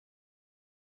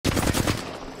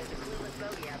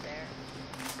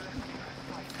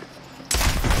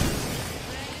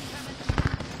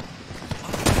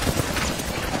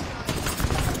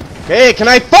Hey, can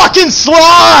I fucking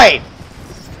slide?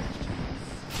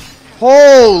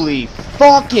 Holy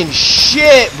fucking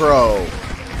shit, bro.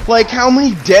 Like, how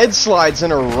many dead slides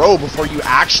in a row before you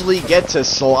actually get to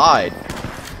slide?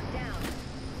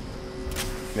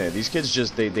 Man, these kids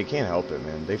just, they can't help it,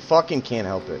 man. They fucking can't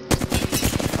help it.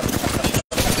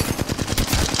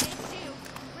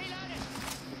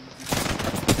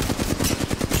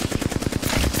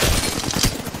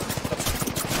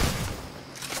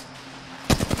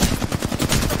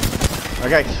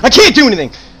 Okay, I can't do anything!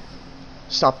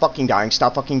 Stop fucking dying,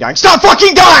 stop fucking dying, stop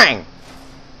fucking dying!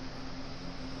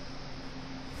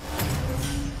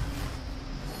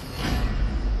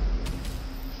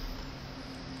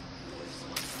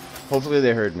 Hopefully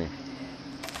they heard me.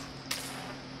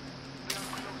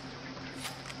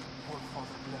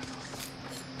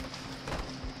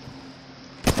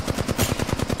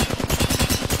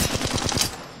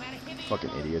 Fucking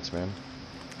idiots, man.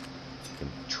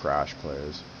 Fucking trash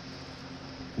players.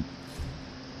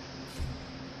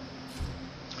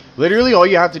 Literally, all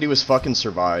you have to do is fucking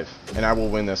survive, and I will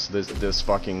win this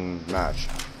fucking match.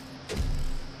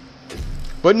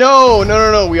 But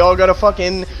no, we all gotta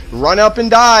fucking run up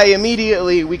and die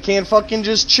immediately. We can't fucking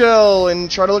just chill and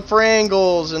try to look for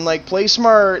angles and, like, play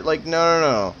smart. Like,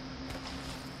 no.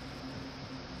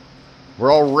 We're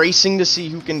all racing to see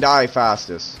who can die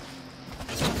fastest.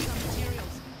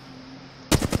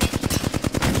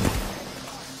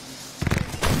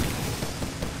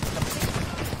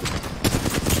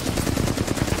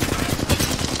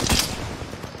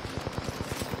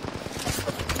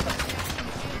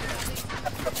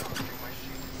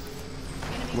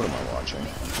 What am I watching?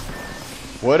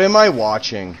 What am I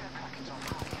watching?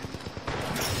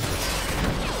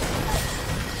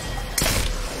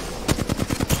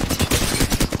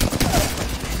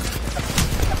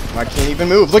 I can't even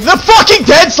move. Look at the fucking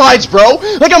dead slides, bro!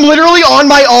 Like, I'm literally on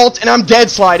my alt and I'm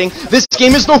dead sliding. This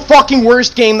game is the fucking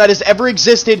worst game that has ever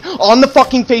existed on the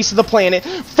fucking face of the planet.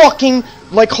 Fucking,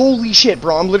 like, holy shit,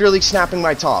 bro. I'm literally snapping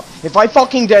my top. If I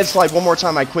fucking dead slide one more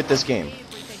time, I quit this game.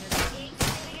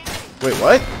 Wait,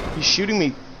 what? He's shooting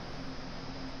me.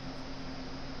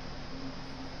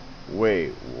 Wait,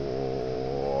 what?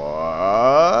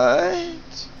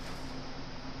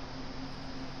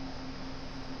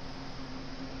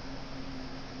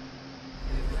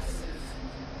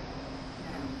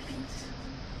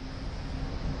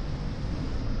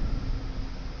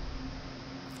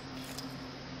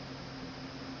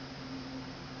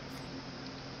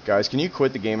 Guys, can you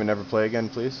quit the game and never play again,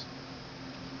 please?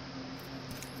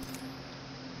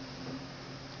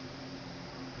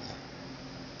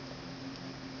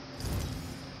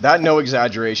 That, no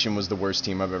exaggeration, was the worst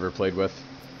team I've ever played with.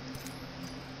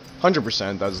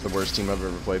 100%, that was the worst team I've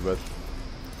ever played with.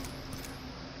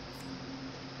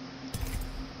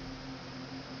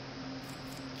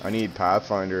 I need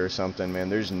Pathfinder or something, man.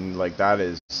 There's, like, that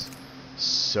is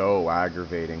so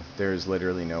aggravating. There's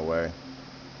literally no way.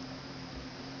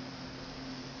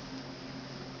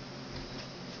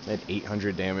 I had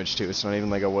 800 damage too. It's not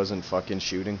even like I wasn't fucking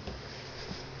shooting.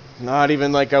 Not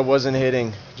even like I wasn't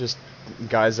hitting. Just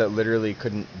guys that literally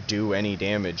couldn't do any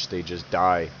damage. They just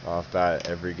die off bat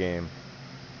every game.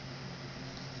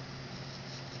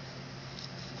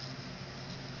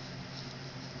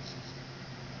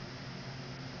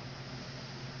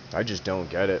 I just don't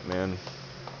get it, man.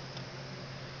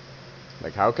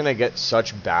 Like, how can I get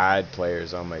such bad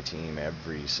players on my team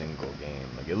every single game?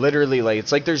 Like, it literally, like,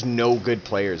 it's like there's no good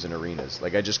players in arenas.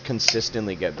 Like, I just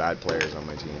consistently get bad players on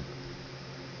my team.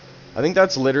 I think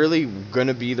that's literally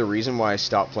gonna be the reason why I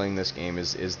stopped playing this game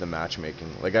is the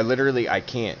matchmaking. Like, I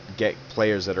can't get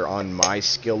players that are on my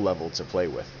skill level to play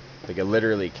with. Like, I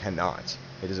literally cannot.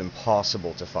 It is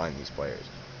impossible to find these players.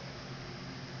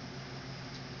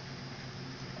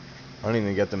 I don't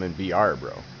even get them in BR,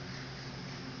 bro.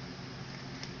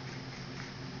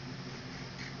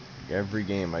 Every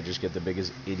game, I just get the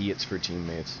biggest idiots for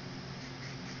teammates.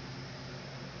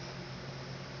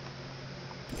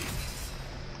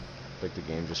 Like, the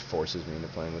game just forces me into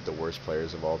playing with the worst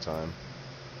players of all time.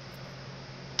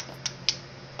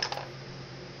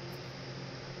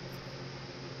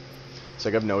 It's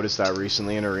like I've noticed that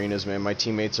recently in arenas, man. My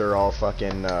teammates are all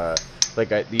fucking,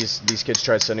 these kids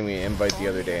tried sending me an invite the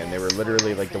other day, and they were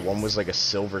literally, like, the one was like a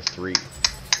silver 3.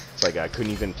 It's like I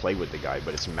couldn't even play with the guy,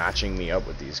 but it's matching me up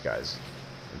with these guys.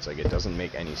 It's like it doesn't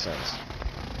make any sense.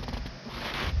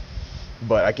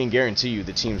 But I can guarantee you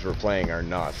the teams we're playing are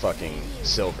not fucking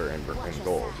silver and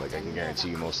gold. Like, I can guarantee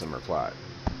you most of them are plat.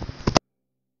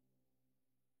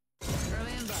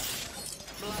 Remember,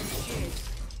 bloodshed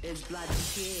is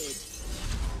bloodshed.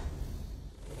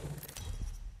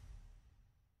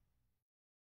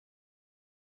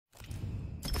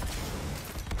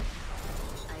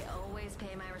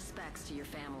 backs to your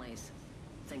families.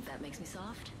 Think that makes me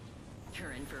soft?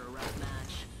 You're in for a rough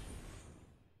match.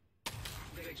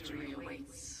 Victory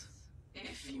awaits.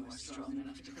 If you are strong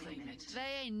enough to claim it.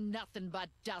 They ain't nothing but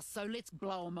dust, so let's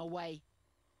blow 'em away.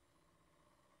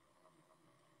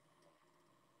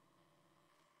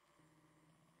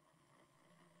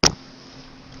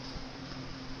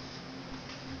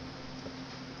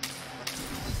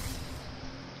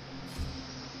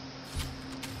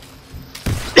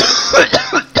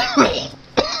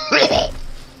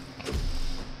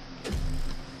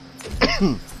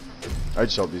 I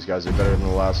just hope these guys are better than the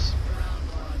last.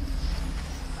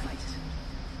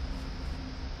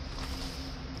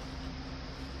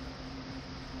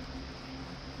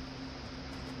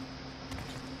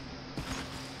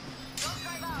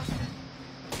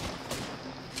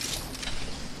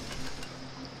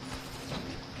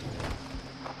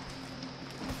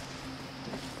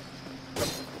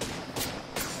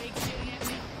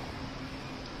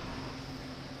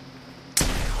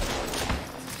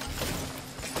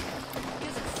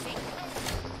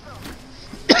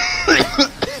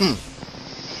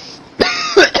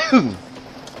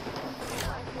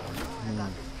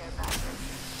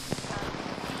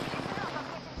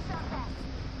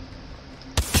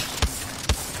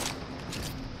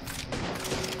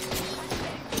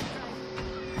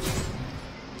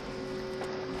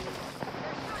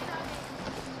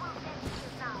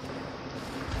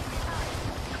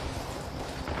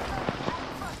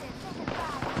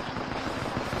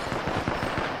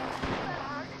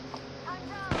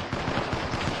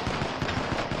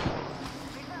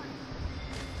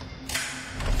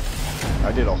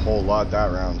 I did a whole lot that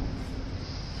round.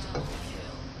 I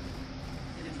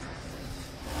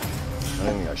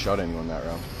don't think I shot anyone that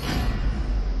round.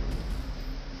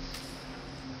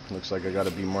 Looks like I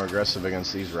gotta be more aggressive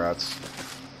against these rats.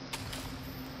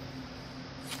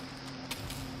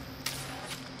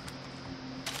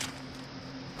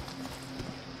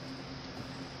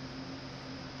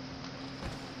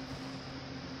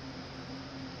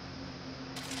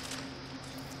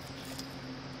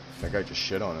 That guy just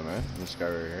shit on him, man. This guy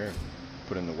right here.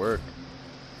 Put in the work.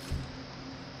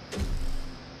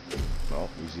 Well,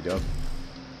 easy dub.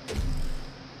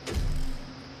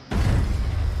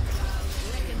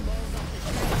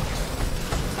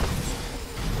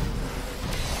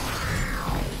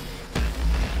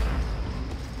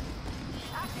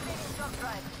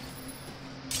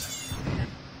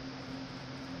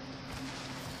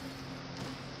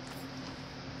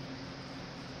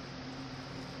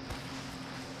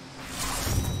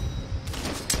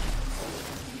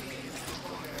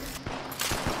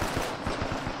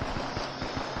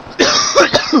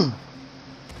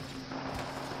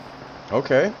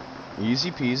 Okay,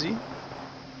 easy peasy.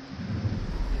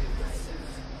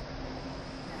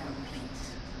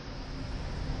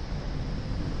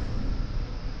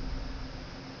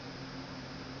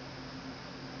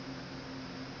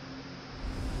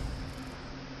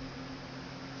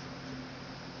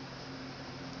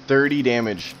 $30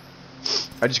 damage.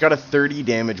 I just got a 30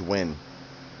 damage win.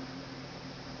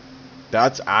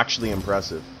 That's actually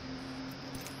impressive.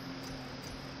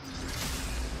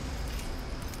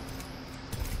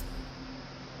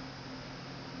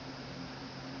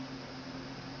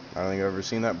 I don't think I've ever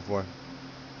seen that before.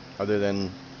 Other than,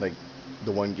 like,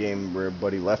 the one game where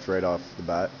Buddy left right off the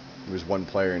bat. There was one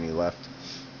player and he left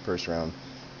first round.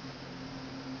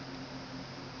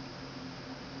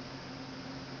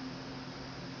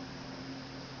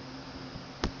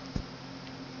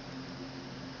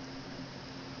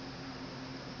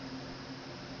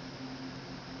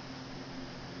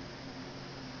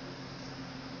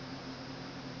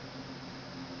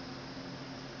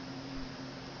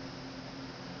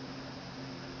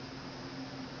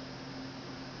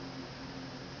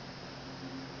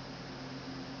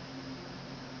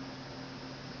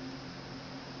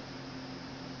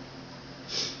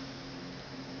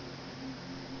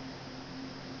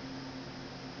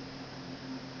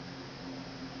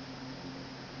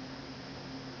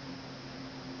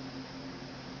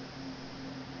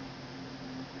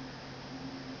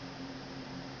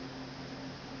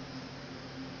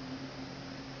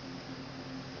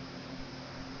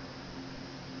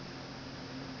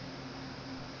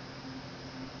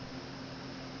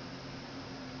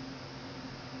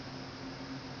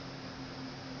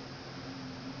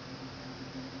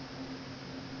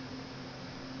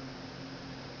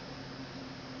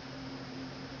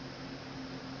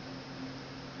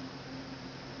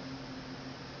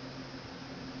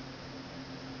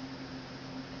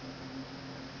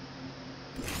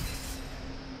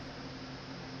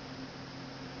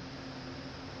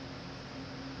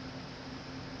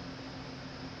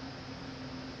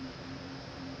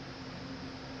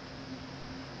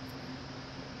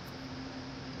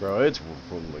 Bro, it's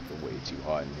like way too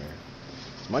hot in here.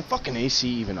 Is my fucking AC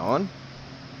even on?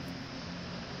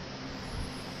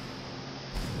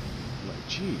 Like,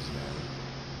 jeez, man.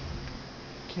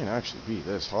 It can't actually be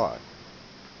this hot.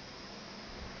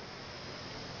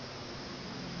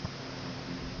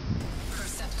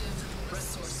 Perceptive,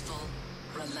 resourceful,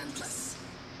 relentless.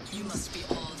 You must be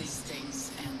all these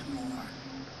things and more.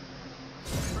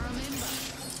 Remember,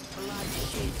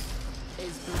 bloodshed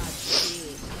is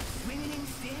bloodshed. Swimming in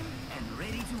stim and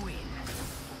ready to win.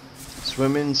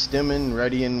 Swimming, stimming,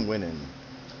 ready and winning.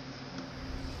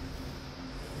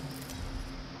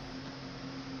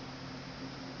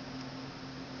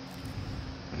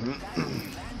 That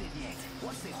hasn't landed yet.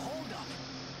 What's the holdup?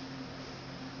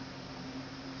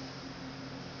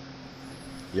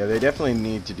 Yeah, they definitely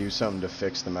need to do something to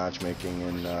fix the matchmaking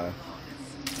in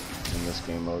this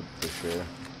game mode for sure.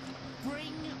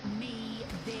 Bring me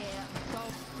their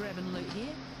dog grabbing loot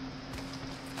here.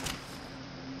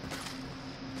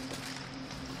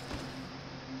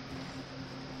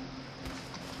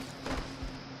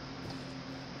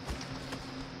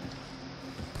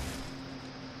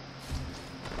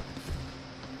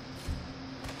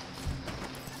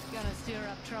 Gonna stir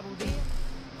up trouble there.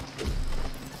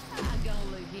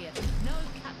 Gonna loot here. No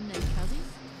cutting in, cuzzies.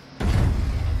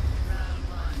 Round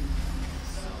one.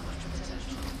 So much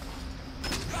potential.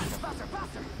 Faster,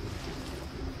 faster!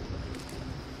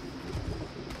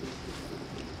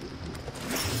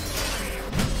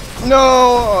 No!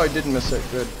 Oh, I didn't miss it.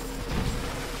 Good.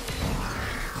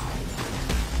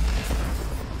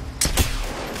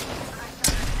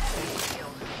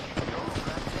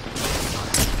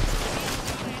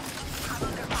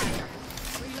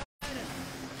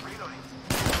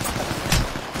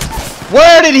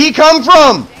 Where did he come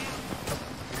from?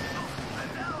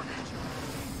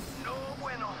 No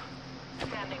bueno.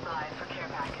 Standing by for care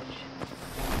package.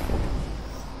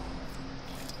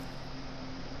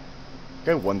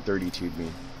 Guy 132'd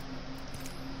me.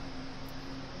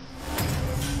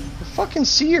 The fucking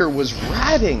seer was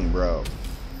ratting, bro.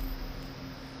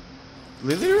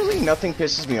 Literally nothing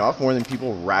pisses me off more than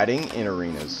people ratting in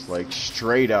arenas. Like,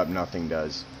 straight up nothing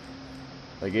does.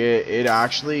 Like, it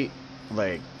actually,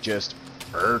 like, just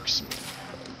irks me.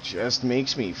 It just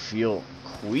makes me feel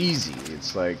queasy.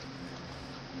 It's like,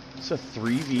 it's a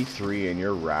 3v3 and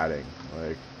you're ratting.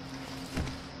 Like,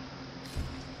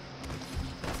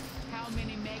 How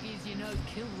many Maggies you know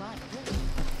kill like this?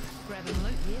 Grabbing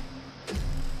loot here.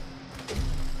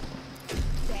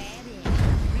 Daddy.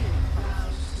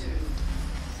 Round two.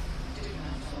 Do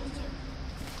not falter.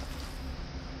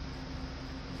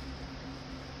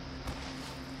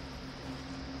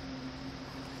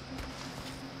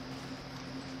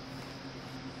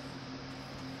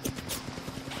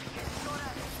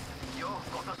 Yo,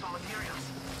 got us some materials.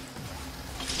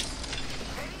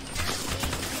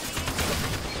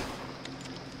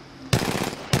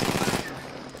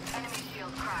 Enemy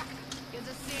shield cracked. Here's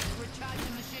a sec,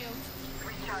 recharging my shield.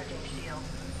 Recharging shield.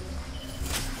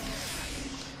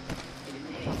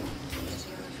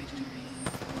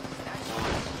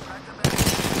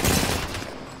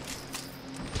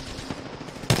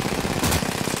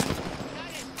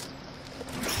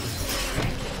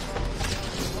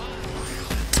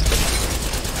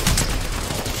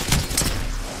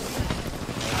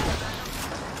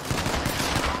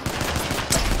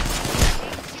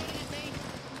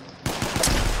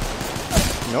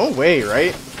 no way,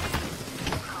 right?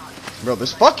 Bro,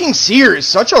 this fucking seer is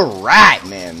such a rat,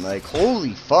 man. Like,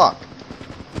 holy fuck.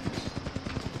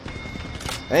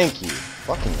 Thank you.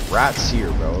 Fucking rat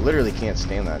seer, bro. I literally can't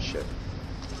stand that shit.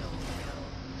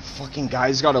 Fucking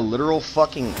guy's got a literal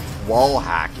fucking wall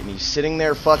hack, and he's sitting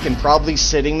there fucking, probably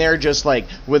sitting there just like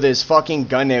with his fucking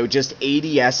gun out, just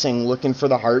ADSing, looking for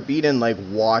the heartbeat and like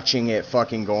watching it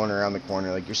fucking going around the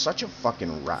corner. Like, you're such a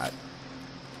fucking rat.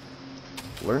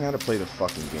 Learn how to play the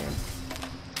fucking game.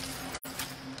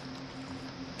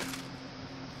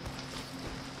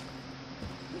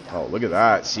 Oh, look at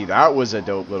that. See, that was a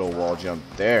dope little wall jump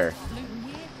there.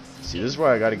 See, this is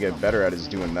what I gotta get better at, is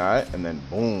doing that, and then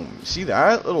boom. See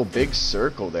that little big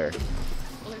circle there?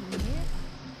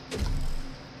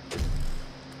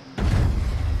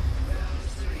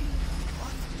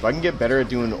 If I can get better at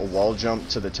doing a wall jump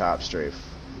to the top strafe,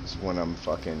 is when I'm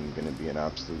fucking gonna be an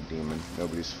absolute demon.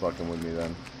 Nobody's fucking with me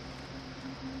then.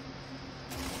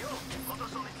 Yo, got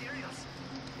us some materials.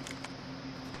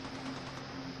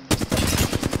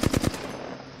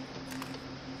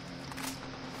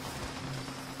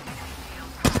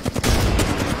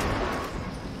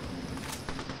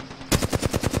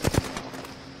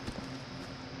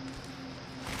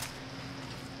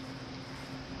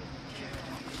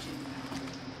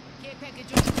 Care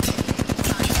package on.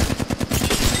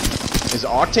 Is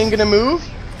Octane gonna move?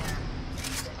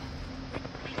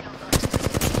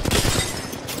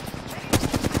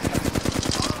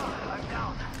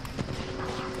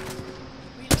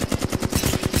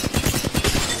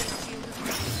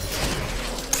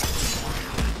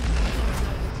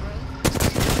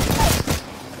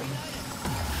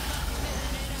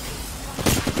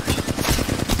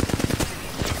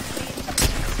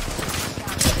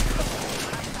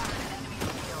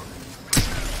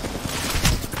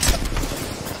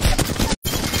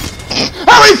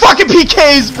 How many fucking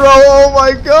PKs, bro? Oh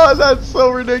my god, that's so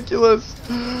ridiculous.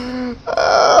 Oh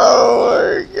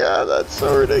my god, that's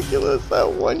so ridiculous.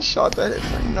 That one shot that hit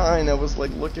for 9, I was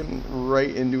like looking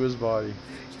right into his body.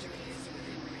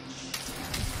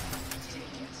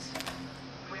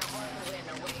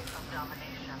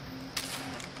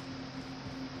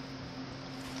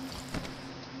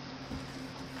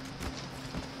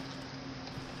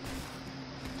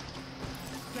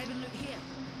 Grabbing loot here.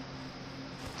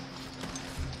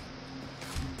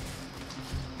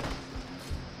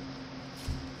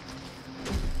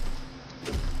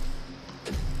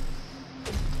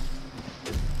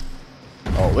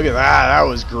 Oh, look at that. That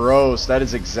was gross. That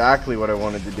is exactly what I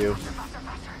wanted to do.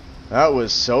 That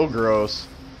was so gross.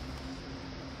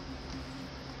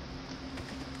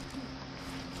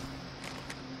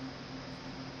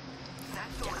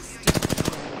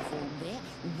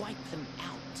 Wipe them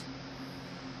out.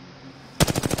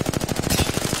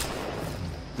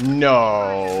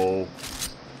 No.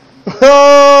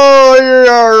 Oh, you're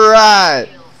alright.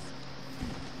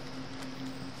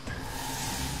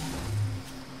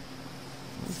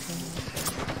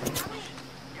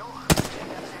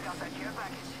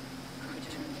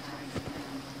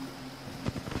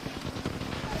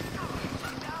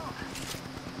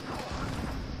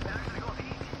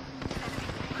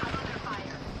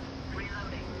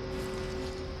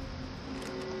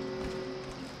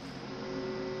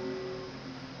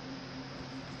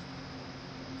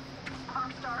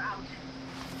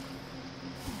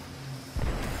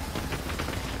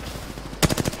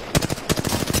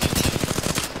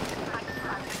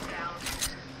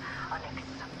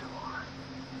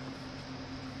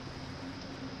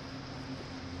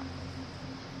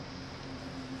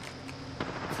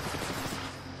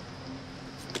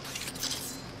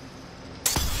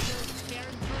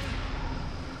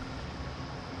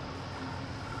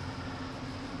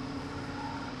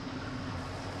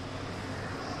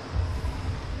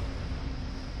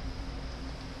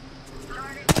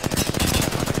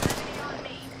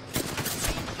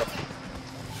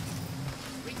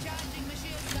 Recharging the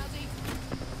shield, Duzzy.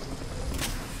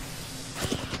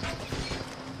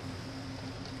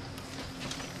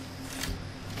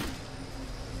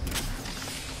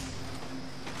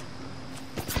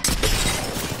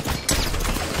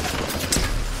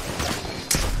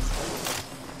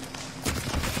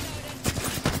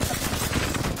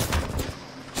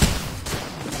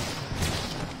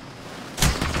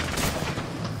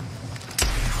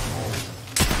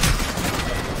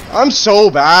 I'm so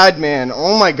bad, man.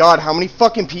 Oh my god, how many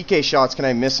fucking PK shots can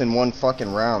I miss in one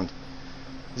fucking round?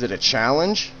 Is it a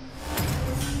challenge?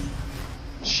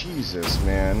 Jesus,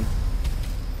 man.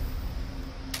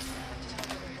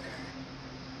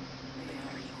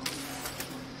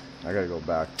 I gotta go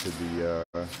back to the,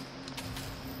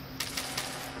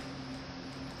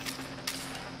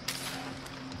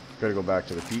 gotta go back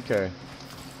to the PK.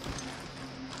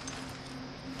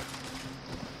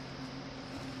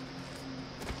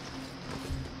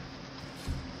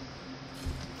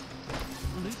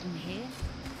 Loot in here.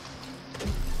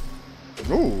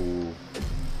 Ooh.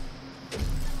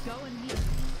 Go in here.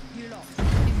 You lot. In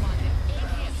my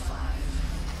area.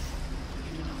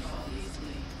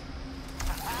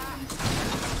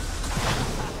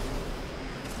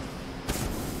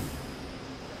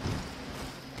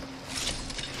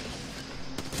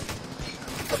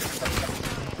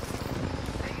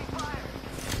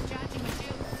 Charging my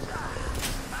shield.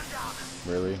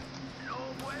 Really?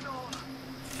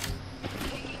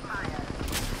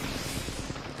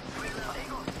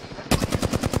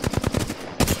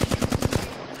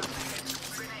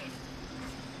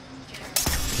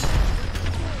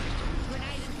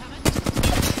 Grenade incoming.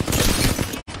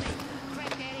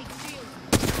 Crack that egg shield.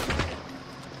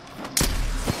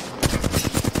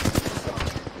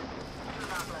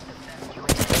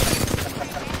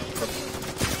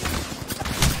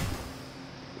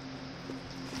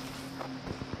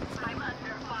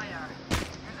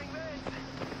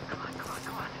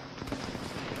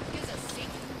 Here's a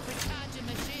sec. Recharging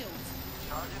my shield.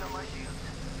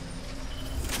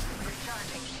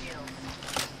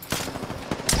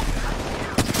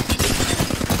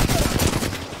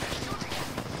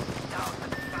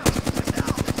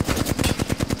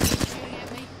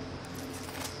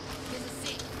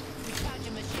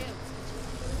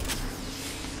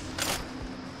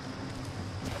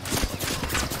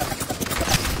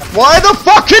 Why the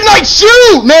fuck couldn't I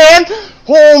shoot, man?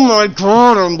 Oh my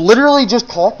god, I'm literally just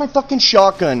cocked my fucking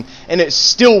shotgun and it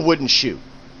still wouldn't shoot.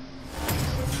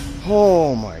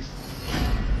 Oh my.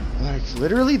 Like,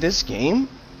 literally this game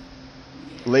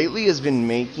lately has been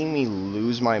making me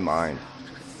lose my mind.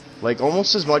 Like,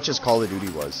 almost as much as Call of Duty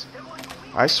was.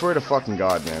 I swear to fucking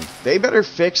god, man. They better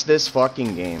fix this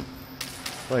fucking game.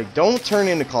 Like, don't turn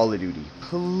into Call of Duty.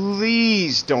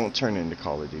 Please don't turn into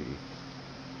Call of Duty.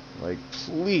 Like,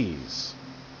 please.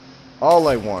 All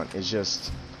I want is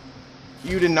just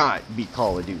you to not be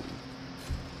Call of Duty.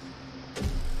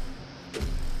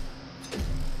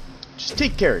 Just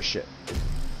take care of shit.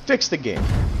 Fix the game.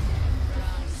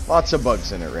 Lots of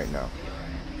bugs in it right now.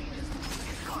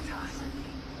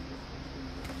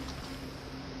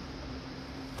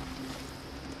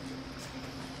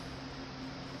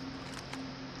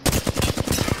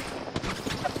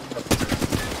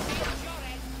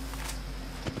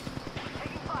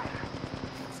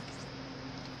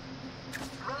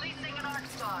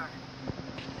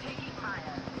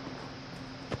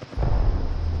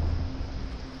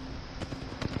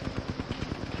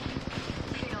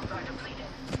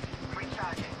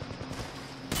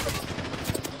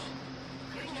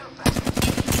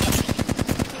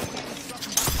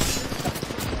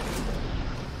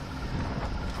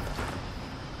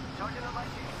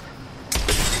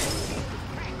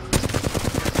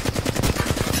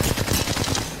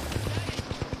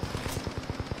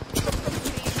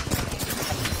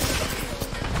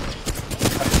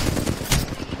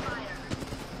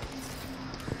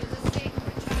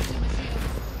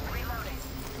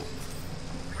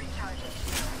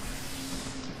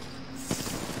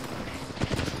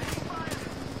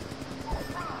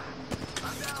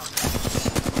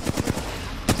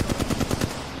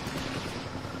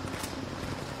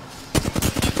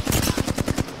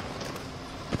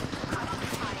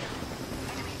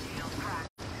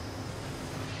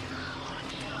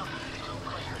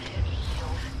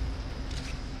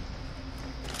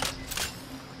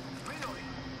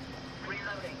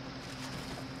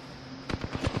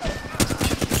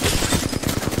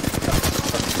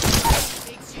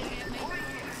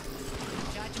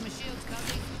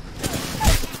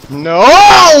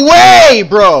 No way,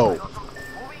 bro!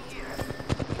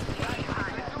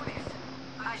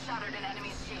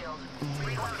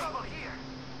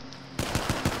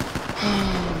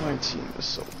 My team is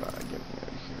so bad. Get me out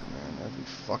of here, man. Every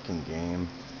fucking game.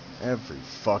 Every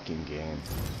fucking game.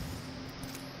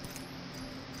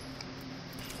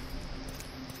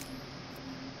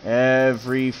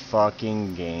 Every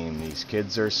fucking game. These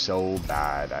kids are so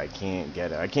bad. I can't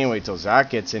get it. I can't wait till Zach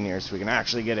gets in here so we can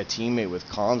actually get a teammate with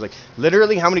comms. Like,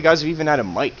 literally, how many guys have even had a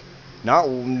mic?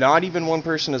 Not even one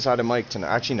person has had a mic tonight.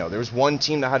 Actually, no. There was one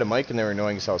team that had a mic and they were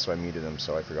annoying as hell, so I muted them,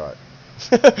 so I forgot.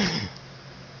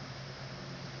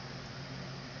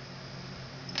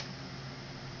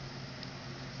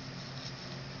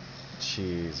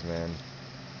 Jeez, man.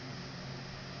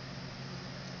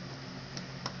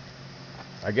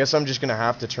 I guess I'm just gonna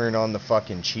have to turn on the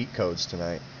fucking cheat codes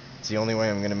tonight. It's the only way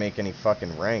I'm gonna make any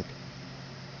fucking rank.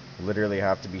 Literally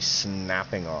have to be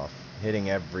snapping off, hitting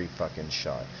every fucking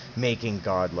shot, making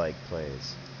godlike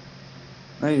plays.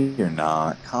 No, you're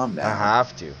not. Calm down. I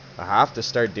have to. I have to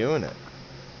start doing it.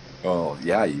 Oh,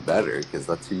 yeah, you better, because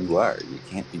that's who you are. You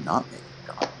can't be not making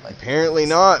godlike. Apparently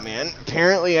not, man.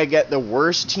 Apparently I get the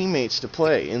worst teammates to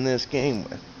play in this game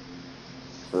with.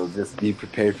 So just be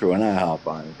prepared for when I hop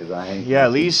on, because I ain't... Yeah,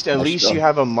 at least you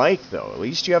have a mic, though. At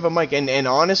least you have a mic. And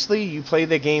honestly, you play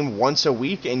the game once a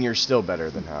week, and you're still better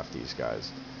than half these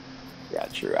guys. Yeah,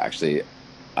 true. Actually,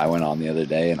 I went on the other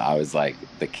day, and I was like,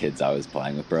 the kids I was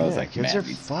playing with, bro, I was like, kids man, are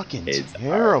these fucking kids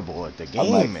terrible at the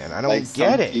game, like, man. I don't like,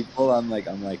 get some it. people, I'm like,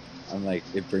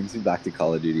 it brings me back to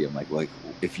Call of Duty. I'm like,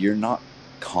 if you're not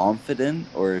confident,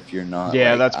 or if you're not...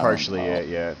 Yeah, like, that's I don't partially know. it.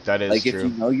 Yeah, that is Like, true. if you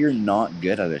know you're not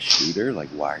good at a shooter, like,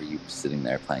 why are you sitting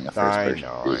there playing a first-person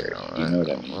shooter? You know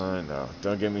what I mean? I know.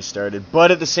 Don't get me started. But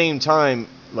at the same time,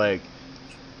 like,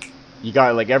 you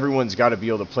got, like, everyone's got to be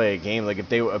able to play a game. Like,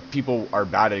 if people are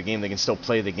bad at a game, they can still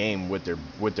play the game with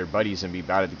their buddies and be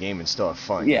bad at the game and still have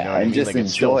fun. Yeah, you know what and I mean? just Like,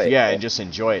 it's still, enjoy it. yeah, and just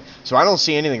enjoy it. So I don't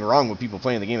see anything wrong with people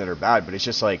playing the game that are bad, but it's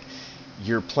just like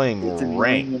you're playing It's annoying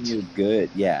ranked. when you're good,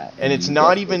 yeah. And it's you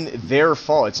not get even this- their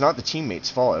fault. It's not the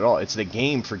teammates' fault at all. It's the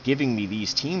game for giving me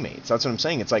these teammates. That's what I'm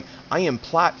saying. It's like I am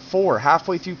plat 4,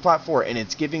 halfway through plat 4, and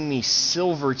it's giving me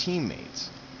silver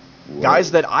teammates. Whoa. Guys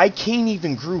that I can't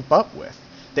even group up with.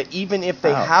 That even if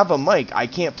they Wow. have a mic, I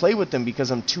can't play with them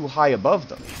because I'm too high above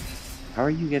them. How are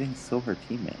you getting silver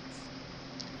teammates?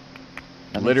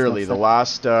 That makes Literally, no the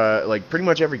last, like, pretty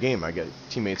much every game I get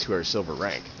teammates who are silver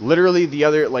rank. Literally,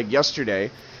 yesterday,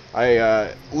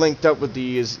 I linked up with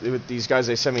these guys.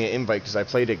 They sent me an invite because I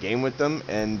played a game with them,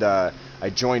 and I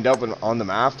joined up on them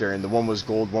after, and the one was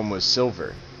gold, one was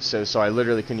silver. So I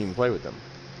literally couldn't even play with them.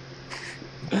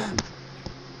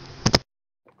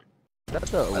 That's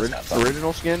the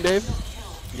original skin, Dave?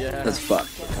 Yeah. That's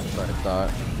fucked. That's what I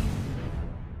thought.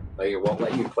 Like, it won't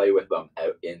let you play with them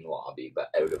out in lobby, but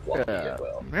out of lobby Yeah. it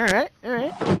will. Alright.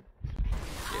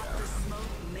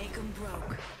 Make 'em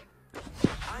broke.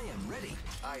 I am ready.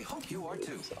 I hope you are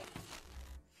too.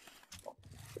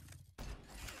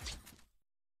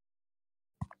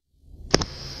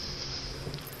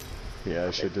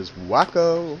 Yeah, shit is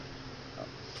wacko.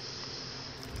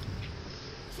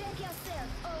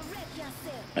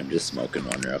 I'm just smoking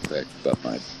one real quick, but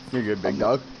You're good, big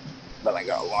dog. But I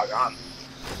gotta log on.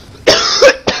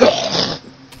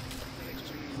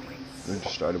 We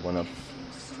just started one up.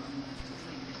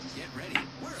 Get ready.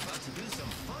 We're about to do some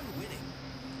fun winning.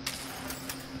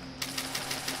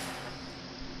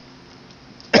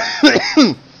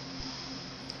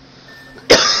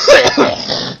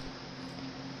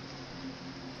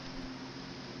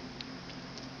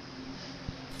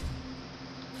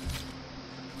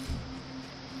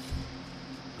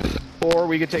 Or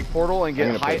we could take portal and I'm get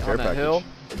gonna play height care on that package. hill.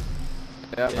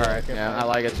 Yeah, Yeah, alright. care Yeah, I package.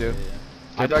 like it too.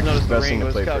 I Care just package noticed is the the best thing ring to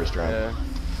was play covered. first round. Yeah.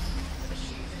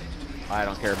 I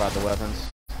don't care about the weapons.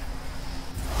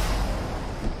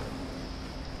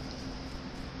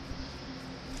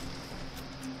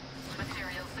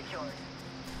 Material secured.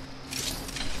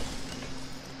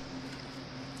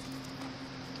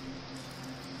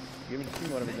 Give me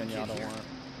whatever gun y'all don't want.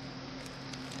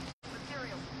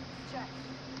 Material. Check.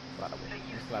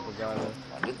 Slap regardless.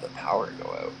 When did the power go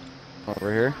out?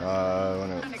 Over here?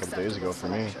 A couple days ago for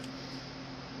me.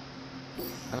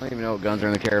 I don't even know what guns are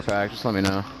in the care pack. Just let me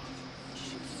know.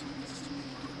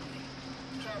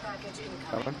 Care package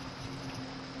incoming. Coming?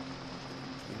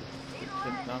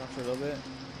 No, for a little bit.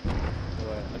 So,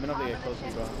 let me know if they get close to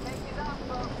you, bro.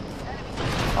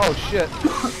 Oh shit!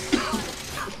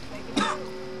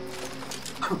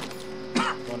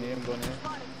 Going in, going in.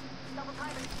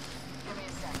 Give me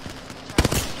a sec.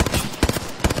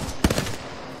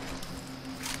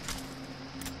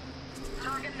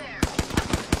 Target there.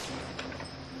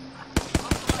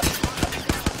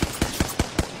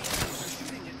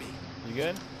 You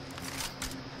good?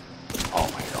 Oh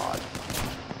my god.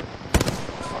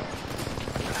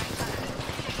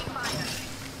 Taking fire.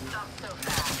 Not so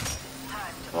fast.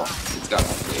 Time to Well, it's got an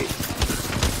 8.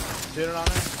 Shoot it on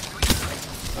her.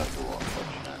 That's a little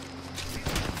unfortunate.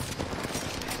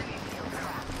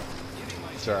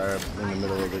 Sorry, I'm in the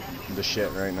middle of the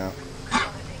shit right now.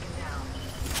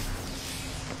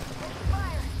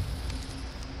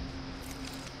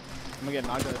 I'm gonna get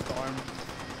knocked out of the storm.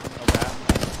 Oh, bad.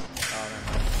 Oh, never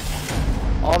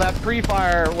mind. All that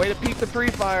pre-fire! Way to peek the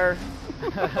pre-fire!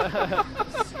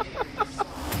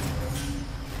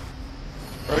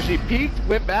 Bro, she peeked,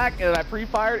 went back, and I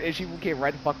pre-fired, and she came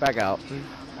right the fuck back out.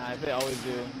 Nah, they always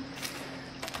do.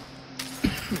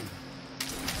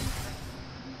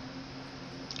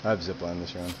 I have zipline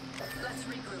this round. Let's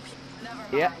regroup. Never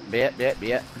mind.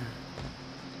 Yeah.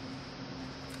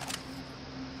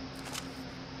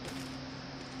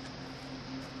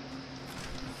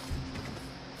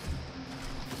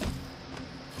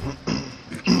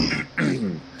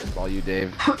 All you,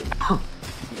 Dave.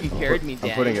 You carried me,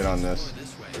 Daddy. I'm putting it on this.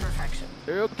 Perfection.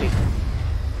 Okay. You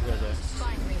guys there.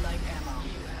 Find me like ammo.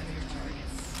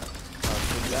 Oh,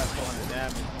 dude, you got 400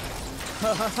 damage.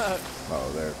 Oh,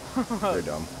 they're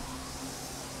dumb.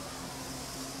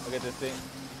 Look at this thing.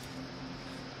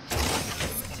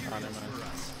 Oh, never mind.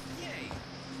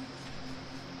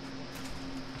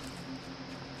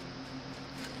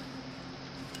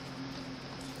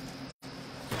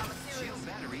 Shield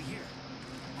battery here.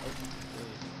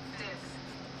 This.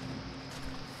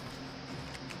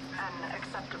 An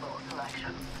acceptable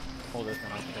selection. Hold this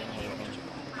one. I'll stay. Hold this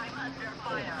one. I'm under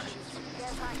fire.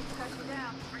 Care package touching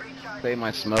down. Recharge. Save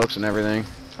my smokes and everything.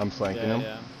 I'm flanking Yeah, them.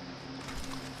 yeah.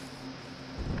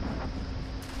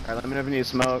 Alright, let me know if you need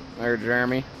smoke. Or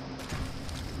Jeremy.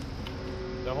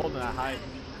 They're holding that height.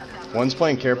 One's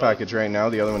playing care package right now.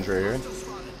 The other one's right here. Up in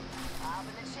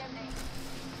the chimney.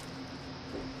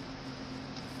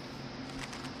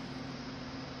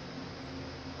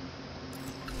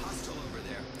 Hostile over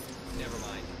there. Never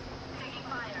mind. Taking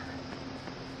fire.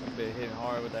 That bit hitting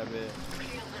hard with that bit.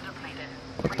 Shields are depleted.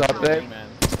 What's up, Dave? Man.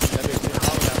 That bit's hitting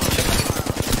hard with that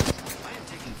I am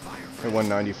taking fire. Hit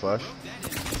 190 flush.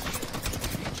 That is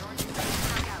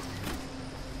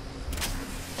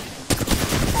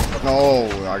No,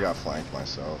 I got flanked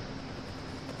myself.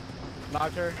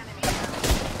 Knocked her.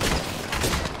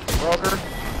 Broker.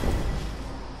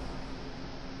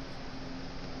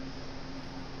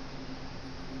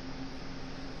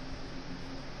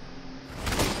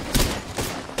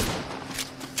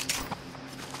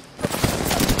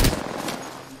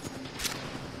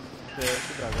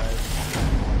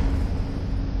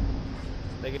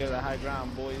 get the high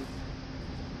ground, boys.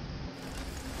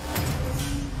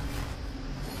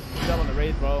 He's up on the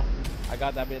raid, bro. I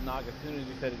got that bit knocked as soon as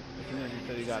you said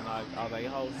he got knocked. I was like,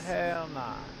 oh hell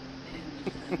nah.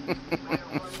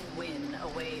 One win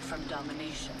away from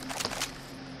domination.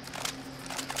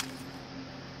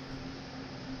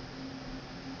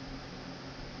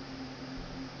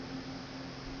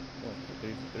 Oh,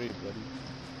 3 for 3, buddy.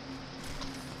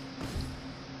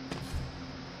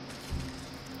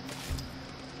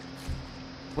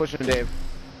 Push him, Dave.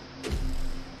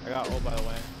 I got ult, by the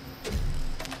way.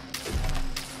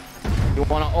 You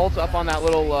want to ult up on that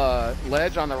little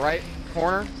ledge on the right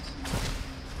corner?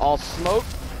 All smoke.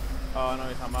 Oh, I know what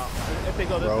you're talking about. If they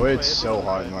go this Bro, way, it's if they so go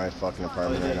hot this in way. my fucking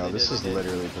apartment right now. This is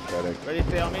literally pathetic. Ready to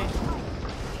stay on me?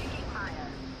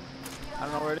 I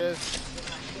don't know where it is.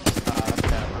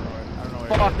 Okay, I don't know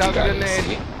where it is. Fuck, that was a good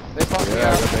nade. They fucked me Yeah,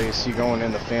 I up. got the AC going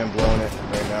in, the fan blowing it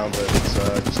right now, but it's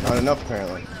just not enough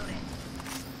apparently.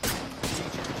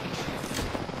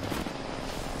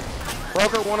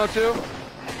 Broker 102.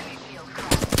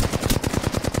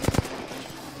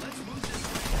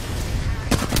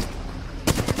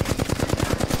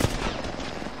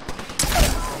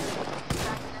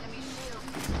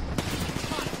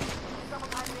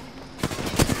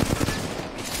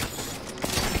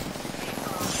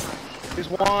 He's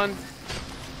one.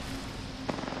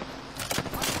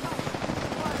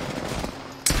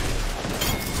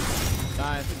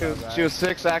 Nice. She was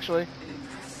 6 actually.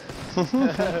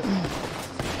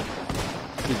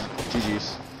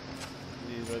 GG's.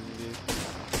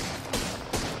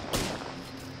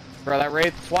 Bro, that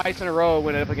raid twice in a row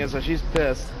went up against her. She's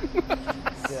pissed.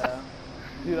 Yeah.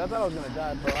 Dude, I thought I was gonna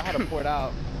die, bro. I had to pour it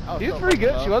out. She was pretty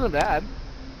good. She wasn't bad.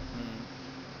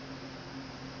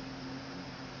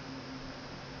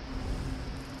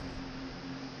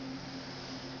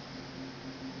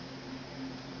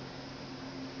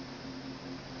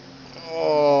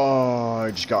 Oh,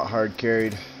 I just got hard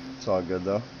carried. It's all good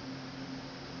though.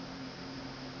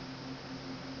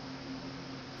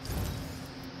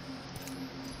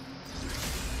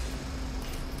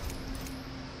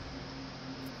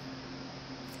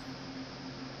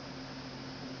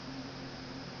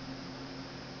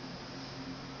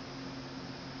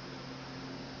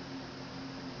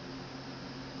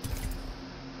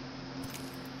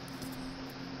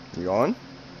 You on?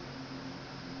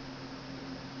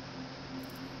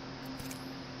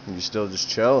 You still just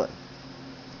chilling?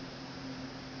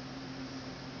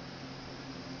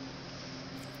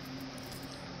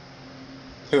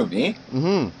 Who, me?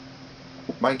 Mm-hmm.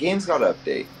 My game's got to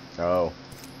update. Oh.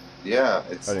 Yeah,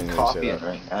 it's I didn't even say copying that.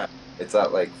 right now. It's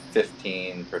at like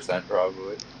 15%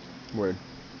 probably. Word.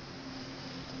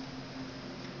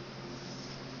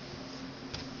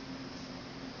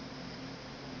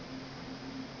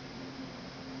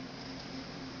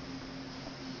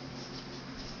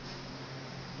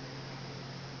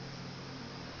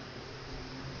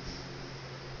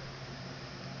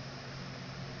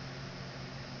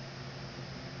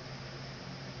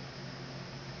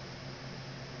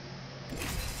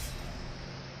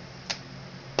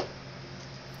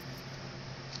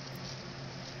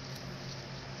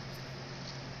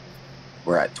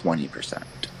 We're at 20%.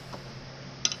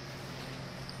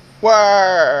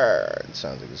 Word!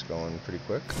 Sounds like it's going pretty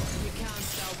quick. You can't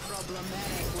spell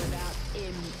problematic without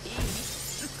M-E.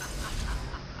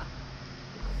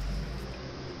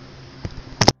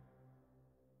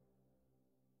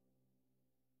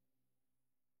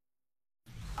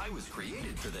 I was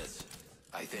created for this,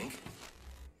 I think.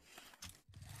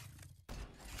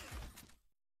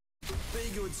 Be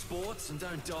good sports and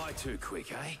don't die too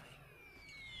quick, eh?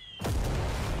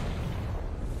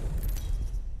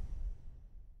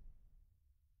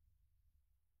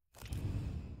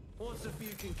 What's a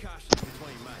few concussions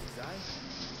between mates,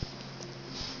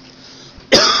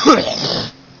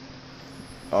 eh?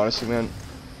 Honestly, man,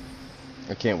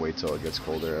 I can't wait till it gets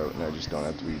colder out and I just don't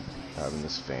have to be having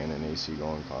this fan and AC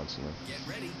going constantly. Get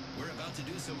ready. We're about to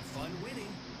do some fun winning.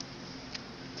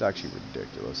 It's actually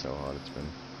ridiculous how hot it's been.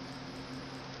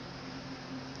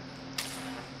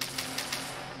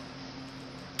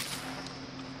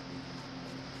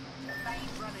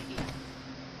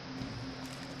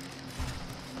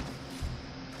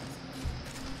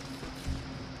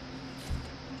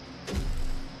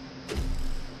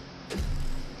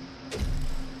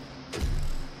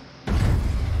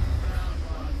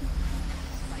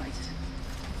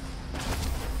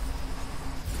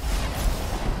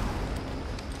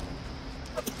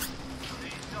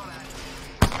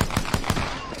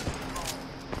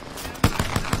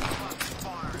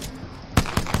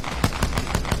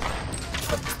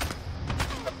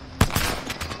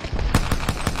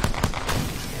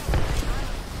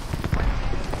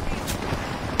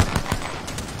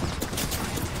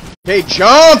 Hey,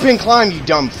 jump and climb, you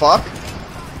dumb fuck!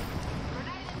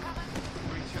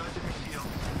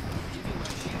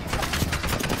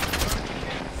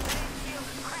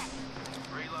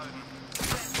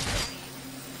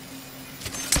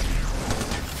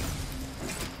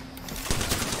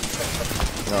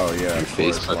 Oh yeah, Your of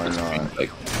course, Facebook why was not? like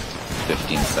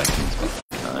 15 seconds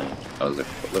behind. I was like,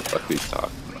 what the fuck are you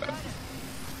talking about?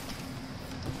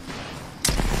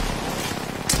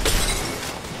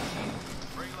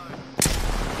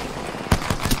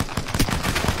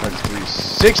 Like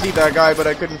 360 that guy, but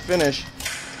I couldn't finish.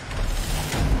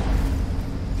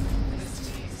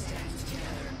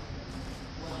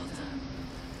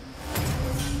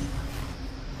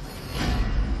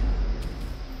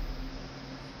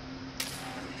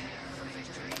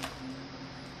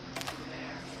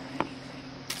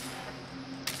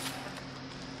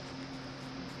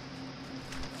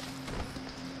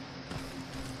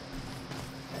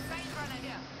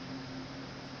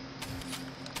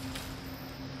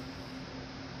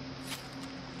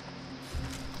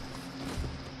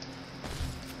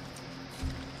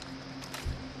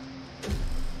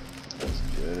 Let's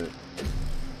get it.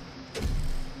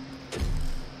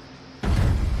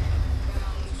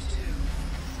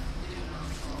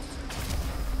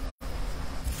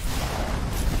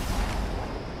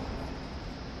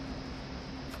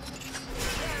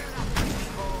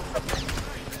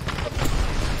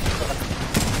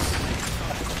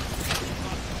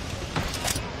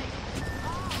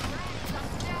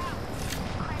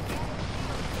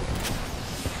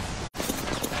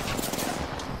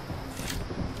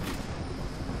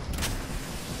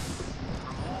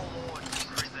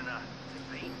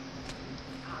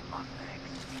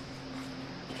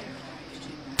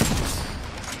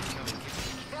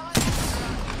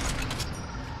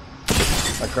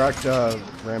 I cracked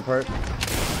Rampart.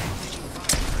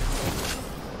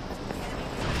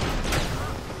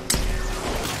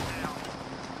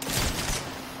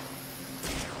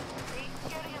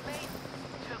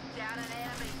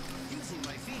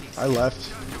 I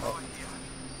left. Oh,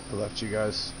 I left you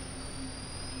guys.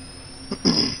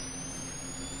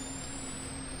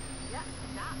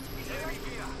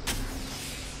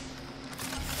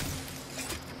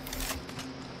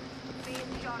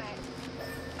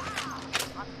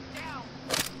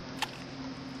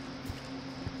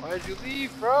 Why did you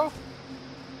leave, bro?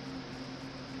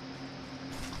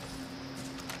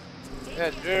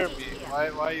 Yeah, Jeremy.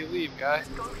 Why you leave, guy?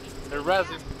 They're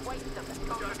resin.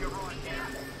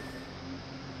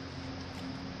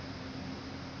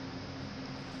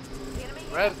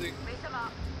 Resin.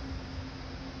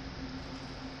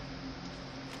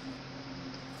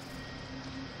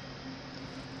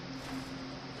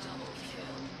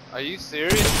 Are you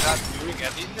serious? Not doing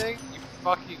anything? You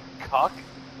fucking cuck.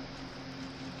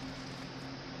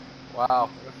 Wow,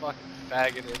 what a fucking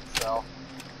faggot incel.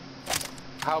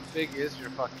 How big is your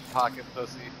fucking pocket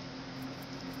pussy?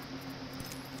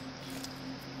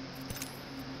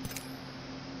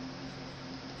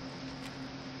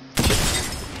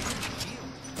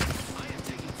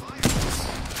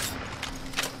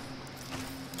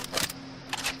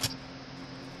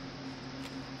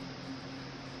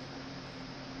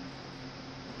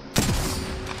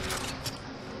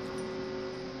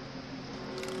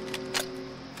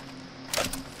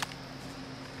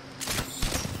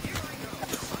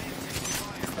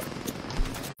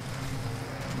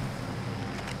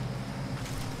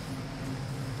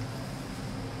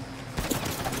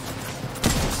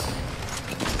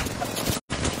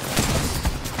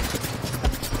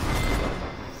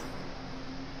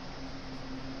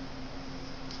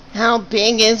 How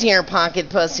big is your pocket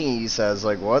pussy? He says,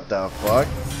 like, what the fuck?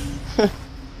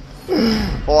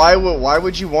 Why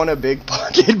would you want a big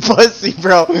pocket pussy,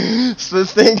 bro? It's the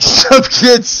thing some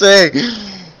kids say.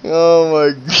 Oh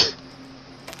my god.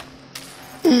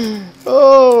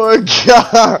 Oh my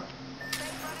god.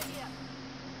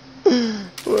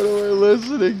 What am I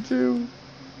listening to?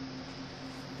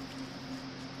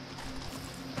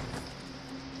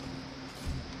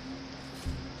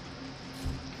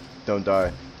 Don't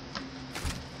die.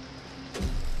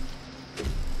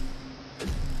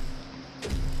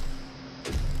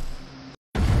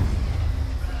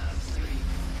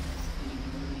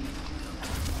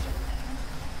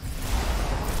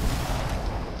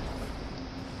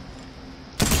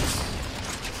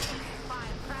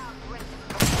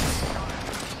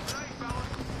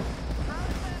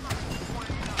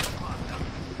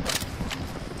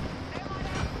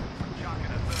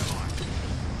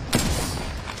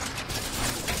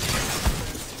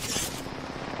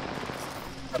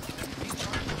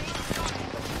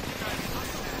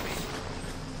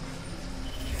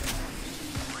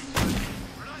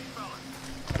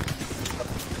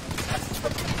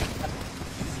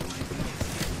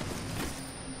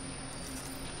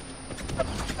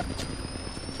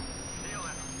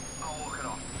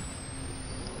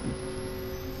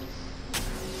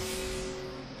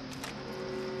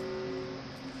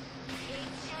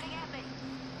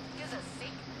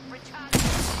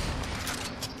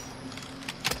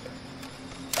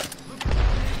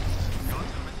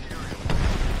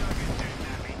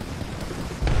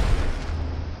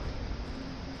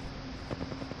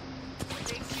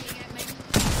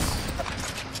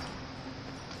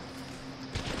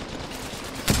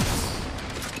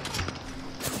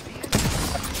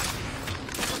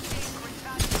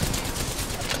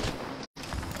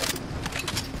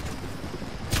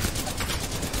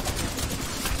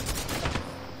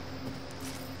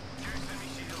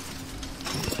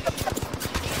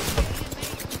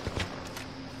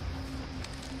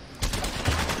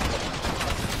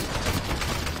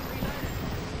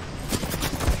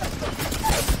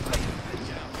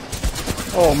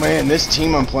 Oh man, this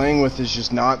team I'm playing with is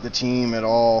just not the team at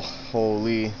all.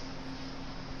 Holy.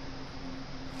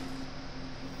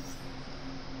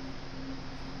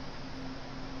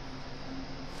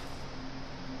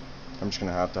 I'm just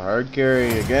gonna have to hard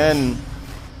carry again.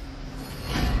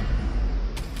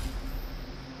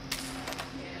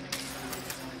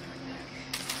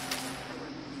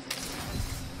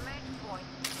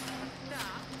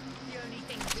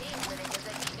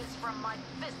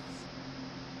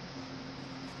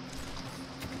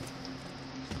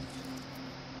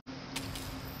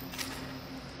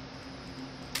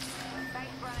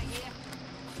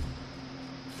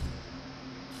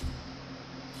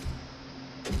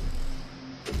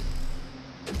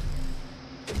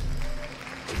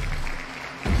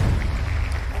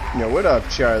 Yo, what up,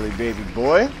 Charlie, baby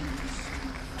boy?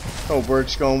 Hope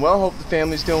work's going well. Hope the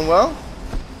family's doing well.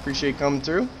 Appreciate you coming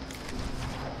through.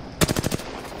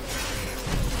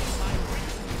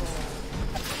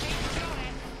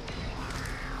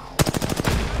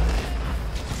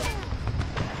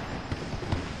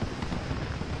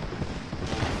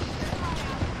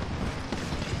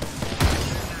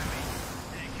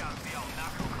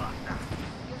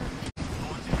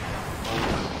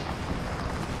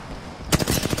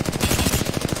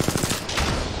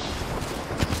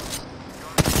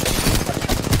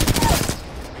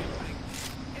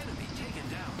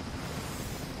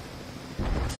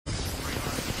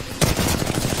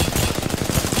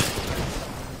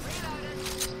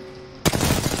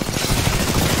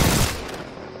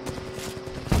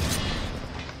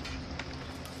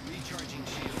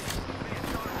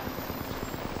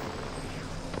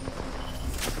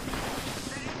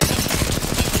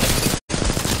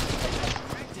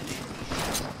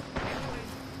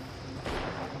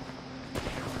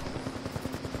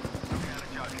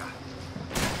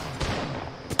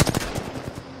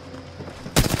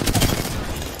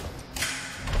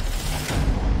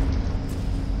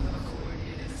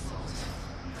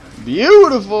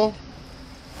 Beautiful.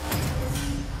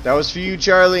 That was for you,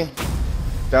 Charlie.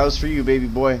 That was for you, baby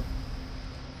boy.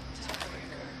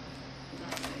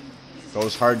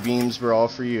 Those hard beams were all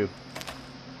for you.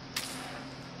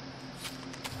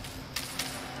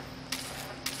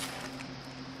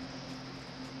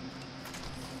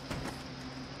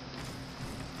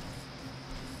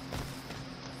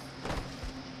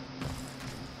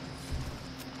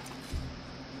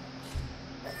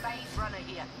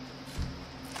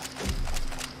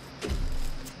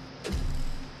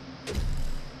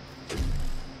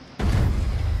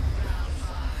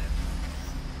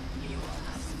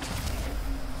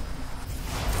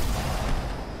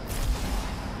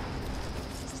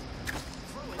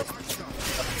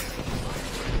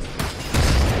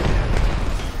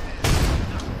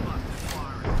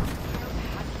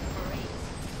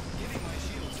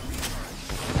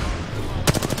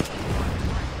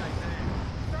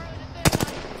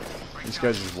 This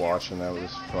guy's just watching. That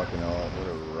was fucking hell. What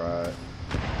a rat.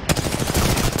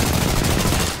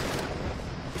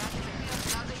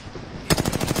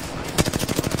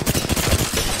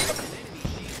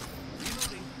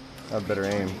 I have better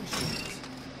aim.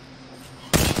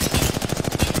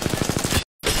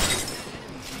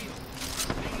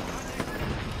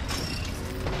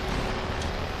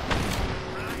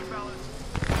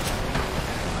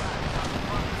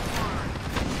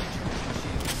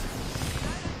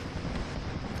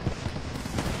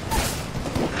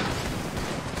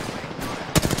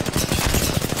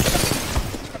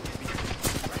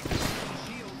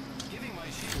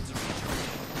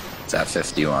 It's at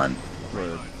 51.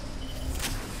 Word.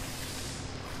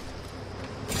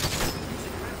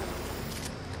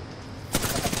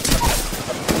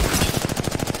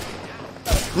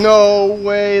 No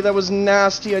way, that was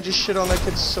nasty. I just shit on that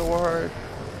kid so hard.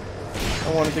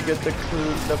 I wanted to get the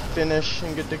finish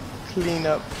and get the clean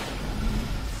up.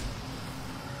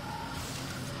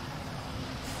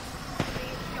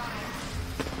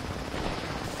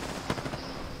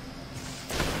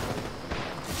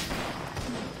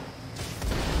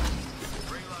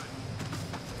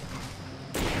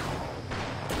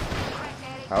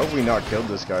 How have we not killed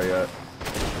this guy yet?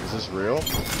 Is this real?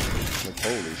 Like,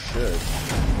 holy shit.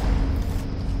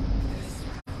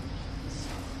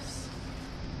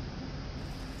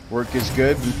 Work is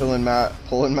good. Been pulling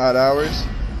mad hours.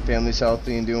 Family's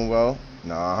healthy and doing well.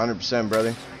 Nah, 100%,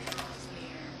 brother.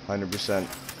 100%.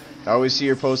 I always see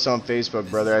your posts on Facebook,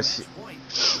 brother. I see.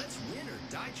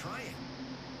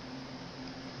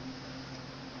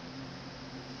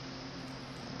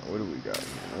 What do we got here?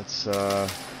 Let's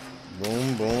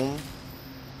boom, boom.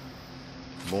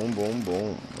 Boom, boom,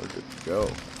 boom. We're good to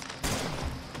go.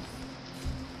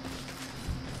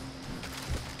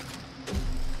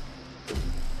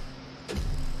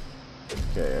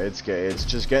 It's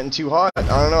just getting too hot. I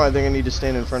don't know. I think I need to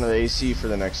stand in front of the AC for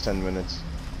the next 10 minutes.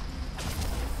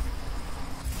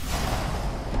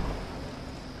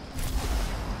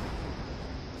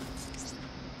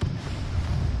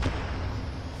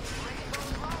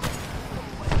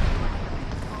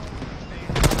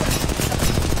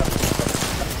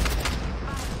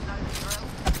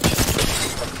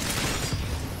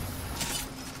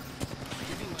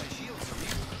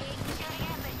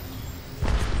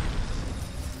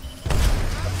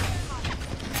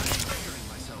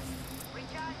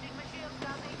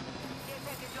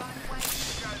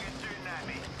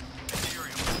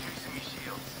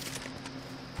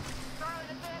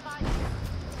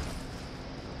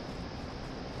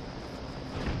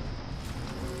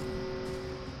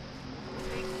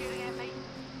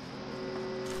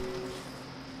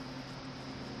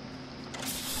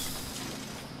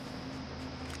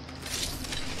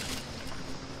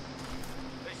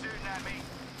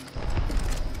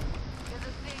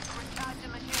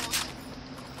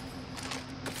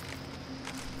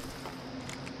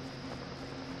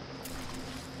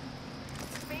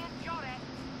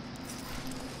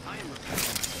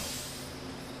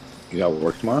 You got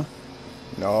work tomorrow?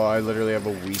 No, I literally have a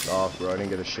week off, bro. I didn't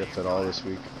get a shift at all this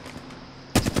week.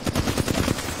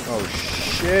 Oh,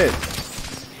 shit.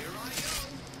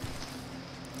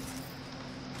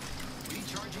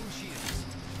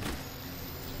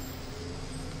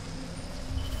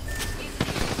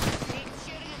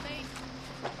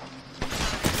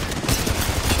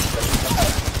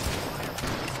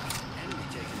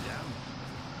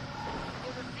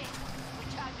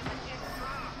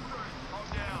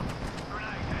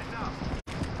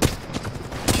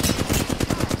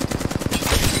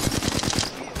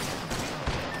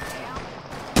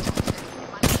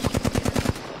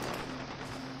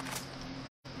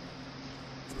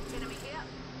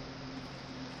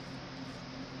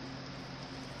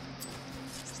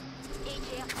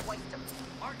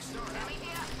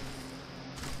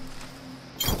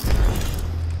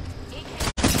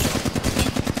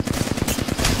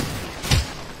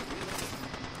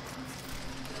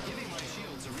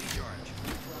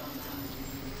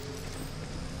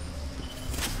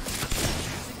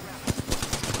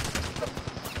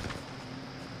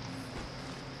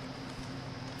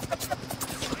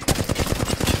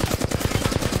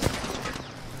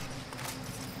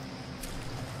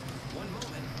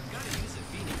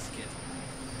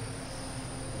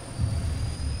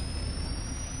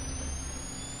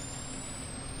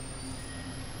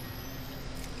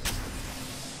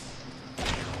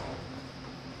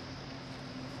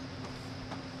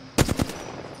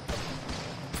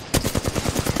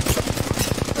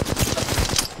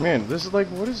 Man, this is like,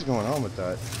 what is going on with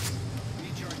that?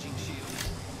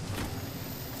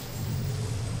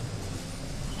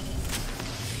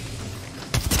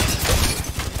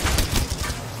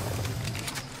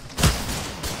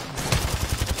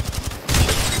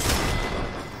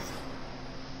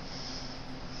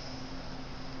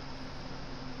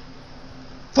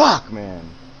 Fuck, man.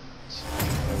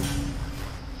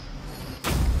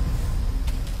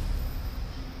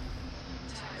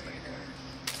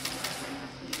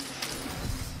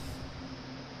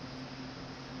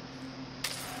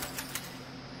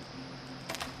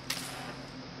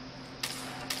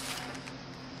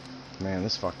 Man,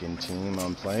 this fucking team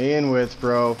I'm playing with,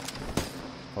 bro.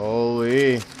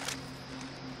 Holy.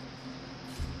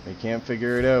 They can't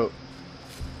figure it out.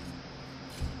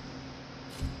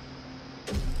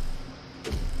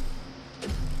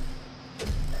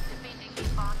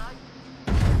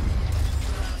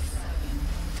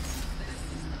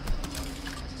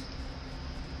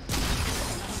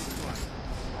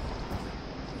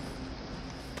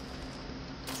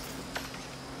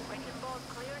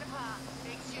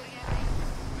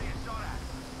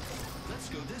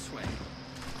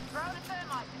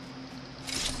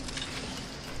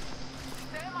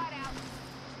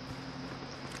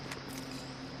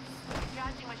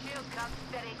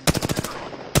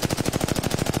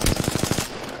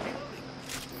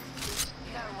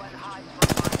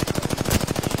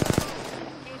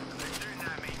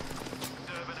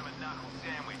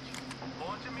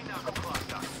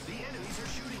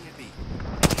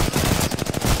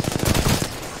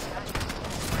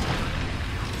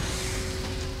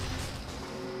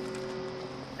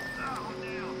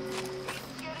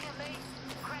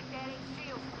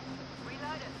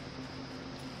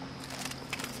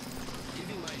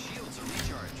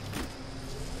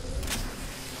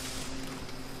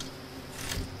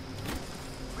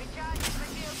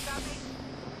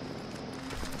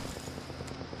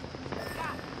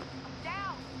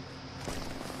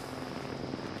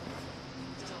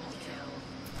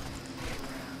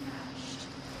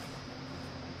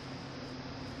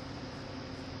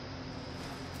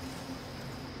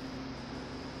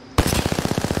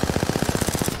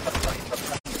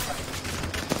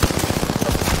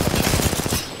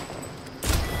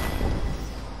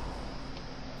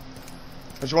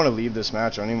 just want to leave this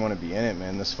match. I don't even want to be in it,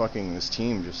 man. This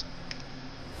team just...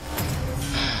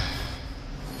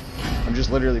 I'm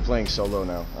just literally playing solo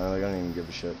now. I don't even give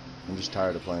a shit. I'm just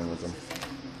tired of playing with them.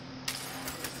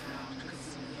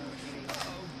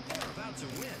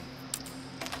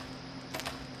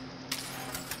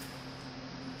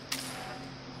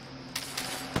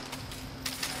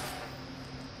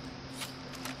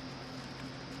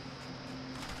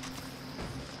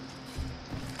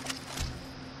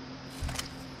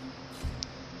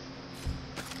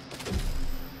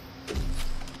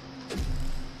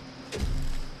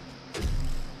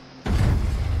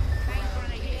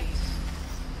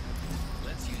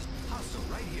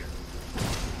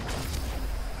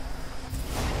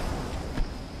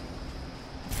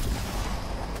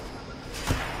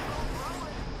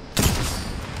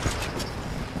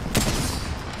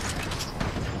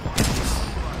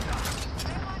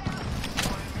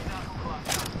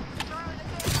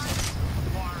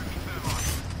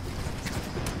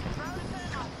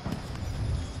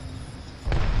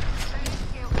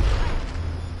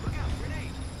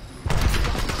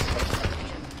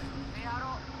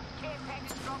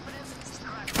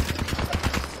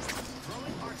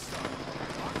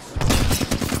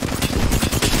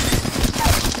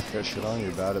 Shit on,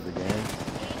 you're bad at the game.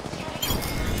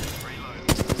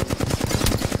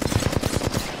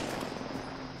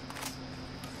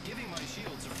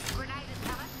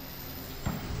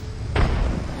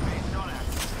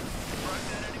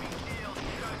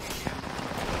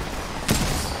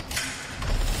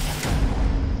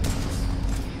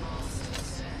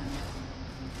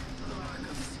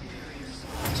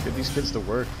 Let's get these kids to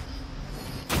work.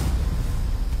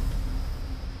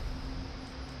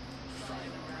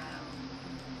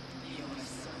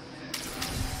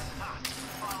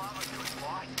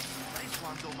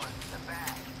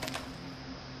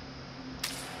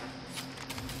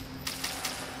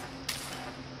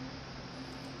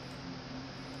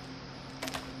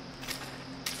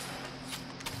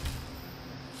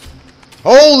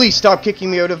 Holy, stop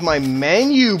kicking me out of my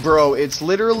menu, bro. It's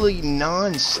literally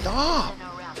non-stop.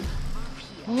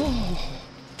 Oh.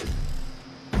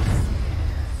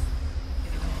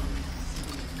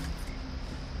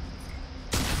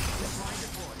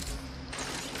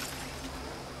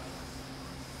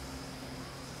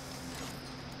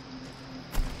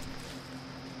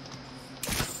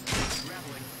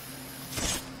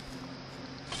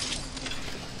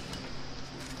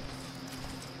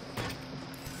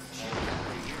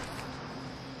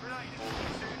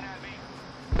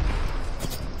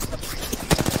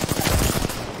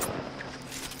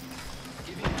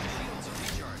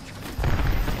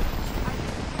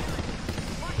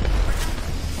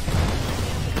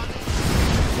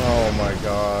 Oh my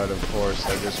god, of course,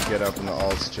 I just get up and the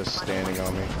ult's just standing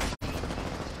on me.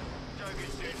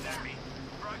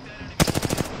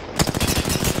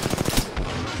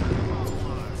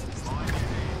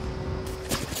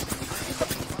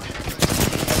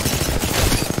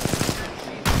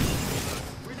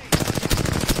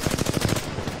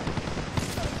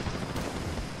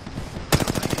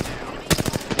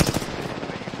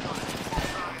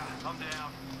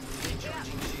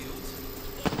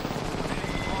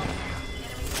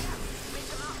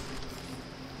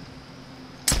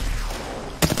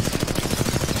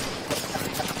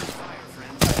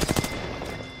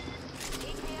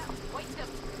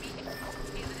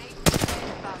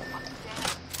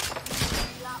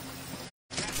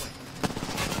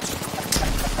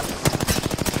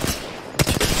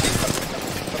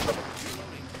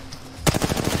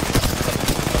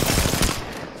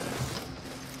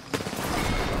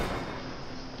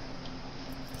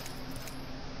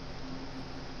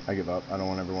 I give up. I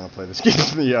don't ever want to play this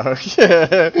game. Yo.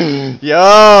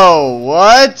 Yo,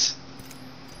 what?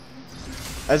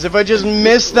 As if I just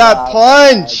missed that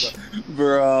punch.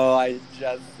 Bro, I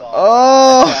just saw.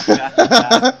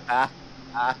 Oh.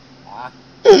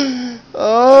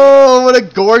 Oh, what a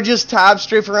gorgeous tap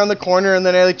strafe around the corner, and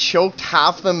then I like choked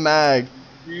half the mag.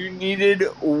 You needed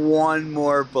one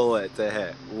more bullet to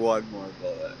hit. One more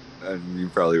bullet. And you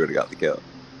probably would have got the kill.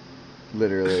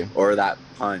 Literally. Or that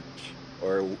punch.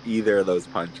 Or either of those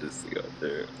punches to go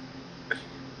through.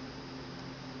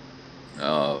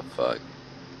 Oh, fuck.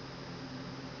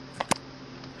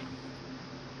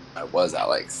 I was at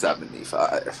like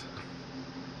 75.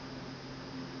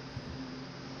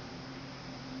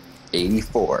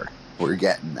 84. We're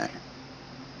getting there.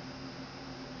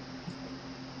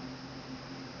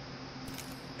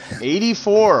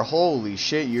 84. Holy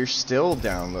shit, you're still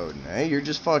downloading, eh? You're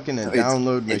just fucking a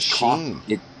download machine.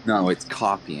 No, it's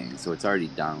copying, so it's already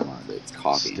downloaded. It's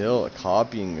copying. Still a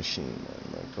copying machine,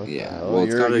 man. Like, What the Yeah, hell? well,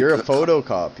 it's gotta you're a co-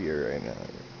 photocopier right now.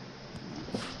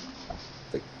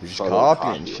 Like, You're just photo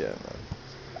copying copy. shit, man.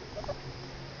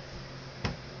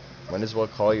 Might as well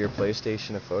call your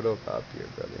PlayStation a photocopier,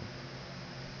 brother.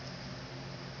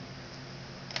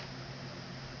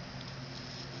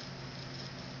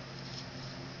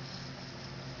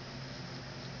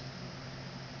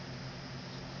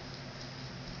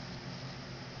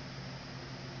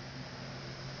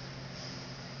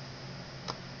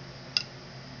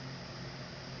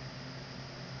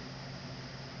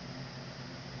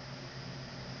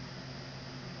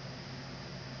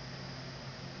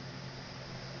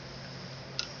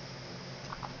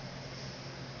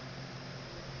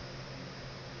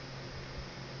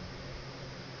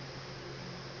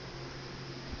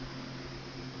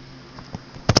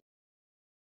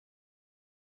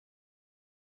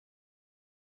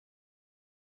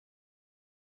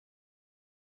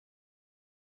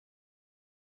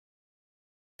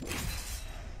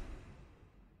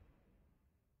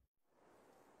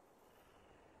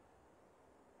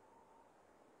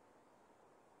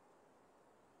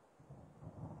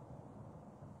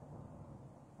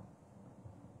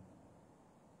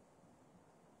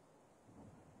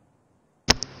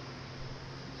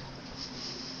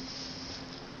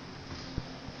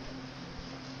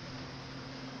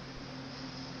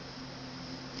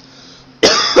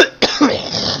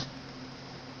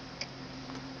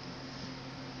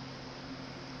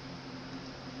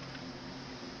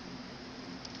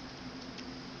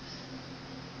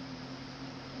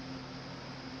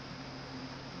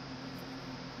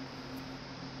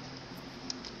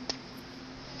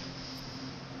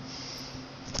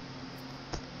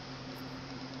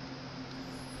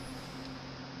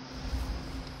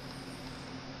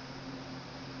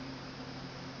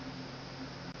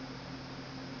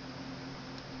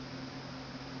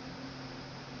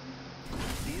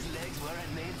 These legs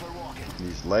weren't made for walking.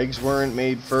 These legs weren't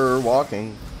made for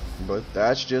walking, but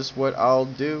that's just what I'll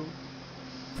do.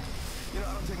 You know,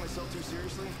 I don't take myself too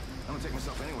seriously. I don't take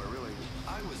myself anywhere, really.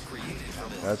 I was created for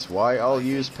this. That's why I'll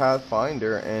use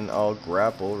Pathfinder and I'll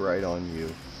grapple right on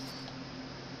you.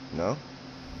 No?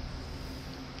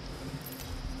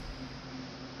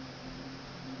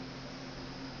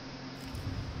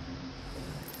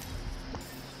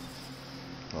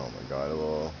 Oh my god, a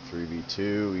little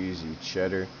 3v2, easy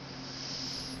cheddar.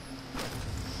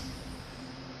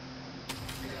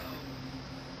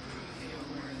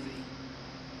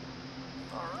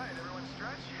 All right, everyone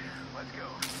stretch. Let's go.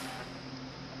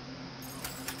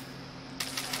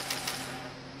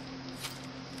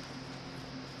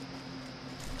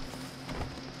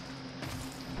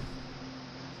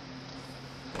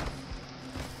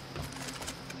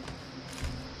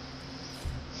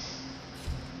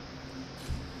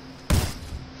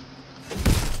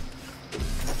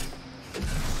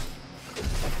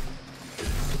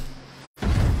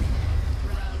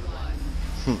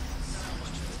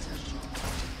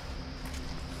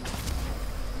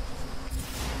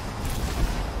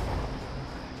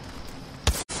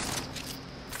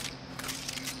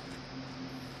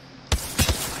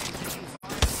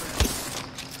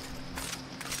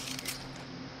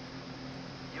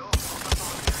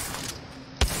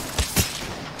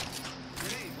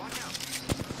 Grenade, watch out.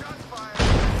 Shots fired.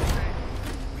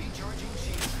 Recharging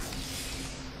shield.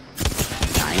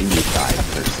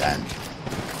 95%.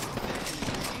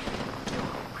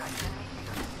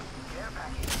 Care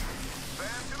package.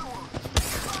 Bam to the wound.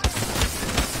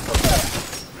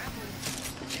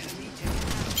 Enemy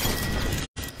taken.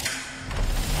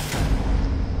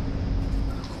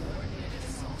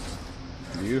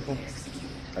 Beautiful.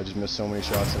 I just missed so many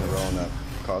shots in a row on that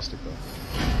caustic though.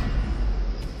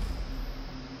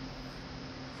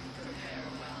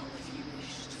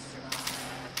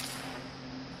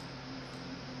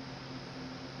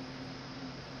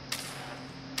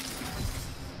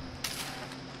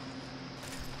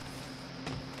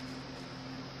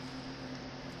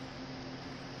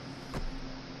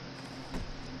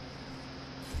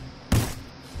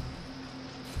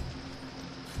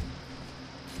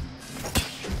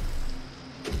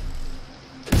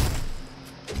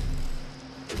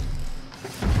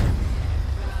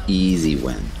 Easy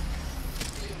win.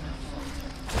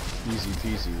 Easy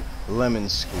peasy. Lemon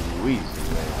squeezy,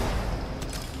 baby.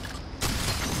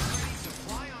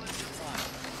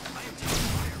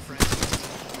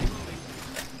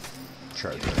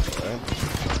 Charge that,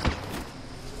 right?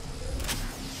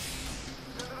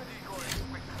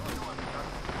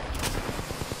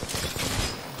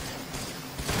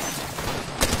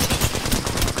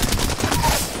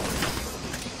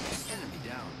 Enemy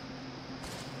down.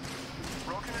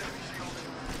 Broken enemy shield.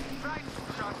 Right.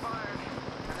 Shot fired.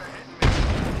 They're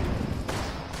hitting me.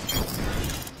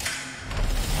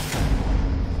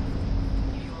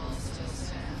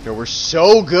 We're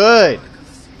so good.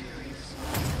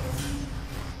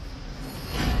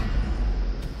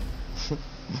 I'm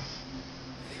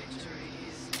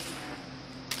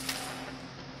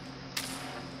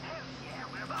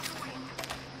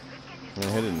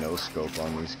gonna hit a no scope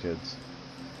on these kids.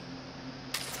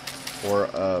 Or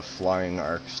a flying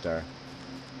arc star.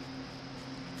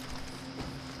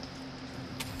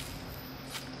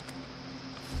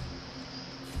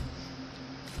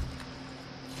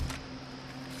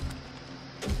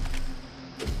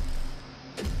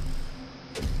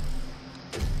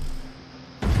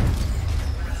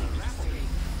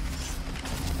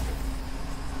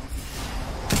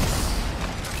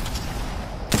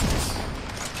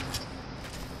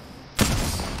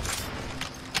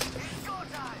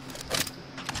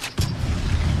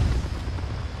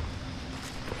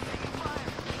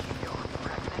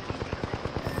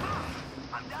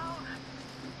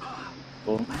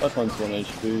 That one's 1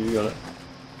 HP, you got it.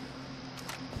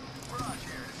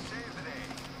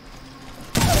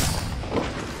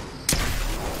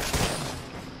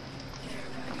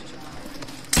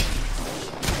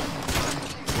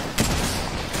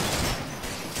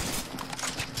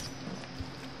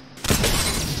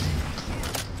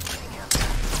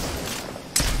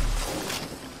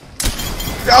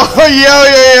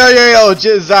 Oh,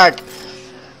 yo, Zach.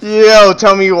 Yo,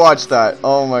 tell me you watched that.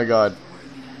 Oh my god.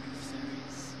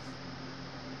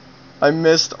 I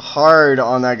missed hard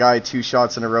on that guy 2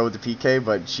 shots in a row with the PK,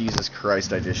 but Jesus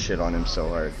Christ, I just shit on him so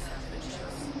hard.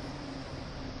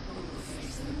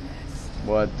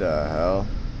 What the hell?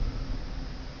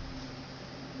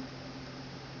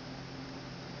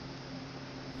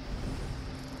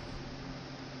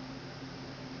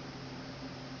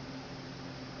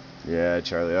 Yeah,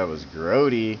 Charlie, that was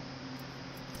grody.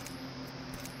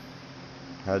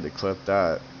 Had to clip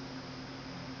that.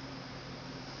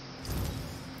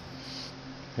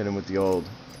 Hit him with the old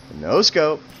no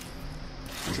scope.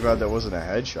 Too bad that wasn't a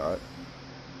headshot.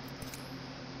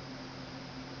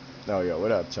 Oh, yo,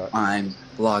 what up, Ty? I'm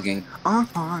logging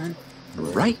on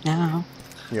right now.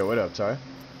 Yo, what up, Ty?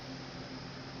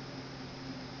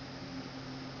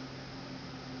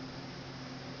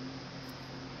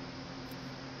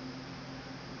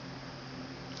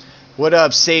 What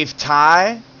up, Safe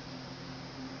Ty?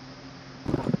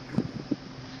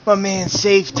 My man,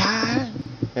 Safe Ty.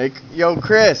 Hey, yo,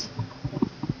 Chris.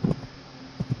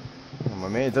 Oh, my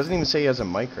man, it doesn't even say he has a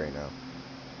mic right now.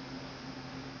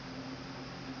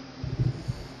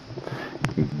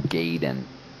 Gaiden.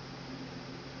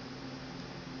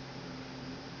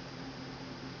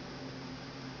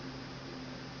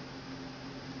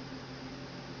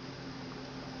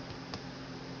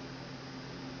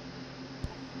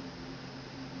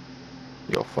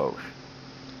 Yo, folks.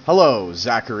 Hello,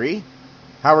 Zachary.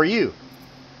 How are you?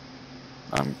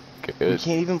 I'm good. We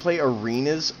can't even play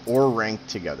arenas or ranked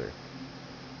together.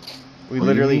 We What do you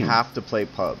literally mean? have to play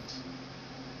pubs.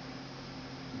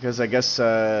 Because I guess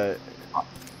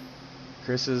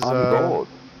Chris is gold.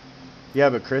 yeah,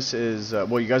 but Chris is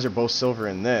well, you guys are both silver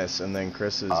in this, and then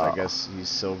Chris is I guess he's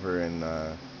silver in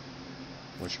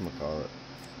whatchamacallit.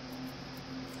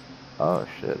 Oh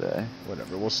shit, eh?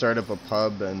 Whatever. We'll start up a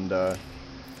pub and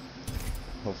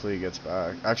hopefully he gets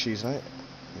back. Actually, he's not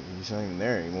even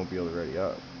there. He won't be able to ready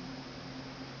up.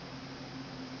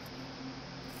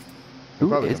 He'll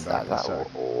Who probably is come back that? in a That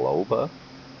sec. Loba?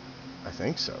 I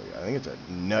think so. Yeah, I think it's a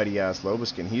nutty ass Loba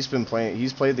skin. He's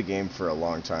played the game for a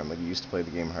long time. Like he used to play the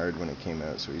game hard when it came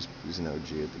out, so he's an OG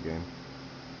at the game.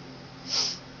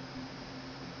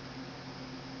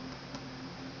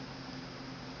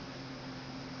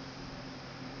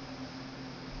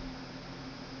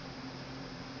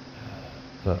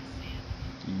 What's up?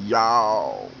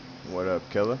 Yo, what up,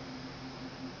 killer?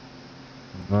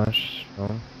 Much.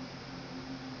 Kind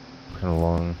of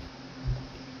long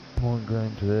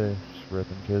grind today. Just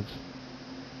repping kids.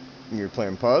 You're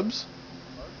playing pubs?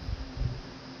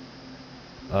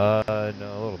 No, a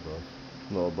little both.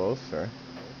 A little both, fair.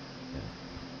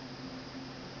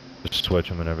 Just switch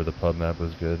them whenever the pub map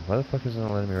was good. Why the fuck isn't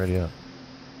it letting me ready up?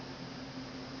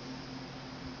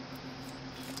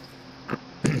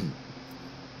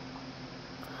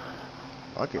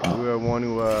 Fuck it, who do I want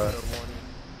to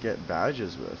get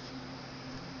badges with?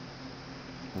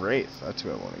 Wraith, that's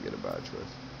who I want to get a badge with.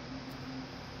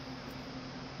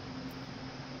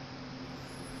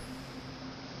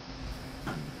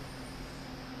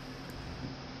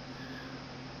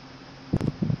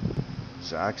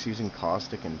 Zach's using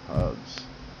caustic in pubs.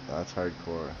 That's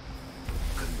hardcore.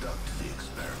 Conduct the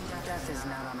experiment. Death is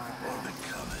not on our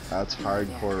path. That's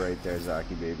hardcore right there,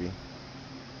 Zachy baby.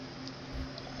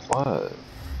 What?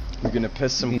 You're gonna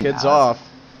piss some You kids have- off.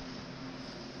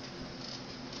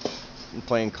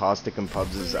 playing Caustic in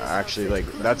pubs is actually like,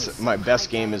 that's my best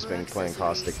game has been playing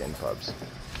Caustic in pubs.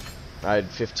 I had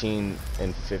 15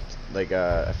 and 50, like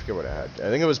I forget what I had. I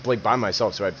think it was like by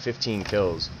myself, so I had 15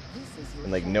 kills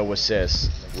and like no assists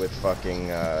with fucking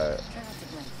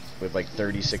with like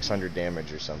 3,600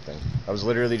 damage or something. I was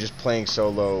literally just playing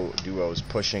solo duos,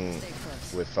 pushing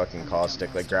with fucking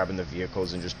Caustic, like grabbing the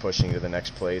vehicles and just pushing to the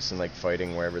next place and like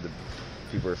fighting wherever the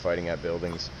people were fighting at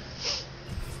buildings.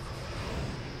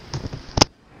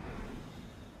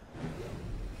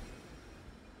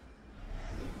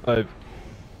 I've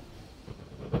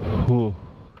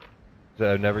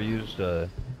never used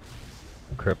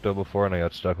crypto before, and I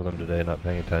got stuck with them today, not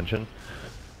paying attention.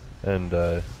 And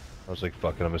I was like,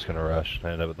 "Fuck it, I'm just gonna rush." I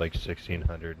ended up with like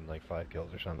 1,600 and like 5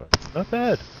 kills or something. Not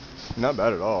bad. Not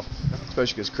bad at all,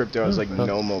 especially because crypto has like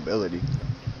no mobility.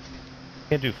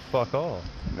 Can't do fuck all.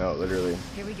 No, literally.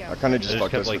 Here we go. I kind of just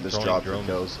fucked kept us like with this throwing job for drones,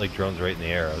 kills. like drones right in the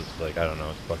air. I was like, I don't know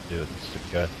what the fuck to do with this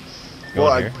stupid guy. Well,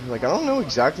 Go I here. don't know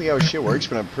exactly how shit works,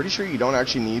 but I'm pretty sure you don't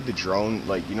actually need the drone.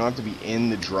 Like, you don't have to be in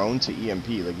the drone to EMP.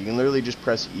 Like, you can literally just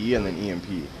press E and then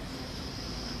EMP.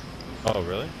 Oh,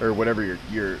 really? Or whatever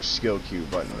your skill queue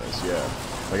button is, yeah.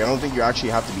 Like, I don't think you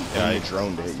actually have to be in the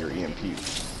drone to hit your EMP.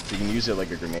 So you can use it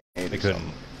like a grenade or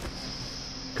something.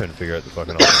 Couldn't figure out the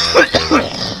fucking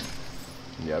option.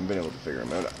 Yeah, I've been able to figure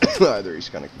him out. Either he's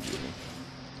kind of confusing.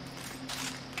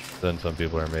 Then some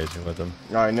people are amazing with them.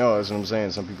 I know, that's what I'm saying.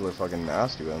 Some people are fucking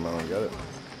nasty with him. I don't get it.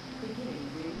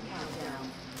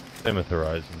 Same with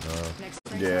Horizon.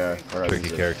 Yeah, Horizon's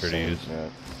tricky character to use. Yeah.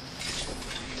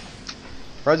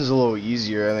 Horizon's a little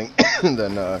easier, I think,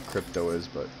 than Crypto is,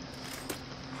 but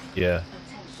yeah,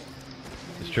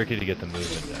 it's tricky to get the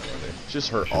movement down with it. It's just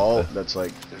her ult that's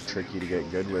like tricky to get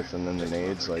good with, and then the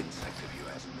nades, like.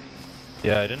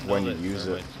 Yeah, I didn't know when that you use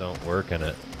it. thermites don't work in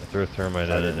it. I threw a thermite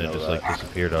in it and it just like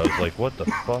disappeared. I was like, what the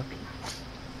fuck?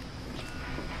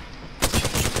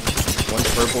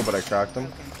 One's purple, but I cracked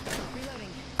them.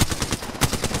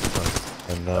 Oh,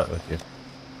 I'm not with you.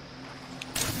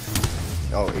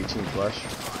 Oh, 18 flesh.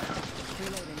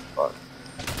 Fuck.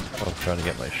 Oh, I'm trying to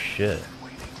get my shit.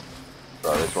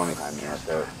 Bro, there's one behind me right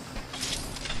there.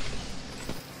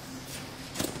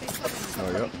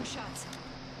 Oh, yep.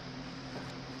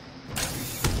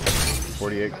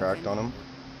 48 cracked on him.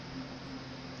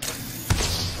 I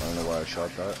don't know why I shot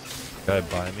that. Guy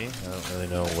by me? I don't really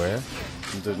know where.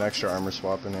 There's an extra armor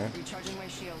swap in here. Recharging my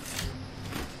shields.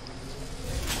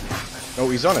 Oh,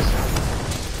 he's on it.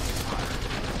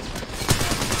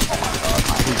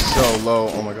 He's so low.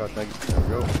 Oh my god, thank you. There we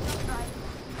go.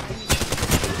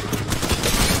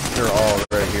 They're all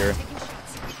right here.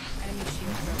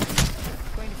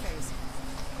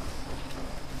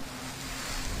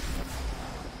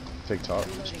 Take top.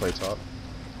 Just play top.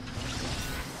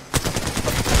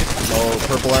 Oh,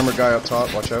 purple armor guy up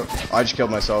top. Watch out. I just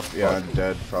killed myself. Yeah, I'm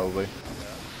dead, probably.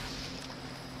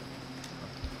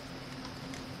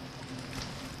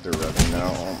 They're revving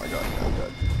now. Oh my god, I'm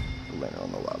dead. I'm laying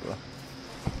on the lava.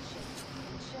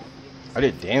 I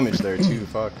did damage there too,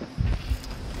 fuck.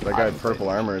 That guy had purple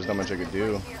armor, there's not much I could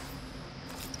do.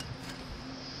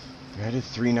 I did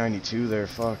 392 there,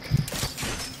 fuck.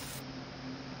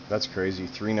 That's crazy.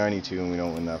 392 and we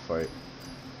don't win that fight.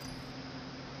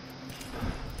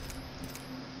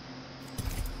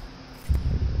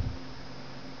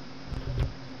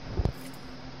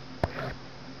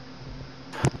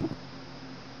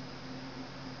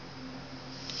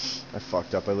 I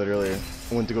fucked up. I literally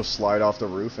went to go slide off the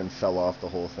roof and fell off the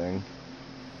whole thing.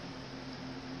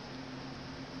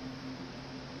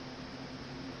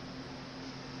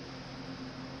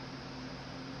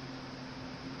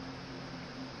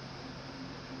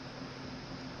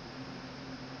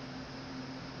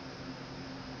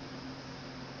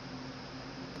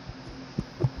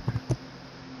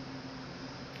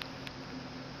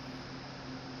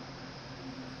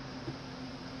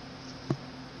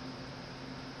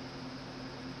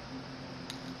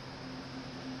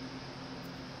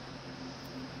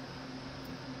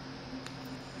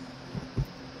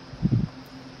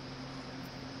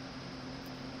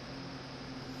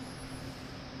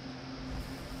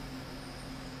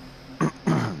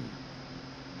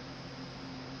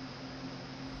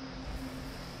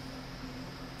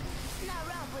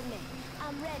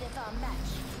 I'm ready for a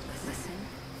match. Listen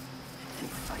and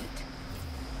fight.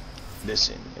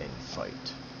 Listen and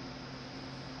fight.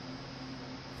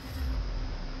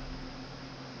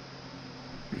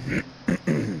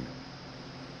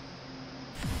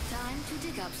 Time to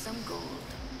dig up some gold.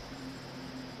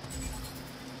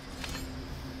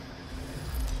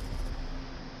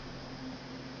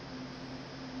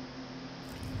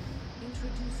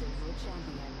 Introducing your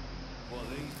champion. What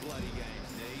these bloody games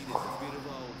need is a bit of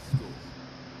old school.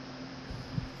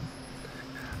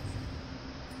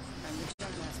 I'm the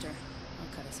jump master.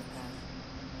 I'll cut us a path.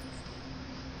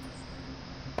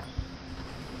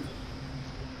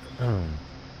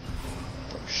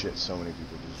 Oh shit, so many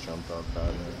people just jumped off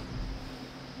that.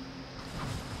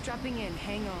 Dropping in,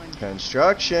 hang on.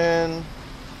 Construction!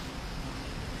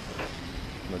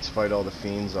 Let's fight all the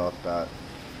fiends off that.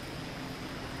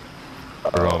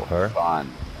 We're on fire?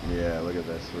 Fun. Yeah, look at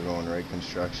this. We're going right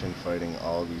construction, fighting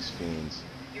all these fiends.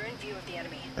 You're in view of the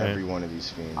enemy. Every one of these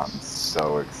fiends. I'm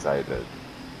so excited.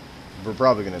 We're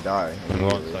probably gonna die. We're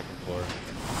on second floor.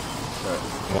 But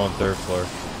We're on third floor.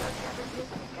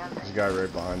 there's a guy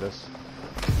right behind us.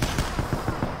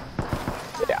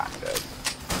 Yeah, I'm dead.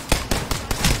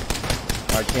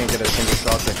 I can't get a single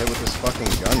shot to hit with this fucking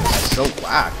gun. It's so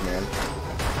whack, man.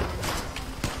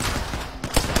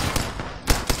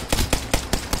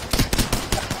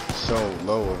 So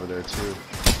low over there too.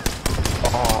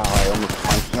 Oh, I almost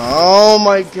punched him. Oh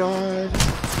my god.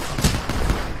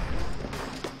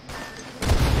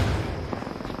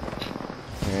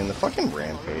 Man, the fucking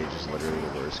Rampage is literally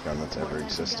the worst gun that's ever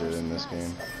existed in this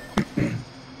game.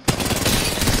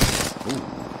 Ooh.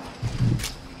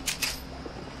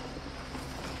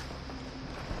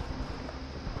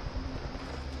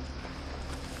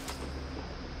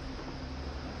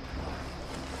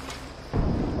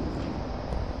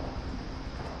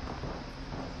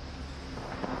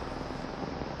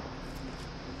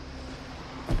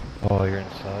 Oh, you're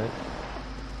inside?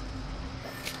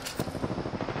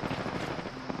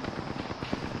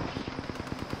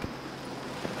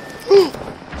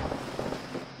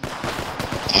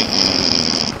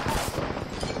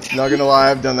 Not gonna lie,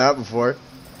 I've done that before.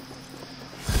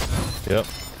 Yep.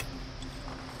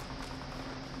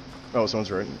 Oh, someone's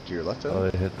right to your left.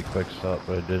 Oh, I hit the quick stop,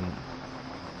 but I didn't.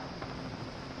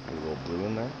 A little blue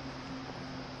in there.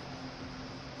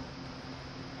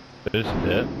 Is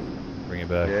it? Bring it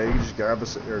back. Yeah, you can just grab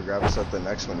us at the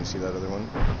next one. You see that other one?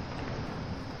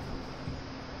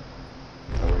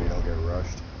 That way you don't get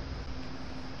rushed.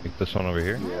 Like this one over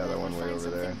here? Yeah, that one way over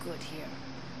there. Good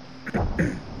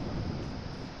here.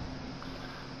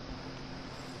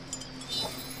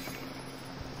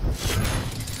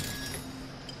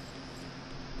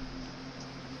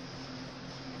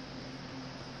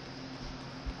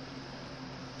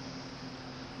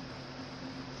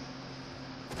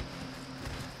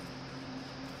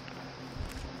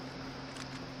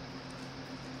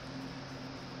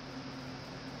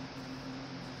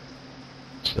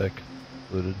 Sick.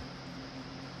 Looted.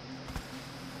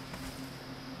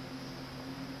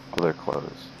 Oh, they're closed.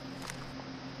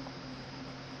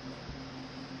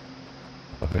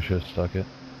 Fuck, I should have stuck it.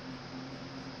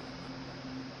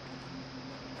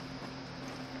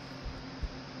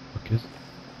 Fuck is it?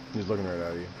 He's looking right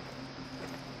at you.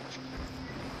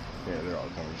 Yeah, they're all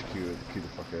coming. Just cue the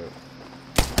fuck out.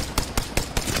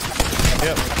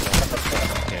 Yep.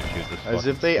 Can't shoot this. As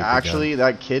if they actually,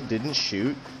 that kid didn't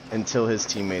shoot until his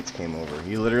teammates came over.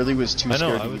 He literally was too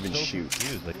scared to even shoot.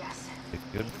 Confused. Like,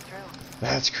 good.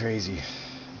 That's crazy.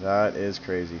 That is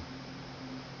crazy.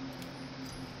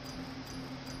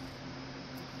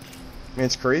 Man,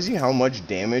 it's crazy how much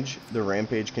damage the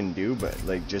Rampage can do, but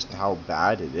like just how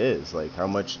bad it is. Like how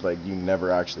much like you never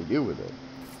actually do with it.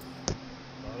 I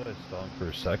thought I saw him for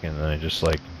a second, and I just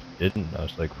like didn't. I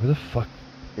was like, where the fuck?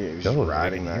 Yeah, he was Go, just I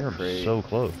riding can hear that him crate. so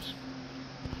close.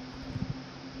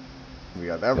 We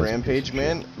got that That's a Rampage, piece of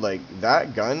man. Like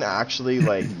that gun actually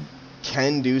like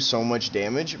can do so much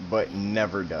damage, but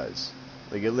never does.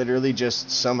 Like it literally just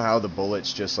somehow the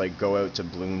bullets just like go out to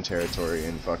bloom territory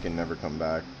and fucking never come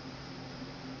back.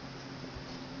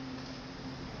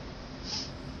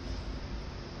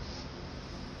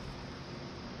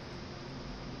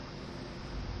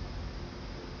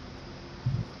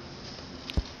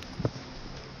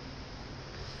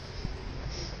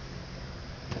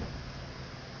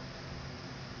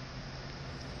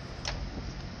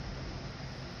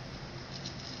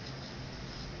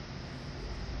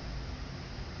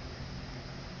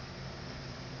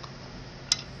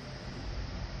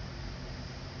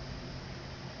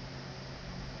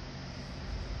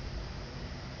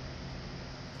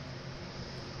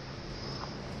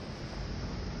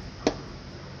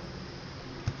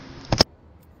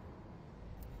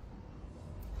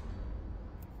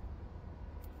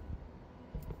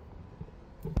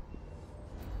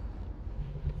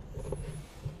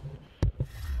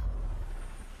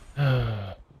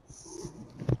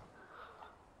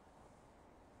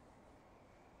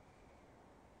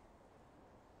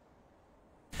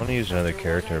 I want to use another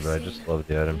character, but I just love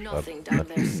the item shop. Nothing down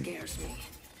there scares me.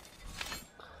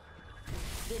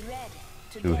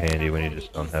 Too handy when you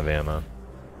just don't have ammo.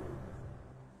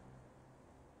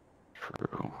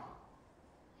 True.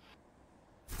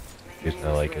 Reason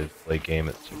I like it late game,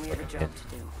 it's so fucking handy.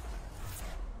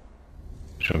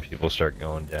 Just when people start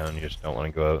going down, you just don't want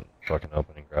to go out and fucking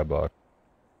open and grab box.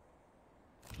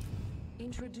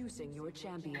 Introducing your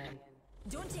champion.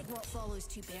 Don't take what follows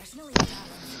too personally, darling.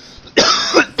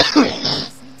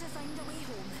 Just need to find a way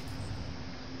home.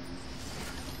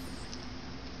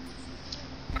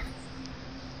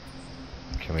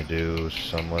 Can we do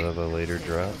somewhat of a later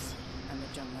drop? I'm the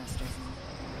jump master.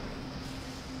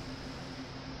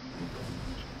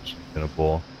 Just in a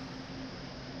bowl.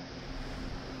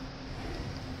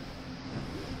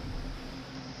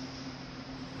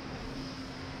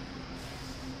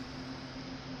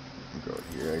 Go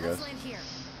here, I guess. Let's land here.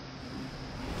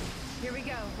 Here we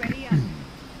go. Ready up.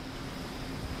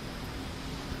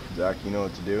 Zach, you know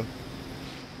what to do?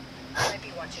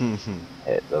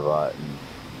 Hit the button.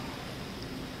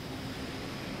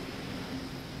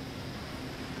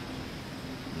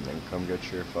 And then come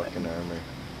get your fucking armor.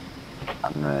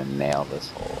 I'm gonna nail this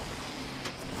hole.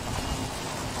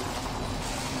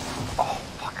 Oh,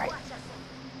 fuck,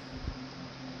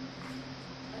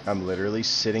 I'm literally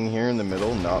sitting here in the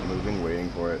middle, not moving, waiting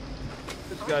for it.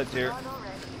 This guy's here. Got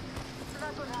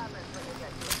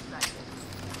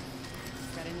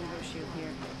an Evo shield here.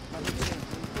 Level 2.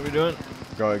 What are we doing?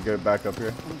 Go get back up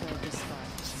here. I'm good at this spot.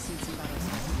 Seen some battles.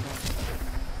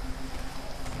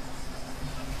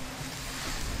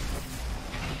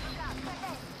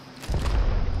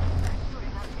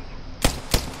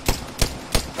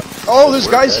 Oh, this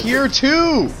guy's here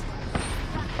too!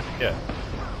 Yeah.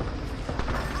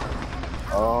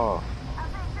 Oh.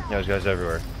 Yeah, there's guys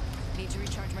everywhere. Need to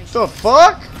recharge my The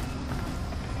fuck?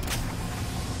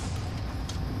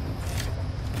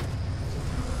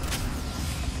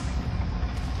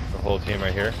 The whole team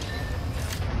right here.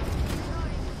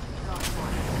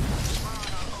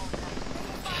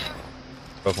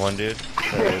 Both one dude.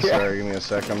 Okay, sorry, give me a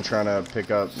sec. I'm trying to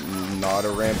pick up not a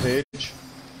rampage.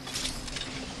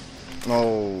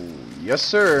 Oh, yes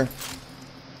sir.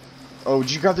 Oh,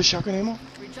 did you grab the shotgun ammo?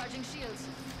 Recharging shields.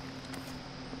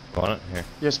 Want it? Here.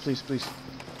 Yes, please, please.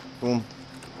 Boom.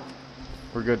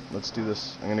 We're good. Let's do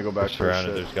this. I'm gonna go back We're for a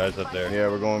surrounded. shit. There's guys up there. Yeah,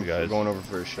 we're going Guys. over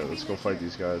for a shit. Let's go fight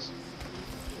these guys.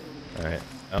 Alright.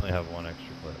 I only have one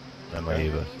extra clip. And my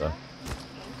Eva, so.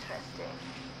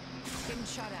 Getting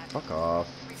shot at. Fuck off.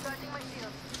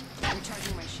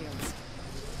 Recharging my shields.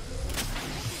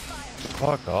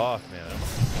 Fuck off, man. I don't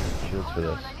have shields for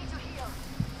this.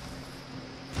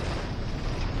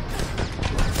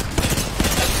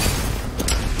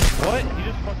 What? You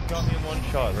just fucking got me in one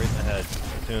shot right in the head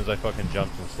as soon as I fucking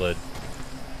jumped and slid.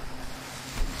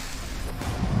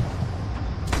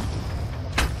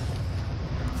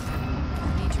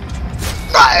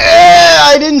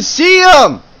 I didn't see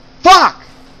him! Fuck!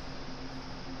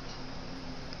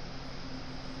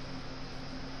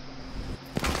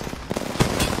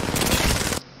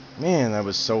 Man, that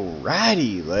was so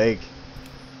ratty, like...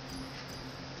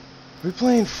 We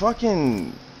playing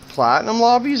fucking platinum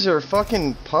lobbies or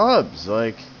fucking pubs,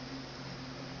 like...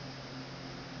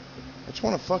 I just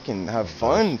want to fucking have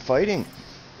fun fighting.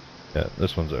 Yeah,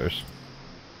 this one's ours.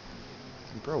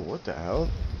 Bro, what the hell?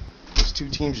 Those two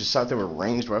teams just sat there with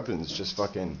ranged weapons, just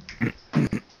fucking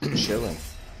chilling.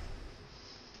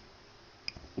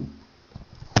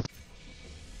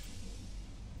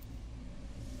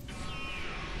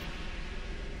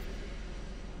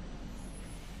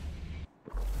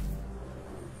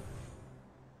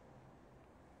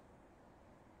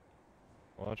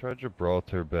 Well, I tried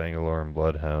Gibraltar, Bangalore, and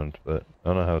Bloodhound, but I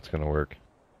don't know how it's gonna work.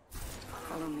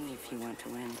 Follow me if you want to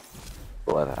win.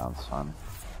 Bloodhound's fun.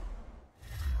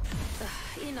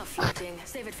 Enough floating.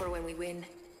 Save it for when we win.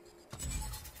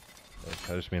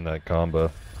 I just mean that combo.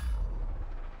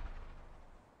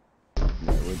 That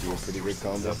would be a pretty good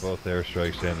combo. Both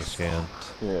airstrikes and the scan.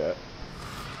 Yeah.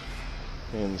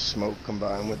 And the smoke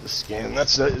combined with the skin.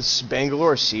 That's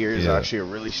Bangalore Seer is actually a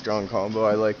really strong combo.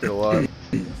 I liked it a lot.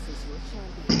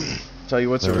 Tell you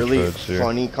what's a really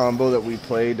funny combo that we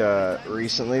played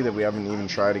recently that we haven't even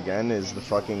tried again is the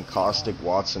fucking Caustic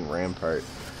Watson Rampart.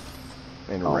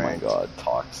 In ranked. Oh my god,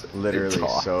 toxic. Literally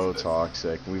toxic. so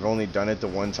toxic. We've only done it the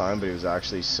one time, but it was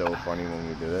actually so funny when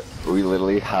we did it. We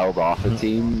literally held off a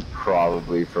team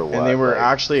probably for what? And they were like,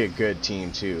 actually a good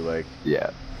team too, like. Yeah.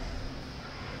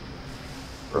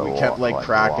 We kept like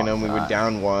cracking them. We would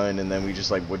down one, and then we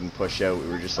just like wouldn't push out. We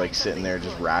were just like sitting there,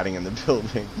 just ratting in the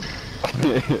building.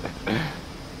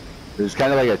 It was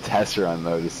kind of like a test run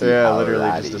though to see. Yeah, how literally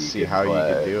ratty just to you see could how play.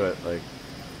 you could do it. Like,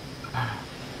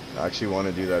 I actually want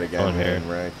to do that again, On man, here. in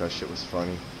rank. That shit was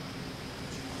funny.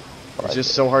 It's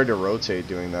just so hard to rotate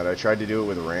doing that. I tried to do it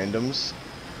with randoms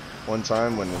one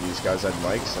time when these guys had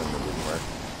mics and it didn't work.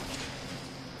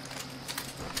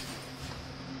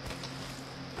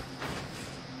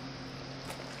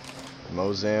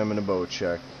 Mozam and a bow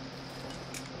check.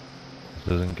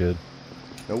 This isn't good.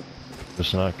 Nope. This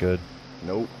is not good.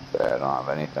 Nope. Yeah, I don't have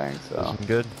anything, This so. isn't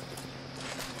good.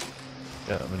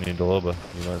 Yeah, I'm gonna need Doloba.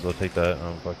 You might as well take that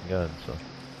on fucking gun, so.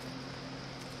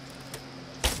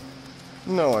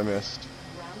 No, I missed.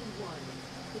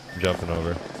 I'm jumping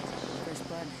over. First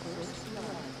blood.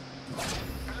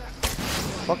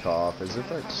 Fuck off. As if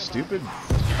that stupid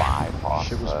 5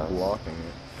 shit was hostiles. blocking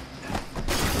it.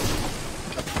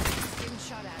 Getting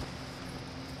shot at.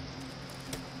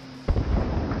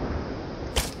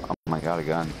 Oh my god, a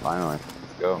gun, finally.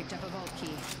 Let's go. Picked up a vault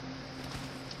key.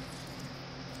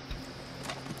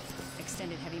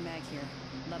 Extended heavy mag here.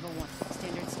 Level 1.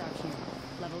 Standard stock here.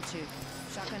 Level 2.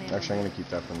 Shotgun ammo. Actually, I'm gonna keep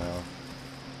that for now.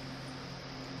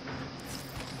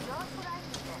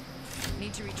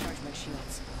 Need to recharge my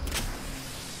shields.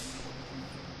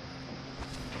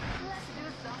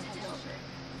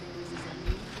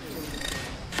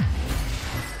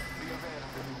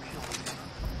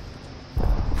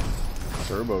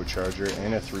 Turbocharger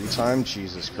and a 3-time?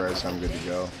 Jesus Christ, I'm good to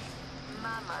go.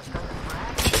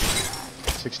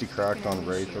 60 cracked on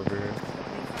Wraith over here.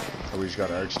 Oh, we just got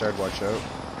Archstad, watch out.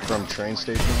 From train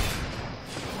station.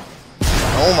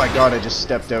 Oh my god, I just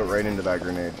stepped out right into that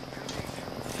grenade.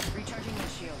 Recharging my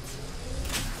shields.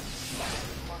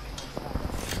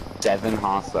 7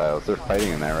 hostiles. They're fighting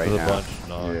in there right There's a now. bunch.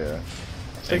 No. Yeah.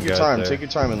 Same Take your guys time, there. take your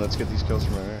time, and let's get these kills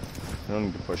from right here. We don't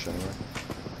need to push anywhere.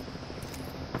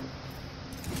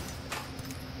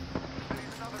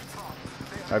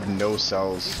 I have no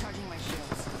cells. Recharging my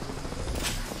shields.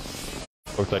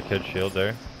 Broke that kid's shield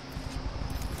there.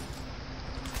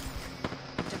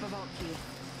 Picked up a vault key.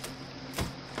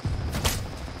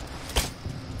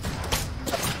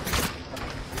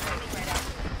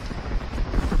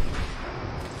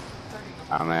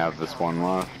 I only have this one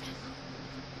left.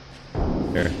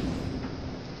 Here.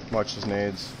 Watch his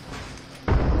nades.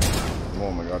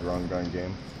 Oh my god, wrong gun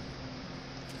game.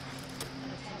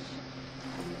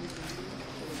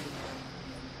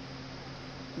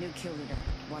 New kill leader.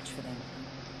 Watch for them.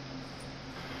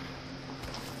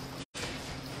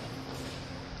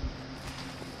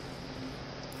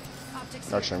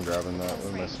 Optics Actually, I'm grabbing that.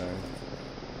 What am I saying?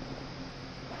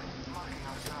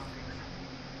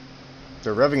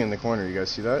 They're revving in the corner. You guys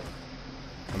see that?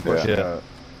 I'm pushing Yeah. out.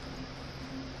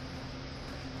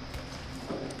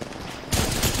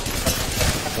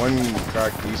 One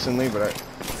cracked decently, but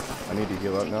I need to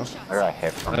heal up now. I got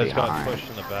hit from I just got behind. pushed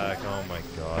in the back. Oh my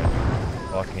god.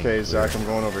 Fucking Okay, Zach, I'm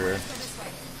going over here.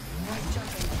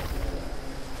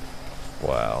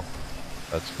 Wow.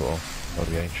 That's cool. I'll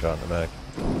be getting shot in the back.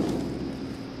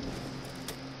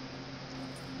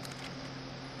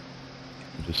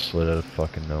 Just slid out of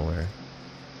fucking nowhere.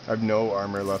 I have no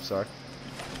armor left, Zach.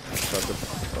 Got the,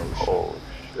 oh shit. Oh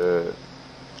shit.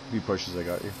 If he pushes, I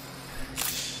got you.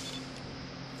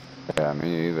 Yeah,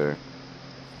 me either.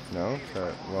 No?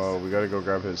 Okay. Well, we gotta go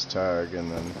grab his tag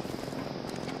and then...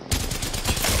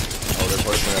 Oh, they're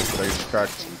pushing us, but I just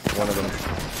cracked one of them.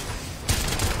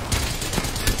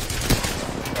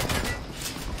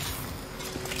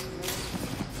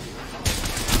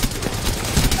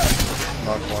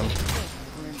 Knocked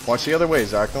one. Watch the other way,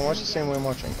 Zach. Don't watch the same way I'm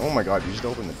watching. Oh my god, you just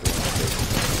opened the door.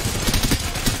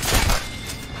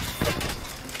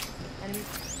 Enemy.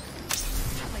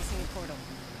 Placing a portal.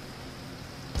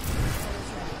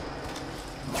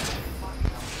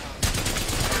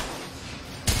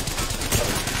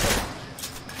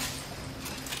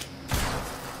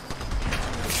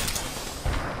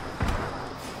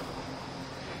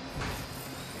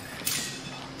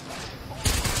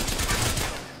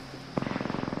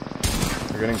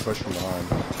 They're getting pushed from behind.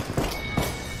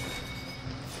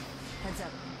 Heads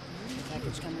up. The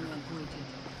package coming in.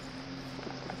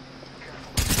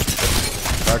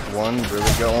 Cracked one,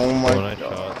 really go. Oh my Oh, nice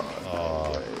god. shot.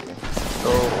 Oh.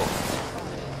 Oh.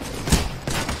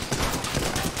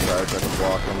 Sorry, I tried to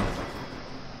block him.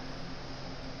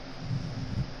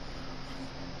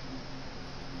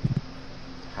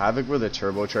 Havoc with a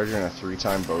turbocharger and a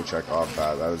 3-time bow check off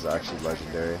bat. That was actually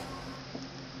legendary.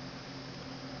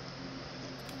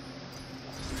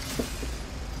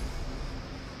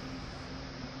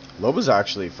 Loba's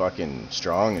actually fucking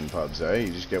strong in pubs, eh?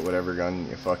 You just get whatever gun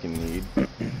you fucking need.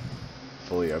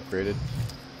 Fully upgraded.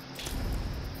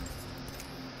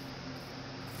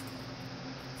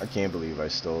 I can't believe I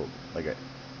still, like, I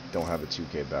don't have a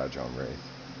 2K badge on Wraith.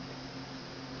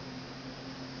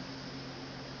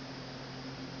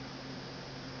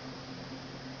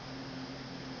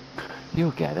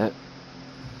 You'll get it.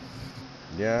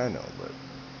 Yeah, I know, but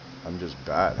I'm just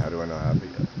bad. How do I know how to be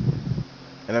yet?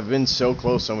 And I've been so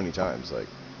close so many times, like,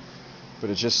 but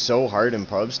it's just so hard in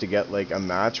pubs to get like a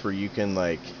match where you can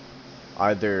like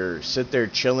either sit there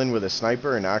chilling with a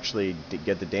sniper and actually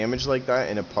get the damage like that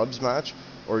in a pubs match,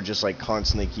 or just like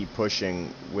constantly keep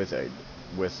pushing with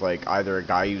like either a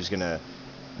guy who's gonna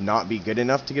not be good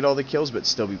enough to get all the kills but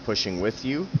still be pushing with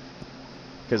you.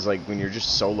 Because like when you're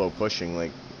just solo pushing,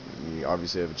 like you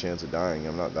obviously have a chance of dying.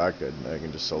 I'm not that good. I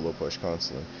can just solo push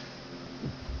constantly.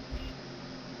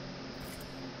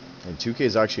 And 2K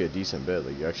is actually a decent bit.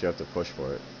 Like you actually have to push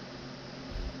for it.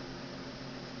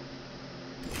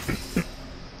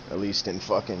 At least in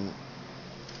fucking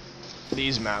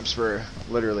these maps where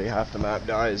literally half the map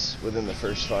dies within the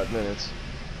first 5 minutes.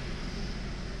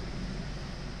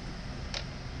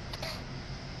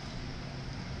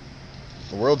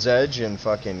 The World's Edge and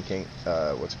fucking King,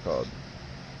 what's it called?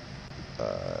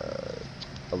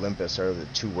 Olympus are the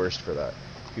two worst for that.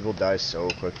 People die so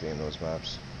quickly in those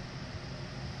maps.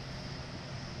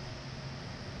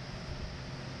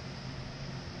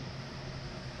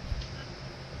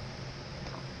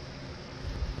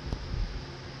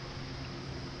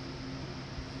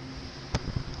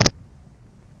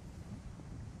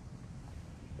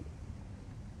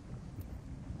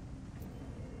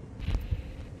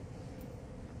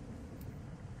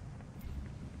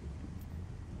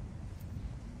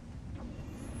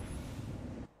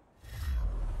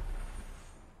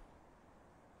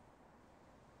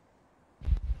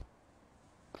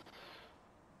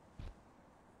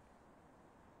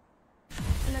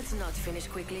 Let's not finish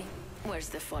quickly. Where's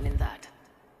the fun in that?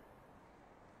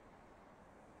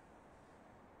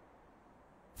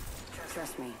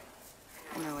 Trust me.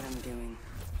 I know what I'm doing.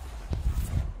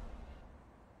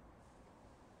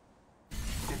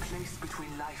 The place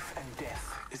between life and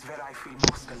death is where I feel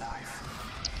most alive.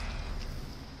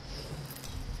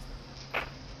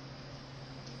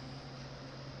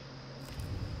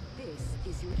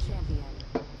 This is your champion.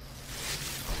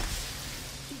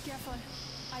 Be careful.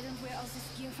 I don't wear all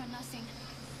this gear for nothing.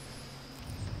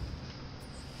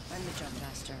 I'm the jump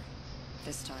master.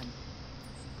 This time.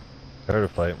 Tired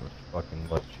of fighting with fucking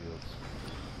left shields.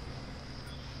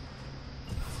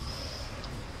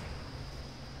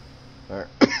 Alright,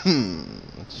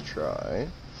 let's try.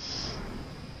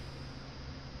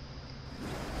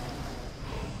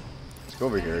 Let's go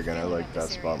over here again. I like that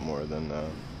spot more than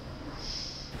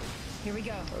Here we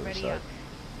go. Ready side. up.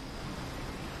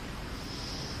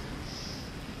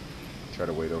 Try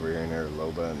to wait over here near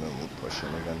Loba and then we'll push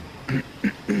him again.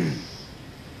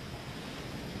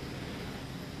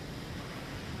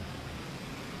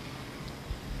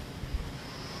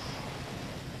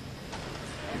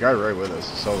 The guy right with us,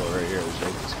 solo right here, is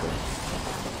right this good.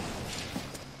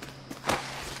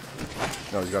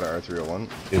 No, he's got an R301.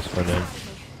 He's coming in.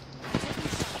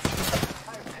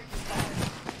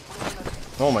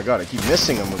 Oh my god, I keep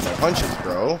missing him with my punches,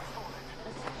 bro.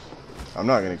 I'm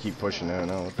not gonna keep pushing there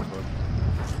now, what the fuck.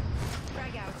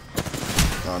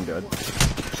 No, I'm dead.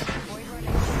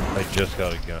 I just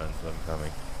got a gun, so I'm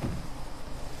coming.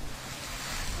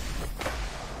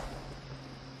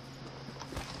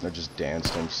 I just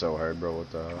danced him so hard, bro, what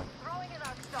the hell.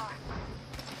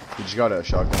 He just got a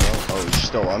shotgun out. Oh, he's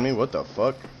still on me? What the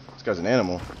fuck? This guy's an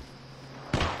animal.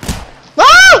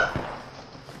 Ah!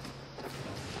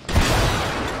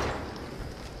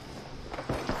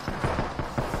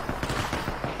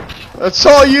 That's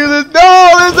all you. No,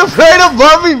 there's a right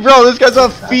above me, bro. This guy's a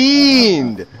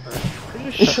fiend.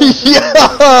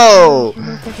 Yo!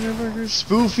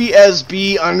 Spoofy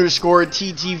SB _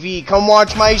 TTV. Come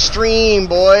watch my stream,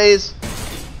 boys.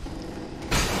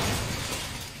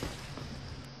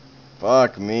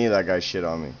 Fuck me, that guy shit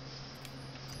on me.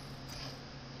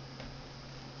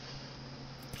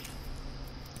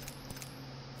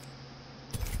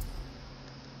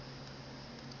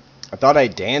 I thought I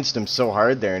danced him so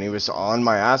hard there and he was on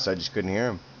my ass, I just couldn't hear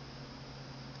him.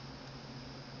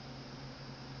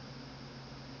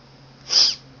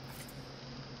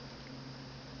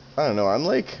 I don't know, I'm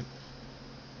like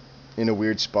in a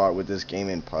weird spot with this game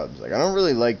in pubs. Like I don't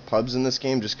really like pubs in this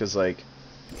game just cause like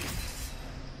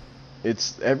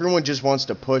it's everyone just wants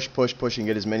to push and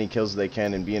get as many kills as they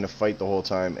can and be in a fight the whole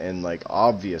time, and like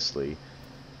obviously,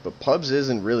 but pubs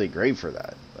isn't really great for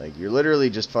that. Like you're literally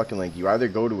just fucking like you either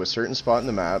go to a certain spot in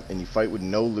the map and you fight with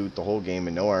no loot the whole game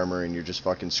and no armor and you're just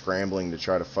fucking scrambling to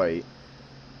try to fight,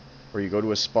 or you go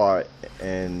to a spot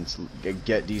and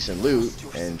get decent loot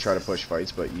and try to push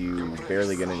fights but you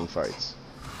barely get any fights.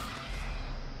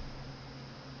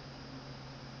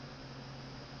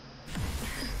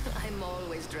 I'm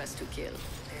always dressed to kill.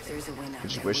 There's a win out I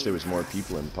just there wish there was waiting more for us.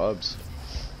 people in pubs.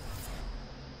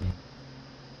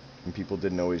 And people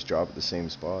didn't always drop at the same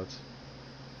spots.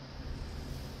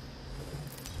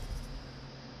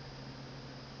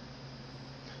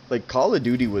 Like, Call of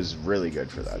Duty was really good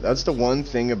for that. That's the one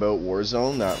thing about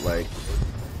Warzone that, like,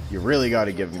 you really got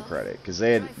to give them credit. Because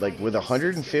they had, like, with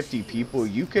 150 people,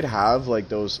 you could have, like,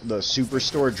 the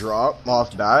Superstore drop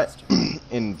off bat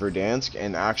in Verdansk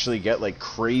and actually get, like,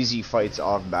 crazy fights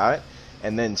off bat.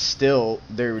 And then still,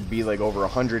 there would be, like, over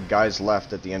 100 guys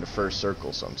left at the end of first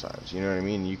circle sometimes. You know what I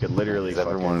mean? You could literally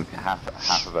everyone,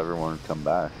 half of everyone would come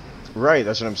back. Right,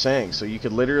 that's what I'm saying. So you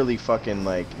could literally fucking,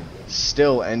 like,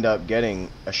 still end up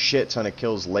getting a shit ton of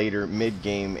kills later,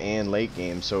 mid-game and late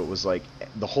game. So it was like,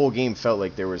 the whole game felt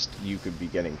like you could be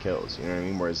getting kills. You know what I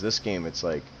mean? Whereas this game, it's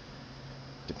like,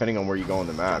 depending on where you go on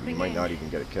the map, you might not even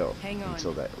get a kill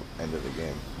until the end of the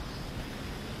game.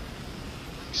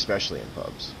 Especially in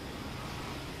pubs.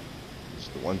 It's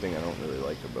the one thing I don't really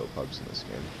like about pubs in this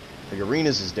game. Like,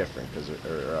 arenas is different,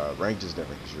 or ranked is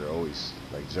different, because you're always,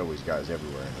 like, there's always guys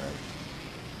everywhere in ranked.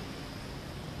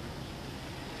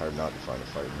 Hard not to find a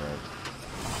fight in ranked.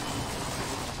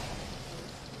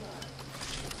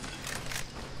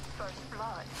 First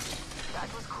blood. That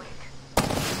was quick.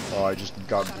 Oh, I just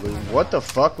got blue. What the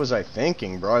fuck was I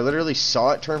thinking, bro? I literally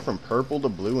saw it turn from purple to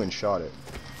blue and shot it.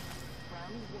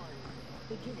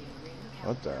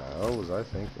 What the hell was I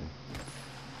thinking?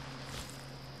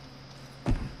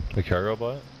 The cargo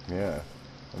bot? Yeah.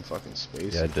 I'm fucking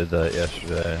spacey. Yeah, I did that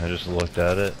yesterday. I just looked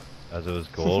at it as it was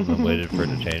gold and waited for it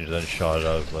to change, then shot it.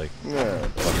 I was like, yeah,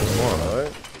 fucking moron.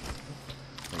 what?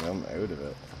 I mean, I'm out of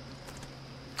it.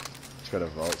 Just got a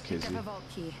vault, Kizzy.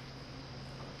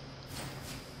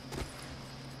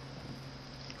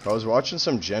 I was watching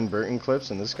some Jen Burton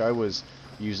clips, and this guy was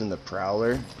using the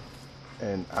Prowler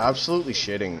and absolutely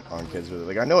shitting on kids with it.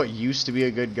 Like, I know it used to be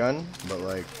a good gun, but,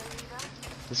 like,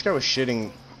 this guy was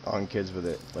shitting on kids with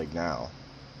it, like, now.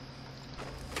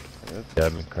 Yeah,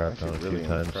 I've been crapped on it a really few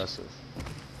times. impressive.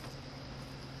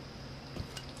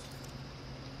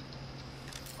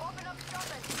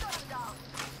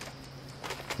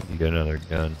 You get another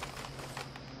gun.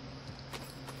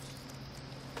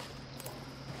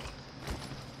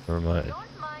 Never mind.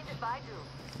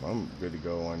 I'm good to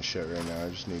go on shit right now. I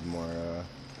just need more,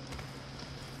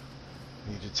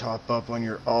 need to top up on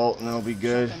your alt and that'll be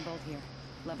good. Shotgun bolt here.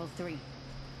 Level 3.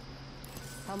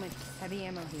 Helmet, heavy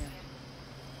ammo here.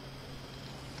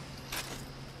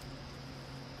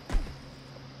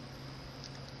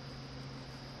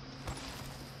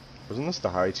 Wasn't this the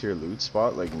high tier loot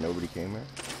spot? Like nobody came here?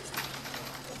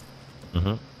 Mm-hmm.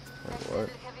 Like what?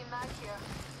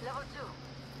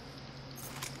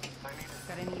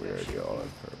 Got any We already all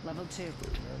have purple. Level 2. Never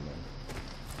mind.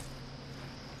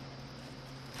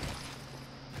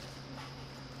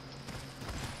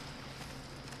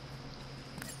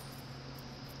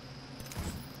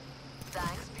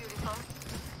 Thanks, beautiful.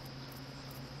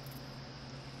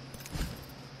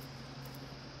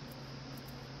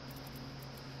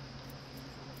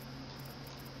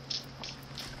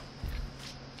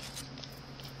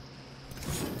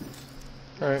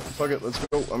 Alright, fuck it, let's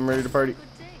go. I'm ready to party.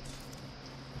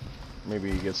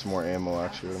 Maybe get some more ammo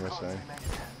actually, what am I saying?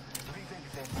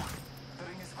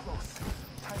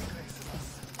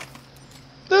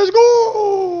 Let's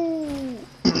go!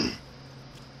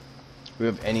 We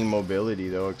have any mobility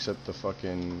though, except the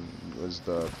fucking, was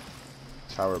the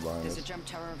tower behind There's us. a jump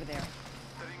tower over there.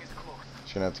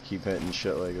 Just gonna have to keep hitting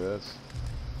shit like this.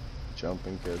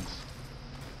 Jumping kids.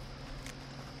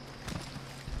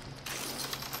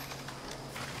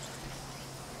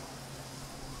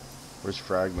 Where's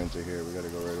Fragmenter here? We gotta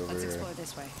go right over Let's here. explore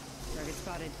this way. Target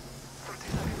spotted.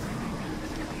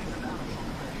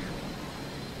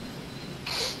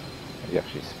 You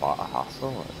actually spot a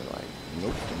hostile, or is it like...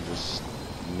 Nope, I just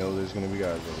know there's gonna be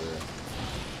guys over there.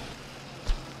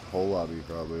 Whole lobby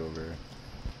probably over here.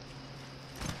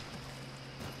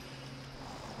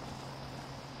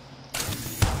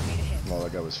 Oh,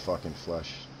 that guy was fucking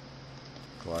flesh.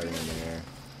 Gliding in the air.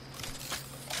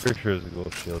 Pretty sure there's a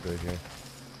gold shield right here.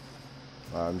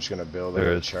 I'm just gonna build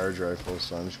There a is. charge rifle,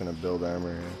 so I'm just gonna build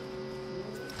armor here.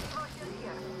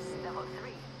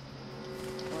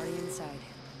 Already inside.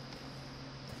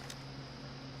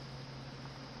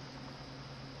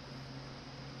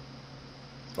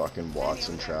 Fucking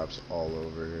Watson traps all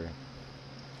over here.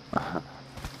 I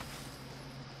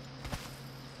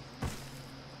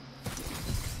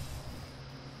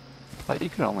thought you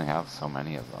could only have so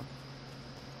many of them.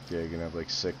 Yeah, you can have like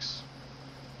 6.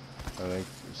 I think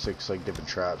 6 like different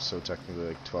traps, so technically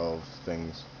like 12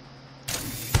 things.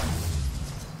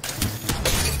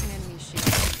 An enemy shield.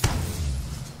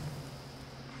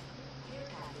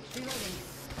 Reloading.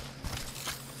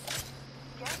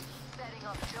 Setting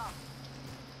up shop.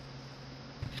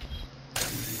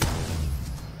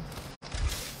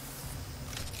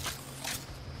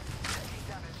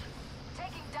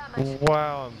 Taking damage.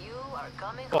 Wow. You are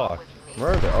coming Fuck. home with me.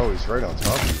 Where are they? Oh, he's right on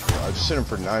top of you. I just hit him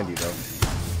for 90 though.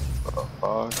 Recharging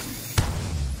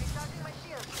my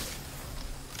shield.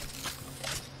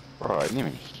 Bro, I didn't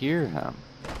even hear him.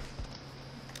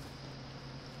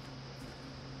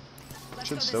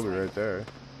 Should still be right there.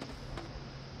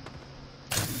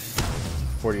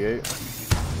 48.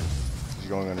 He's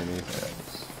going underneath.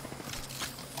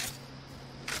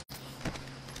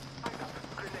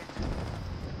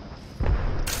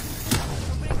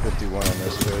 51 on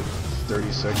this kid.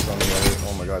 36 on the other.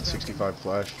 Oh my god, 65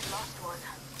 flash.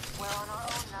 We're on our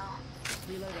own now.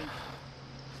 Reloading.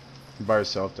 You're by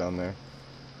yourself down there.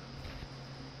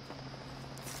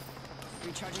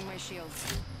 Recharging my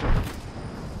shields.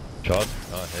 Shot?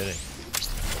 Not hitting.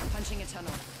 Punching a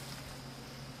tunnel.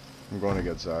 I'm going to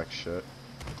get Zach. Shit.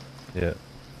 Yeah.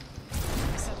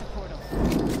 Set the portal.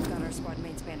 Got our squad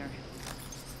mate's banner.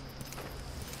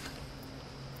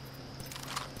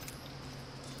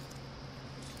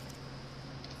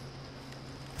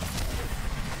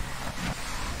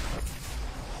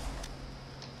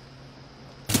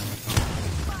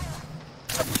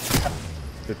 Fire.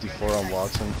 54 on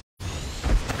Watson. I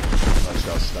just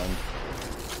got stunned.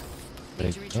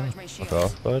 Need to recharge my shields. Fuck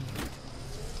off, bud.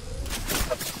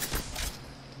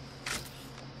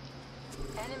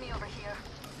 Enemy over here.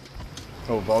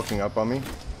 Oh, Vulking up on me.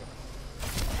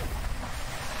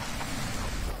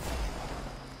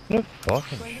 What a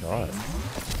fucking shot.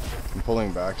 I'm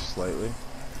pulling back slightly.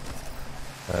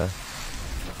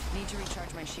 Need to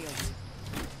recharge my shields.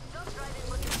 Just right in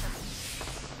with them.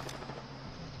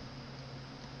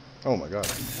 Oh my god.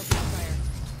 Opening fire.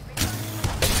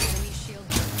 Enemy shield.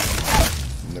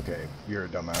 Okay, you're a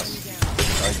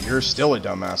dumbass. You're still a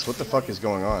dumbass. What the fuck is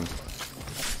going on?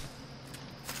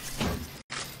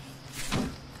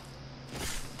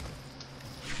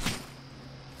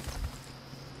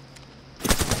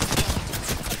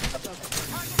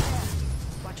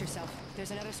 Watch yourself.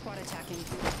 There's another squad attacking.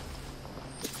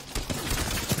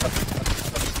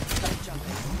 Jump.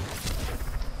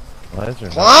 Why is there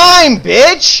Climb,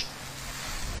 bitch!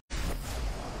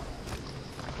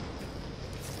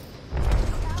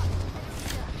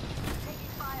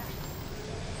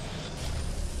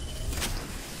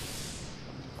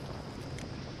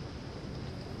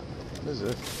 What is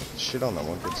it? Shit on that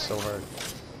one kid so hard.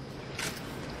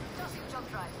 Tossing jump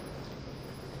drive.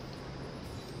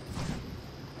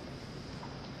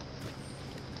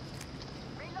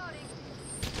 Reloading.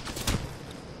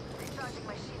 Recharging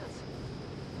my shields.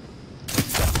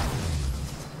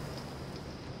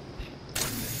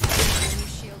 Enemy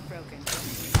shield broken.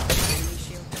 Enemy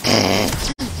shield broken.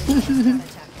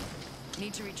 Attacking.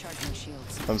 Need to recharge my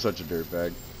shields. I'm such a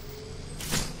dirtbag.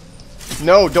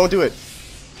 No, don't do it.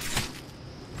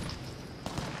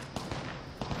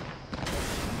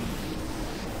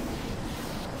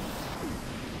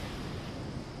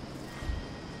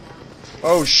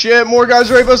 Oh shit, more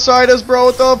guys right beside us, bro.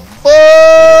 What the fuck?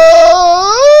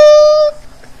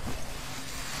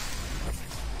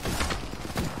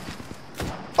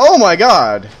 Oh my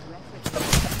god.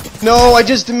 No,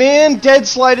 man, dead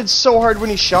slided so hard when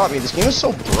he shot me. This game is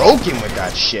so broken with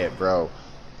that shit, bro.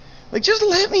 Like, just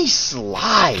let me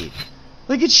slide.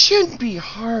 Like, it shouldn't be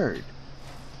hard.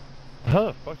 How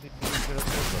the fuck did you get up there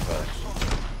so fast?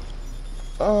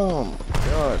 Oh my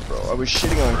god, bro. I was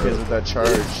shitting on kids with that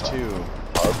charge, too.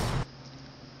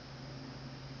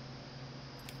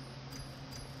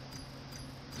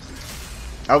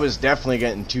 I was definitely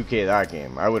getting 2K that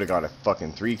game. I would have got a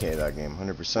fucking 3K that game,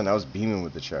 100%. I was beaming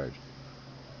with the charge.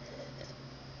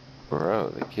 Bro,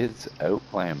 the kid's out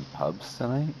playing pubs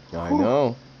tonight? I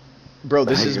know. Bro,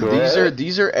 these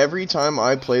are every time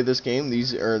I play this game,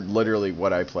 these are literally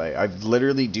what I play. I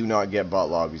literally do not get bot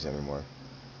lobbies anymore.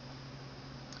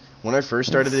 When I first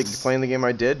started playing the game,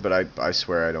 I did, but I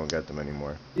swear I don't get them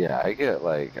anymore. Yeah, I get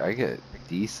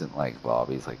decent like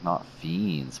lobbies, like not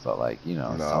fiends, but like, you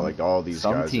know, No, like all these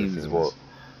some guys teams will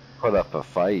put up a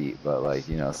fight, but like,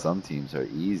 you know, some teams are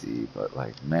easy, but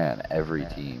like, man, every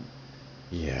team,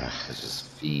 yeah, is just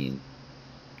fiend.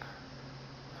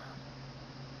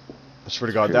 I swear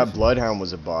to God, that Bloodhound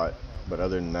was a bot, but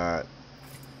other than that,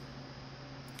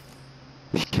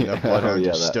 that Bloodhound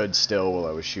just stood still while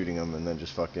I was shooting him, and then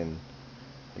just fucking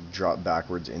like, dropped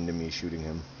backwards into me shooting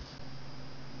him.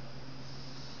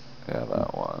 Yeah,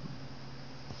 that one.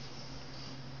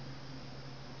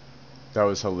 That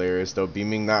was hilarious, though.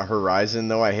 Beaming that Horizon,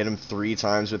 though, I hit him 3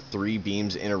 times with 3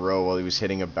 beams in a row while he was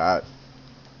hitting a bat.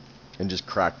 and just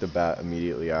crack the bat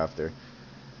immediately after.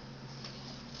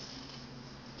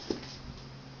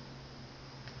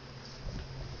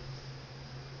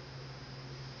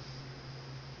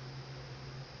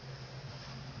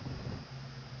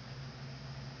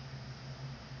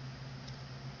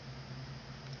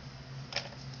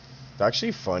 It's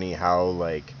actually funny how,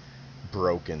 like,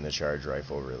 broken the charge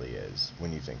rifle really is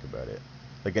when you think about it.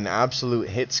 Like, an absolute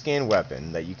hit scan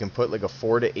weapon that you can put like a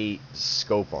 4 to 8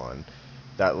 scope on,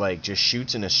 that like just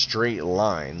shoots in a straight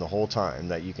line the whole time,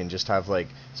 that you can just have, like,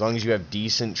 as long as you have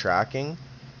decent tracking,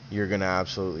 you're gonna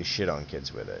absolutely shit on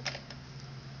kids with it.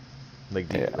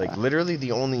 Like, like literally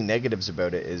the only negatives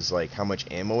about it is like how much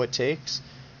ammo it takes,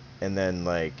 and then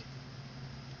like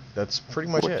that's pretty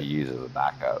much it. What do you use as a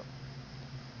backup?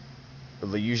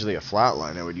 Usually a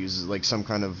flatline I would use is like some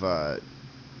kind of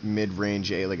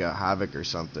mid-range like a Havoc or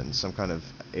something, some kind of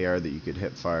AR that you could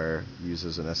hip fire, use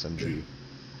as an SMG.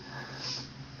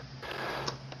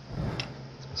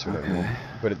 That's what I mean.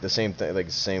 But at the same thing, like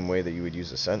the same way that you would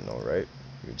use a Sentinel, right?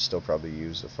 You would still probably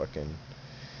use a fucking.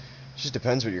 It just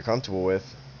depends what you're comfortable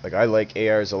with. Like, I like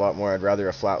ARs a lot more. I'd rather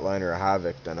a flatline or a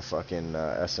Havoc than a fucking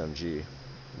SMG.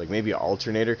 Like maybe an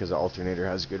alternator, because the alternator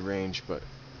has good range, but.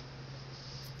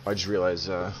 I just realized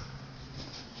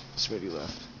Smitty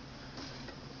left.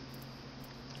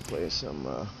 Play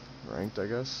some ranked, I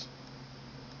guess.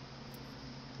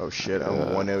 Oh shit,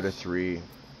 I'm 1 out of 3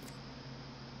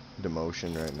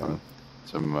 demotion right now.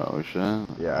 Demotion?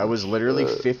 Yeah, I was literally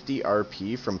 50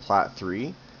 RP from Plat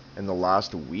 3, and the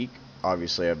last week,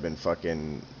 obviously I've been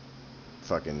fucking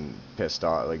pissed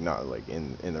off, like not like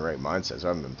in the right mindset, so I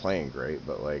haven't been playing great,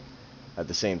 but like at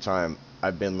the same time,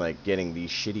 I've been like getting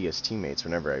these shittiest teammates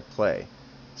whenever I play.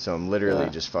 So I'm literally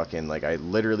just fucking like, I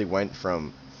literally went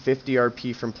from 50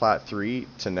 RP from Plat 3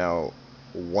 to now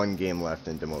 1 game left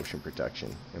in demotion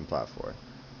protection in Plat 4.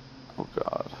 Oh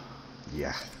god.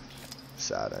 Yeah.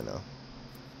 Sad, I know.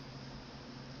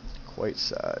 Quite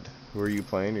sad. Who are you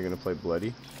playing? You're gonna play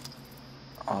Bloody?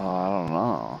 I don't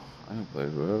know. I can play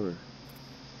whoever.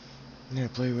 Yeah,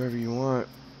 play whoever you want.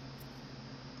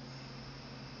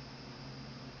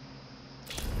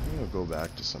 I'm gonna go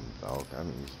back to some Valk. I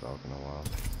haven't used Valk in a while.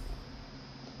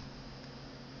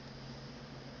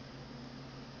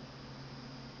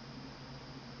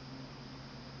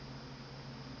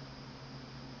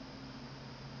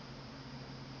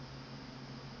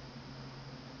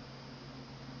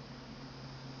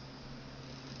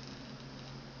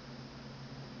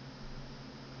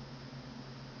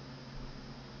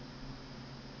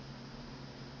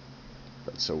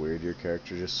 That's so weird, your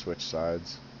character just switched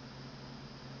sides.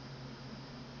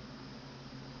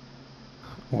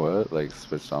 What? Like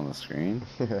switched on the screen?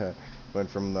 Yeah. Went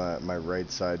from my right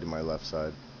side to my left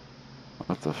side.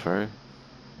 What the fuck?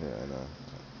 Yeah, I know.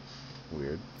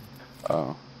 Weird.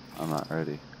 Oh, I'm not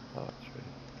ready. Oh,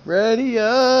 it's Ready ready.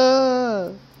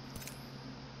 up!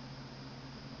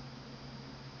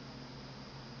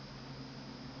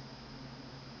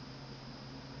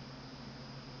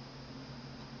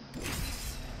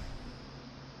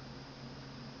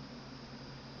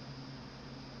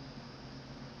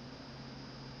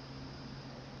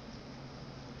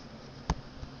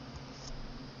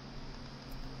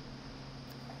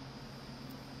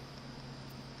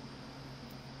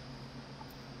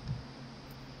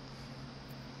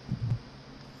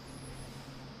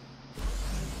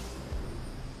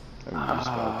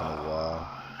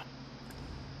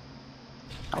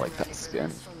 I like that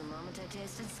skin.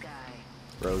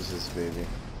 Roses, baby.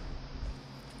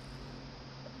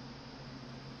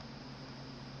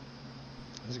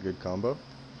 That's a good combo.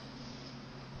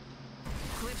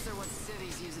 Clips are what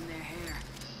cities use in their hair.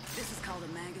 This is called a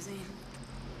magazine.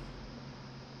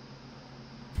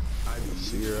 Let's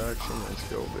see your action. Let's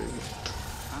go, baby.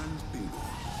 And bingo.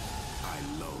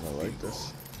 I like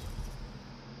this.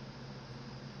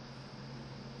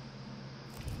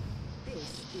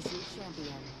 This is your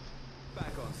champion.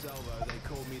 Back on Salvo, they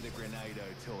called me the Grenado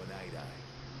Tornado.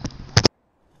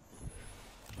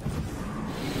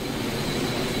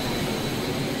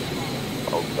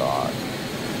 Oh god.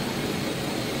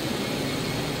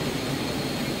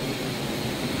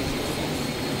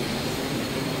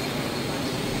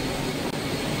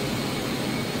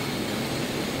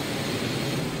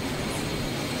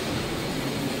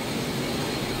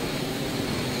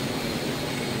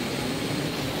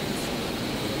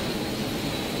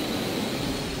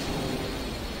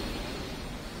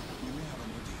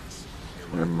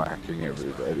 They're marking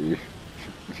everybody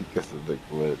because of the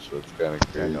glitch. That's kind of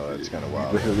crazy. I know, that's kind of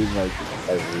wild. Literally marking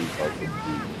every fucking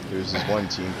team. There's this one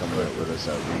team coming out with us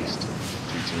at least. 2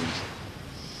 teams.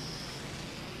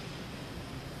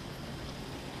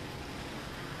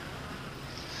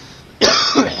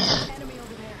 You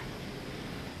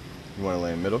want to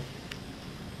land middle?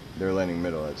 They're landing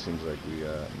middle. It seems like we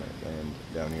might land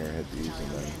down here, hit these,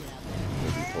 and then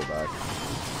maybe pull back.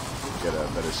 Get a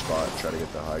better spot, try to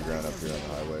get the high ground up here on the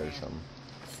highway or something.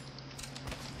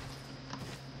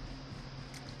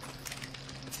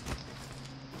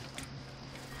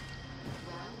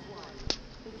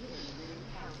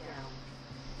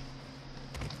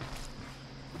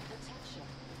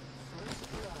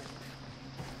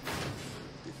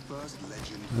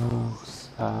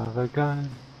 Have a gun.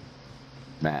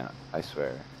 Man, I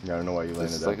swear. Yeah, I don't know why you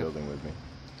landed that like building with me.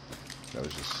 That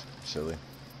was just silly.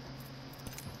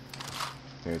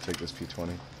 Can you take this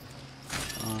P20?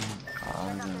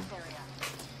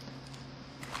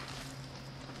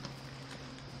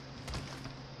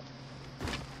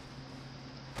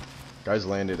 Guys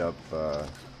landed up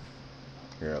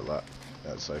here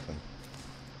at Siphon.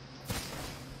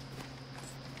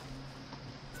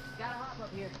 Gotta hop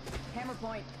up here. Hammer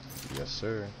point. Yes,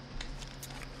 sir.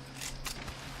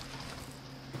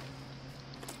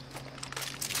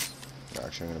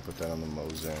 Actually, I'm gonna put that on the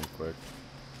Mozan quick.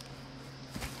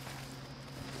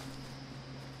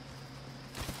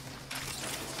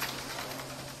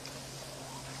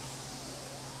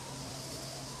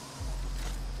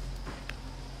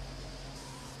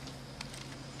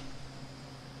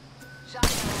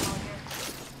 Shotgun ammo here.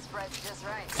 Spread's just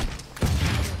right.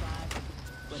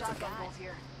 Shotgun bolt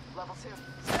here. Level 2.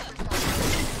 Sniper stun.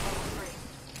 Level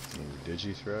 3.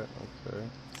 Digi threat, okay.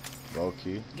 Vault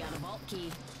key. Got a vault key.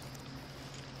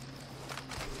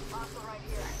 Hostile right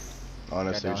here.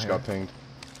 Honestly, Yeah, just down got pinged.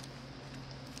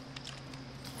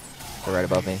 They're right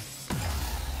above me.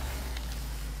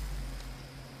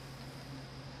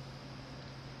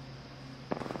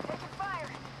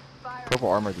 Purple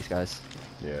armor, these guys.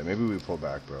 Yeah, maybe we pull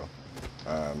back, bro.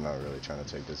 I'm not really trying to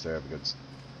take this. They have a good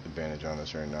advantage on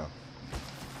us right now.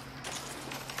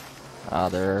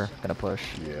 They're gonna push.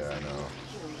 Yeah, I know.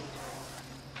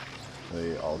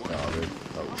 They all crowded.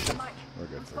 Oh shit. We're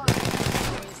good.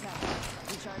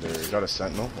 They got a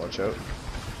sentinel. Watch out.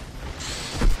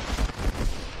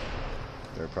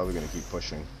 They're probably gonna keep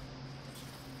pushing.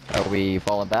 Are we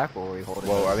falling back or are we holding?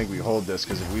 Well, I think we hold this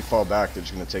because if we fall back, they're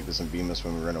just gonna take this and beam us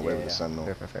when we run away with the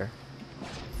sentinel. Fair.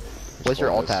 What's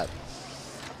your alt at?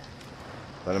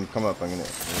 Let him come up. I'm gonna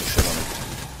shit on him.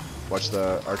 Watch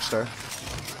the arc star.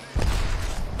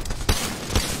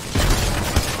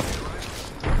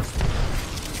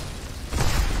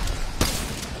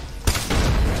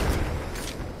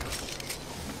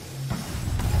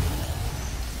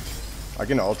 I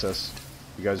can ult us.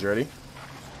 You guys ready?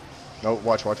 No,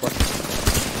 watch.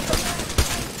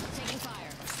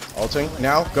 Ulting.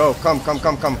 Now, go. Come.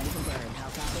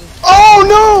 Oh,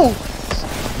 no!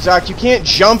 Zach, you can't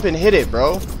jump and hit it,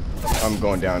 bro. I'm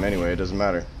going down anyway. It doesn't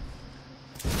matter.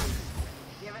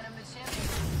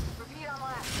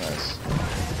 Nice.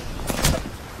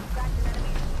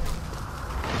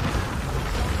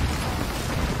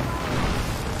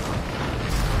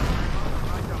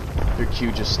 Your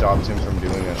Q just stopped him from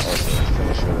doing an ult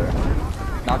finisher there.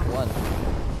 Knocked one.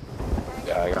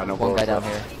 Yeah, I got no one guy bullets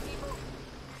down here.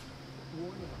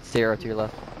 0 to your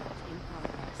left.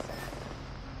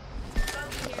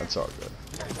 That's all good.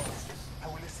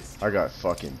 I got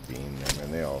fucking beamed there,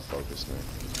 man. They all focused me.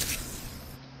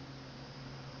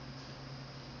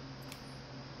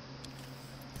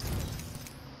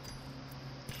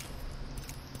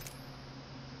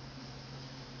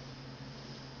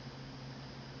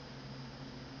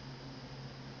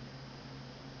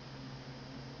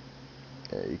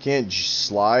 Yeah, you can't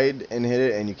slide and hit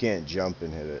it, and you can't jump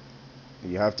and hit it.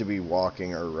 You have to be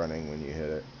walking or running when you hit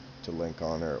it to link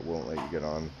on, or it won't let you get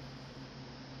on.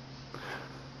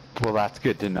 Well, that's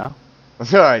good to know.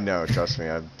 I know, trust me,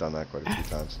 I've done that quite a few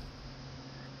times.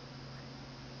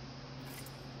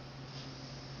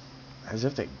 As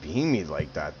if they beamed me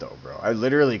like that though, bro. I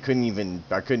literally couldn't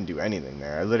do anything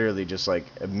there. I literally just like,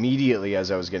 immediately as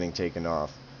I was getting taken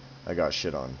off, I got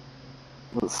shit on.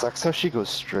 Well, it sucks how she goes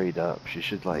straight up. She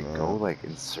should like go like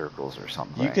in circles or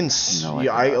something. You can,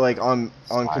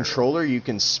 on controller you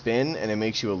can spin and it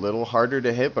makes you a little harder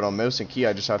to hit, but on mouse and key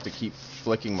I just have to keep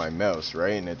flicking my mouse,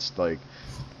 right? And it's like,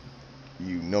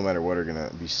 you no matter what are gonna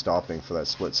be stopping for that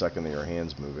split second that your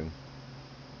hand's moving.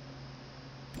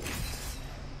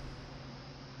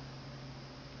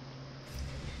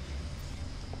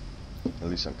 At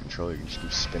least on controller you can just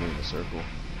keep spinning the circle.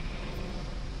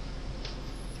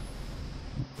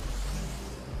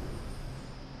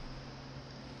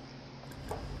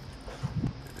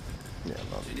 Yeah, I'm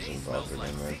not using Valkyrie,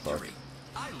 man. Fuck.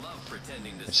 I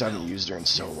just haven't used her in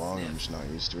so long, I'm just not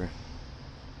used to her.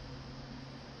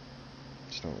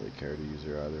 just don't really care to use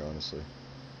her either, honestly.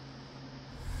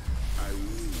 I will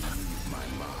leave my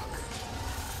mark.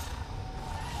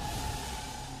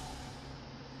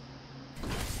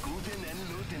 Guten and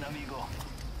Luten, amigo.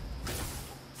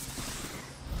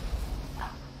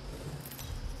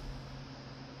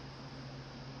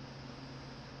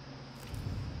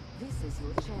 This is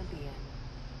your champion.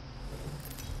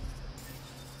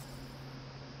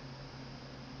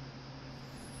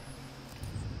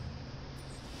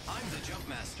 I'm the jump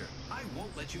master. I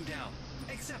won't let you down,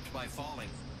 except by falling.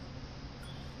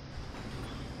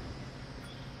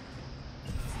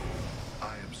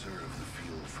 I observe the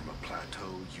field from a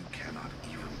plateau you cannot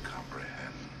even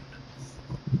comprehend.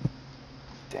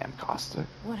 Damn caustic.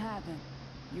 What happened?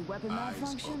 Your weapon Eyes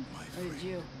malfunction? up, my Or did friend.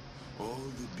 you? All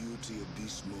the beauty of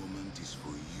this moment is for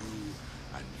you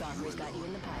and Valkyrie's you got you in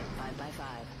alone. the pipe,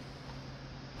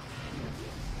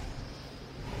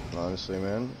 5x5. Honestly,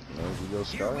 man, no, you go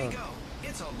Here we Skyrim. go.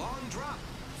 It's a long drop.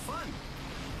 Fun.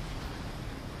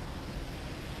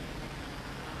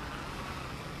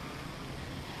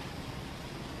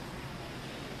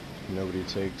 Nobody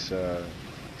takes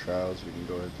trials, we can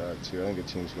go hit that too. I think a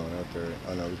team's going out there.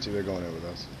 Oh no, they're going out with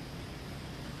us.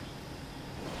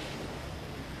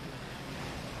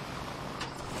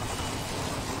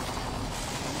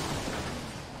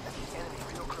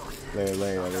 They're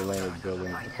laying a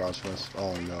building across from us.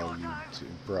 Oh no, you two,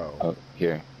 bro. Oh,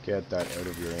 here. Get that out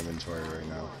of your inventory right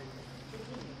now.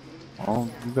 Oh,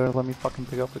 you better let me fucking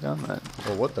pick up a gun then.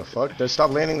 Well, what the fuck? They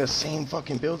stop landing in the same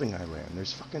fucking building I land.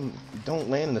 There's fucking... Don't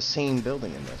land in the same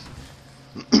building in this.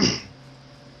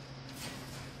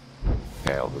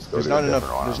 Okay, I'll just go There's to not a enough...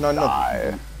 different one. There's not Die.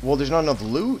 enough... Well, there's not enough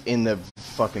loot in the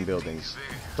fucking buildings.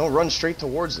 Don't run straight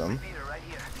towards them.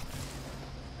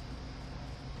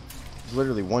 There's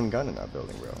literally one gun in that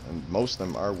building, bro. And most of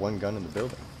them are one gun in the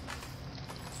building.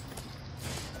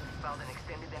 Found an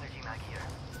extended energy mag here.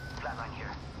 Flatline here.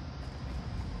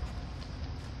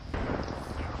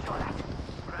 Shot.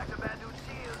 Crack the bad dude's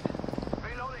shield.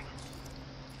 Reloading.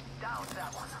 Down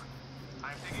that one.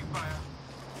 I'm taking fire.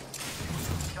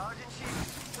 Charging shield.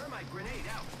 Thermite grenade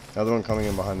out. Another one coming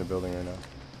in behind the building right now.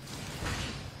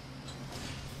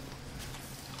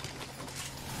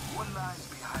 One lies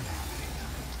behind it.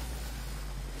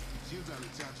 Shields are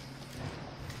recharging.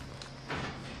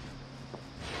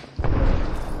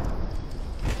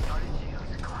 Charging shield.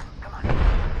 Come on, come on.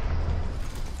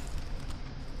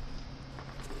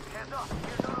 Hands up.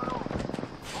 No.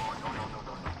 Oh, no.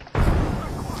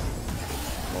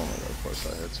 Oh my god, of course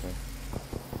that hits me.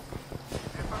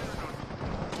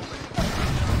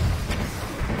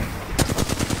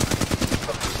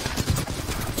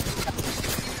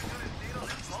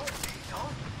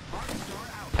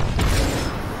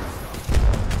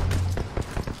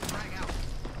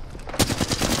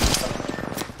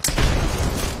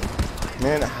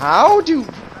 Man, how do...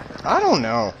 I don't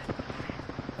know.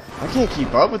 I can't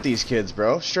keep up with these kids,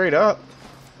 bro. Straight up.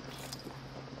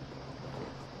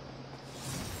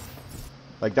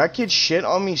 Like, that kid shit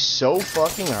on me so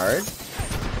fucking hard.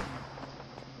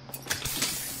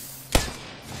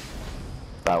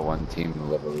 That one team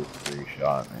literally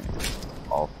three-shot me.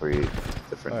 All three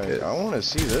different kids. I want to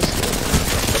see this kid.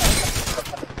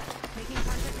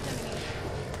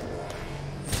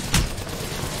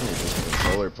 Just a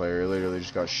controller player literally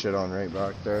just got shit on right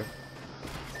back there.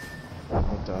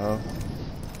 What the hell?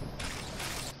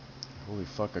 Holy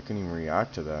fuck, I couldn't even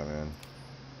react to that, man.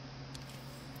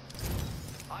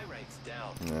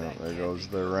 Yeah, there goes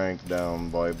the rank down,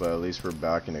 boy, but at least we're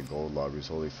back into gold lobbies.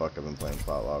 Holy fuck, I've been playing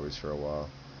flat lobbies for a while.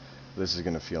 This is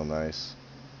gonna feel nice.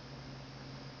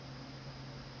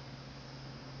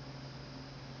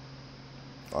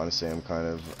 Honestly, I'm kind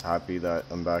of happy that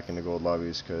I'm back into gold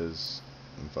lobbies because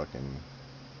I'm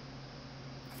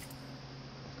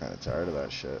kind of tired of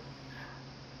that shit.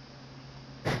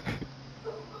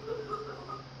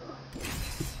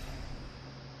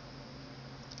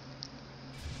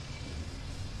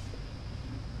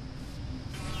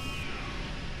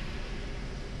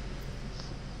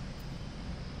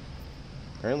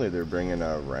 Apparently they're bringing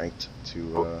ranked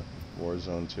to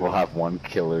Warzone too. We'll have one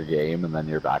killer game and then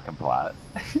you're back in plat.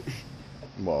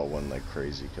 Well, one like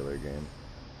crazy killer game.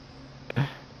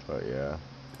 But yeah,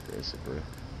 basically.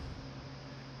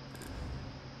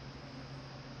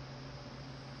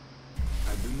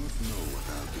 I do not know what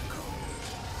I'll become,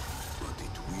 but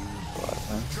it will.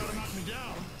 Try to knock me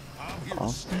down. I'm here to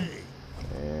Awesome. stay.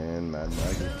 And Mad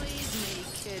Maggie. Believe me,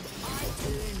 kid, I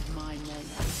earned my name.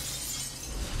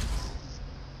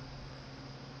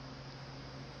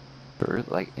 Her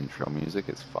like intro music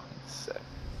is fucking sick.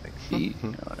 Like beat, you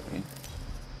know what I mean?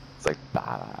 It's like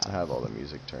badass. I have all the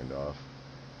music turned off.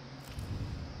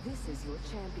 This is your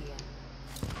champion.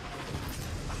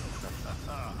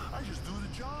 I just do the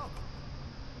job.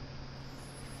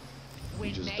 He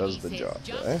When just Maggie does the says job,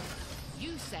 jump, eh?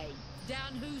 you say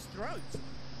down whose throat?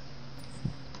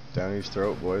 Down his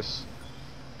throat, boys.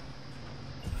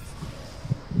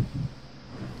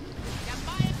 Now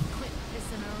Maya, quit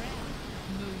pissing around.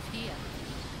 Move here.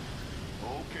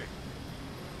 Okay.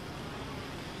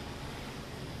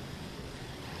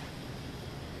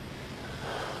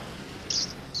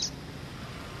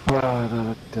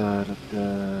 An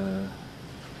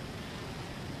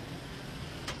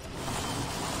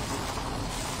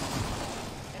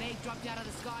egg dropped out of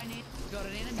the sky net. Got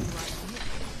an enemy right here.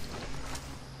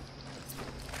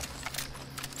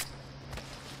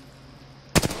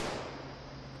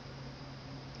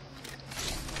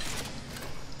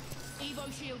 Evo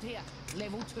shield here.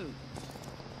 Level 2.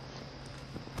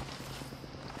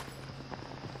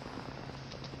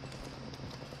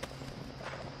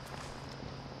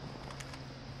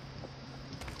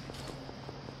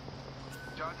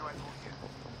 Charge rifle here.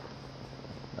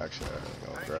 Actually, I think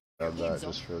I'll grab that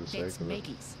just for the sake That's of it.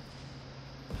 Maggie's.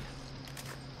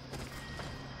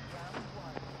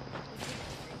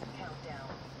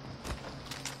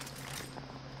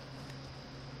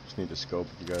 Just need to scope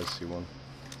if you guys see one.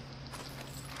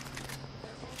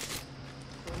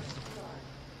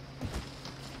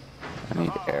 I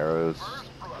need arrows.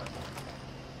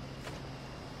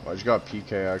 Well, I just got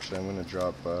PK actually. I'm gonna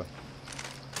drop that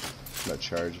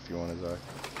charge if you want to, Zach.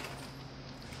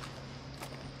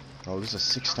 Oh, there's a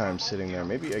 6x sitting there.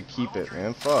 Maybe I keep it,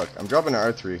 man. Fuck. I'm dropping an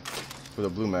R3 with a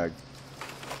blue mag.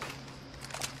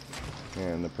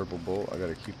 And the purple bolt, I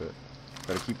gotta keep it.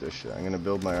 Gotta keep this shit. I'm gonna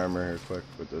build my armor here quick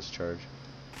with this charge.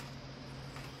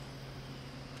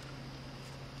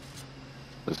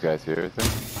 This guy's here, I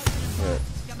think. Yeah.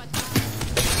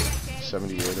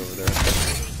 78 over there.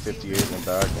 58 in the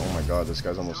back. Oh my god, this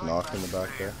guy's almost knocked in the back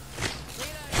there.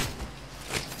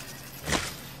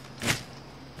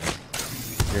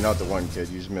 You're not the one, kid.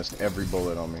 You just missed every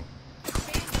bullet on me.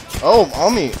 Oh,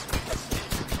 on me!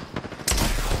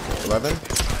 11,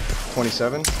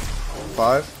 27,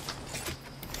 5.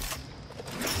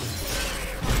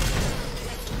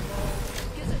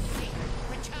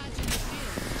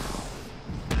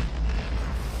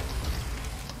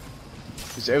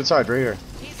 He's outside, right here.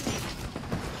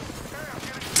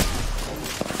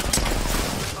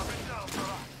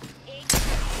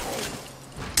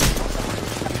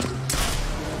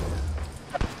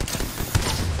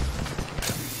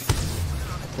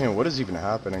 Man, what is even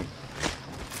happening?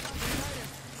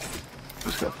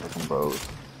 Just got fucking both.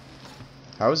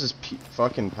 How is this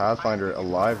fucking Pathfinder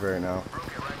alive right now?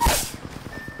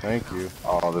 Thank you.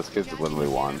 Oh, this kid's literally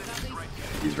won.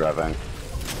 He's revving.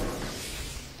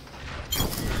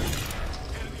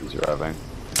 He's revving.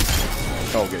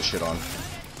 Oh, get shit on.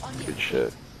 Good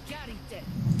shit.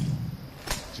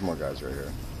 There's more guys right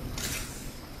here.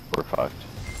 We're fucked.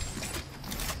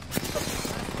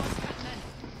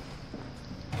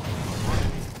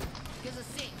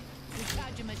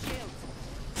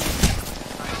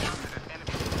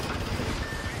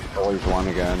 Oh, he's won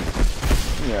again.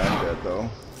 Yeah, I'm dead though.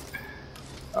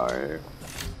 Alright.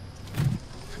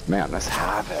 Man, this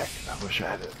Havoc. I wish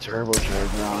I had a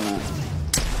turbocharger on it.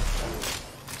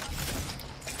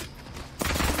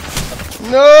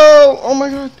 No! Oh my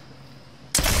god!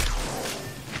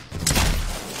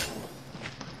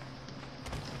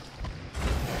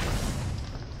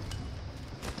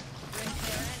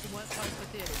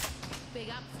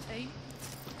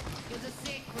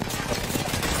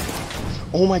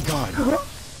 Oh my god!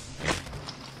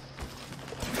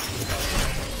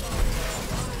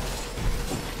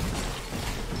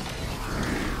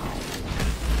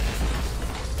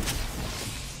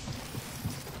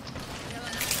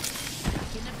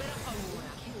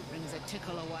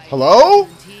 Hello?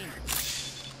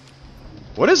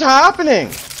 What is happening?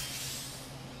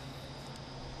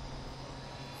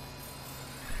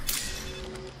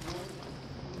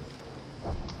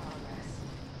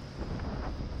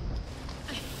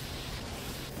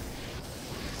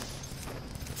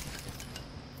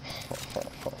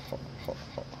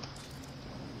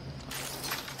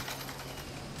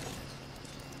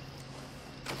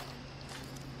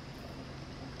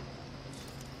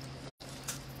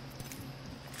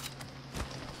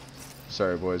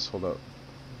 Sorry, boys. Hold up.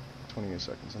 28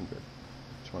 seconds. I'm good.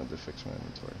 Just wanted to fix my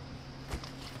inventory.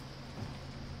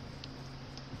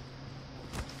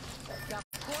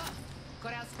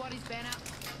 Got our squaddies banner.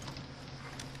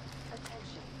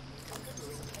 Attention.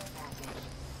 Delivering care package.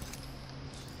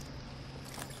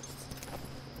 Attention.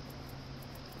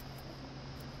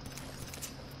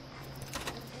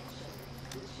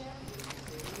 The champion has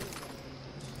been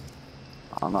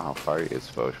don't know how far he is,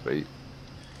 Fosh, but he...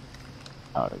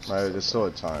 Oh, There's still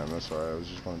a time, that's why I was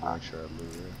just wanting to make sure I blew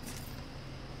it.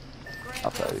 I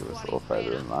thought he was a little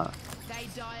further than that. They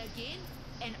die again,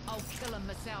 and I'll kill them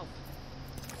myself.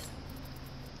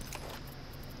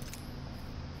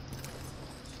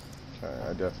 Okay,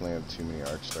 I definitely have too many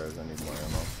arc stars. I need more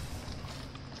ammo.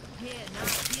 Here, no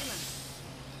healing.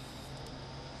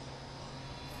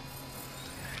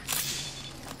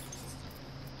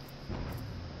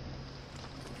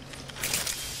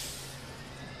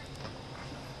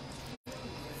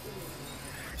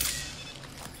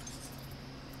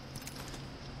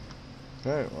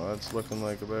 Okay, well that's looking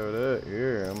like about it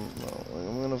here.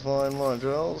 I'm gonna find my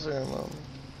gels here, man.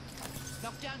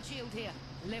 Knockdown shield here,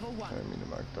 level 1. I didn't mean to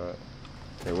mark that.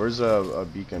 Okay, where's a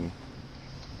beacon?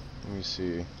 Let me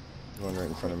see. There's one right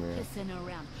in front of me. Listen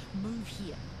around. Move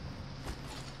here.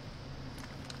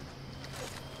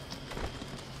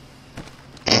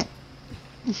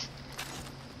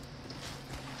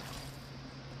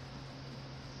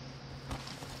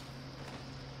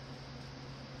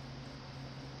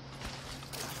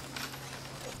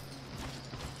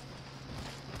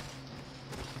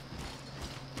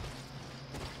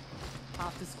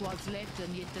 Half the squad's left,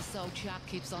 and yet the soul chap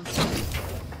keeps on swimming.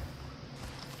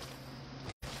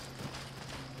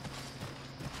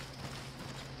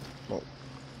 Oh.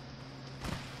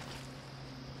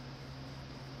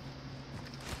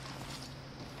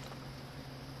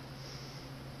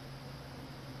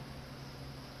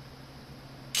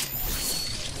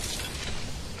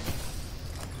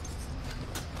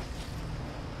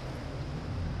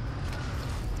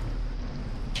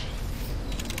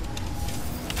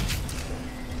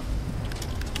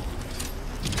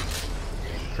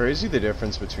 Crazy the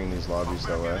difference between these lobbies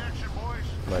though, eh?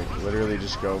 Like, literally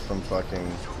just go from fucking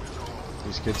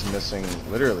these kids missing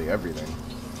literally everything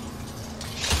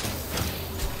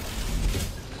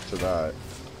to that.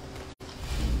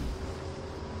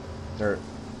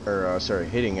 Sorry,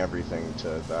 hitting everything to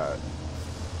that.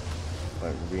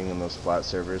 Like, being in those flat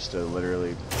servers to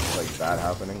literally, like, that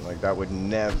happening. Like, that would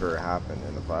never happen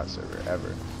in a flat server,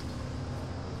 ever.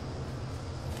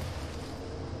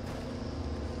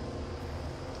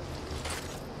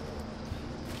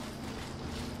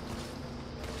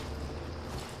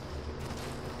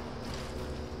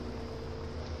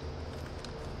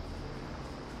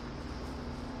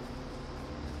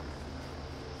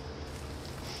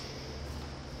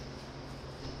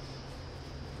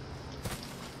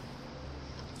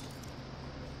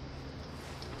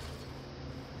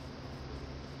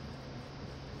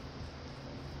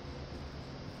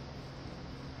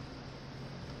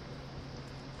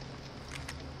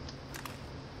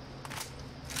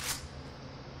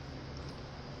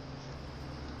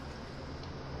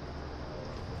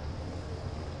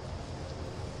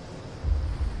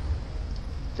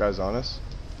 Guys on us?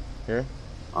 Here?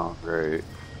 Oh, great.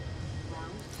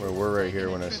 Where we're right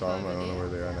here when I saw them. I don't know where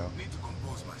they are now.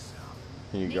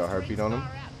 Can you go heartbeat on them?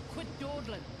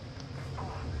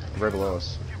 Right below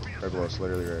us. Right below us,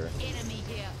 literally right here. Enemy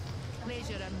here.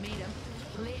 Pleasure to meet him.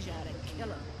 Pleasure to kill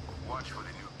him. Watch for the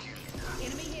new kill.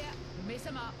 Enemy here. Mess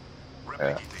him up.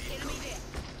 Yeah. Enemy there.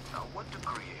 Now what to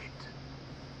create?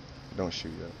 Don't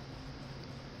shoot yet.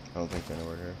 I don't think they know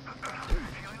we're here.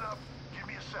 Healing up. Give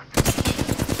me a second.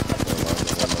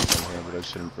 Here, but I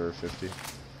shoot him for 50.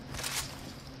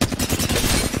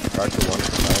 Cracked the one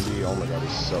for 90. Oh my god,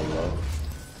 he's so low.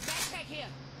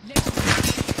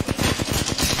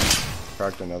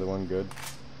 Cracked another one, good.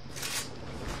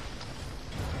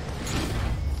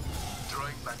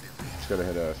 Just gotta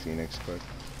hit a Phoenix quick.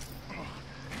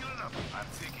 Healing up. I'm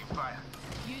taking fire.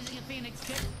 Using a Phoenix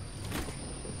kit.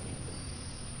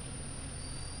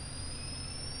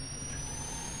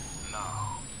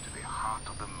 Now to the heart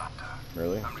of the matter.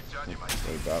 Really? I'm recharging my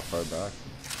Wait, that far back?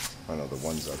 I know the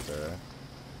one's up there. Eh?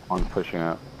 One pushing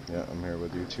up. Yeah, I'm here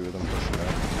with you. Two of them pushing up.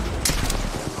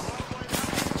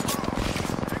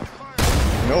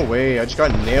 No way, I just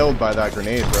got nailed by that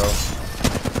grenade, bro.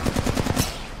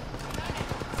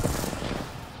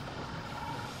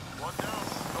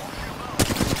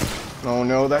 Oh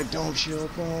no, that don't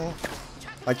shield, bro.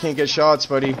 I can't get shots,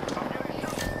 buddy.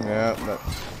 Yeah, that...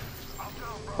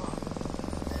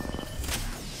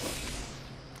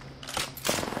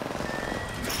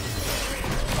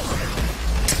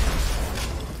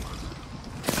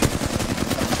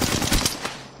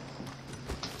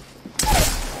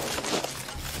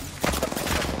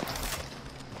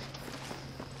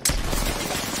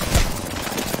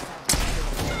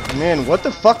 Man, what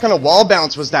the fuck kind of wall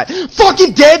bounce was that?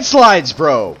 Fucking dead slides,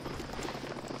 bro!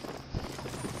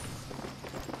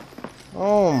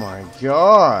 Oh my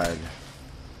god.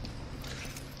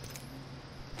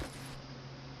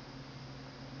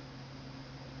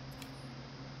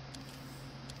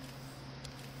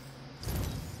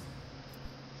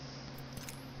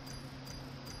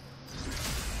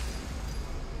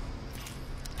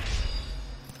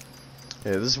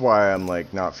 Yeah, this is why I'm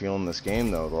like not feeling this game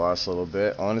though the last little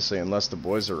bit, honestly, unless the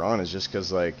boys are on, is just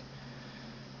because like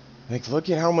look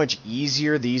at how much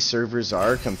easier these servers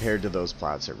are compared to those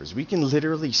plat servers. We can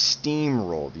literally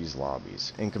steamroll these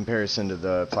lobbies in comparison to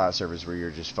the plat servers where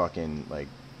you're just fucking like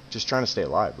just trying to stay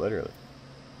alive, literally.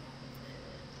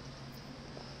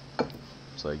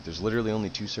 It's like there's literally only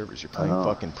 2 servers. You're playing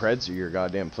fucking Preds or you're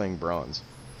goddamn playing Bronze.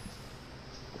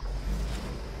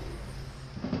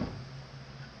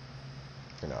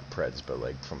 They're not Preds, but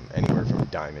like from anywhere from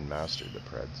Diamond Master to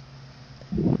Preds.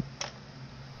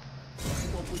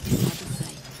 What would you have to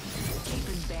say?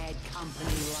 Keeping bad company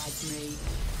like me.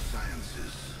 Science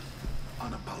is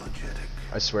unapologetic.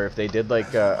 I swear, if they did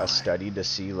like a study to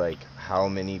see like how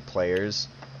many players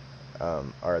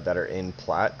that are in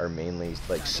plat are mainly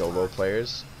like solo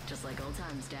players, Just like old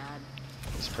times, Dad.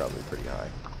 it's probably pretty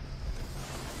high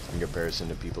in comparison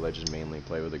to people that just mainly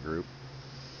play with a group.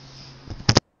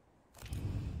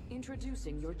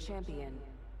 Introducing your champion.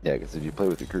 Yeah, because if you play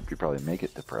with a group, you probably make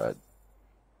it to Pred.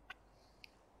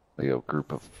 Like a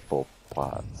group of full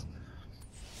plats.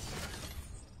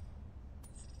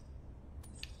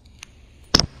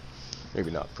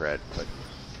 Maybe not Pred, but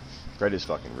Pred is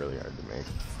fucking really hard to make.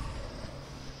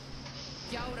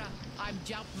 Yoda, I'm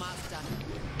Jump Master.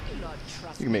 You not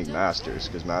trust You can make me, Masters,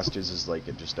 because Masters is like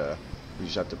you just have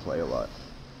to play a lot.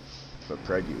 But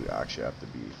Pred, you actually have to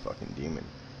be fucking demon.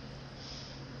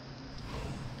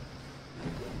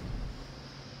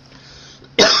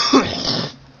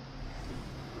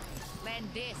 Land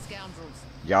there, scoundrels.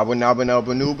 Yabba nabba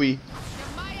nabba nooby.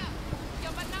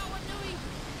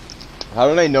 How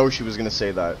did I know she was gonna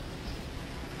say that?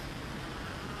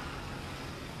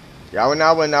 Yabba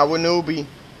nabba nabba nooby.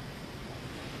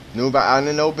 Nooba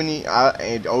Ananobi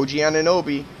and OG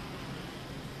Ananobi.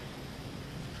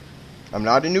 I'm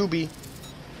not a newbie.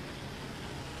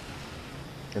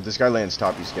 If this guy lands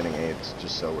top, he's getting AIDS,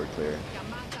 just so we're clear.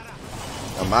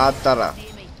 Amatara.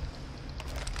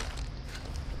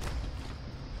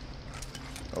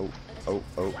 Oh, oh,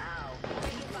 oh.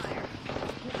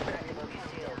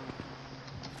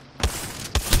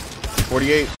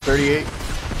 48, 38.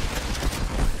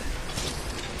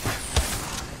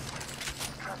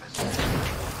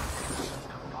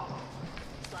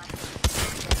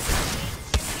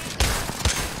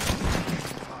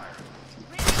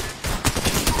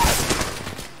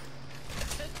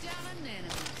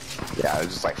 Yeah, I was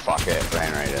just like, fuck it,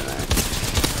 ran right in there.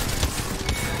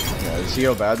 Yeah, you see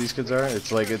how bad these kids are?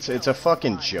 It's like, it's a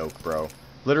fucking joke, bro.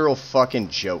 Literal fucking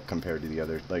joke compared to the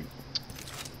other, like...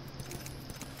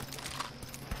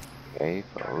 Okay,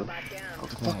 bro.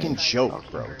 It's a fucking joke,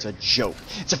 bro. It's a joke.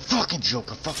 It's a fucking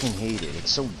joke. I fucking hate it.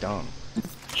 It's so dumb.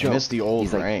 I miss the old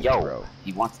He's like, rank, yo, bro.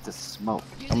 he wants to smoke.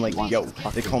 I'm like, yo,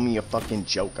 to they call me a fucking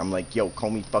joke. I'm like, yo, call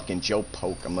me fucking Joe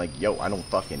Poke. I'm like, yo, I don't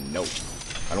fucking know.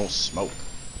 I don't smoke.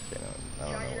 Okay, no,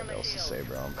 I don't know what else to say,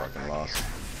 bro. I'm fucking lost.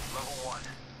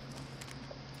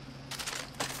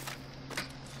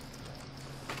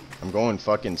 I'm going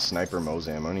fucking Sniper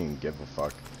Mozam. I don't even give a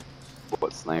fuck.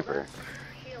 What sniper?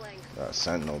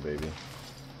 Sentinel, baby.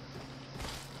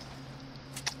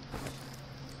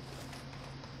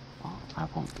 Oh, I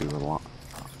won't do a lot.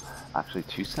 Actually,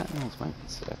 2 sentinels might be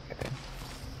sick, eh?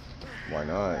 Why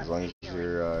not? As long as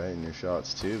you're hitting your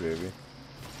shots too, baby.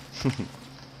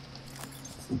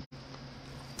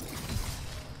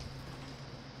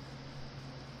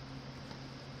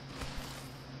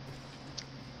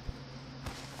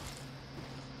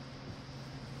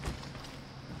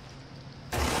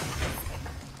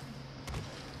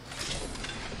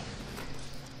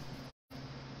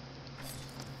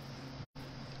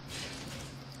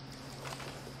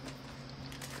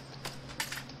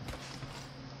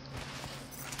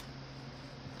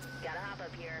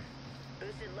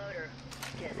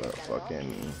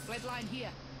 Fucking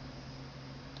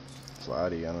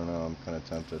Flatty, I don't know, I'm kinda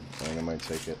tempted. I think I might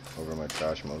take it over my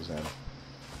trash Mozam. I'm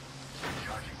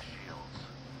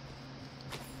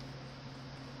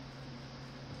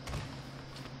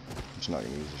just not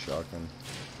gonna use a shotgun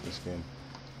this game.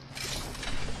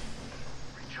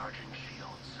 Recharging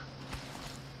shields.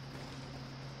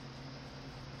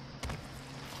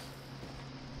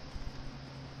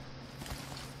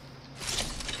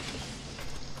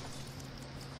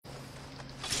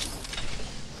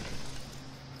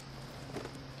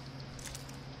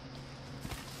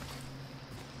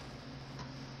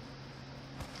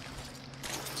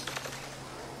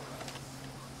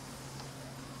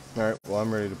 Alright, well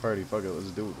I'm ready to party. Fuck it,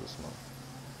 let's do this one.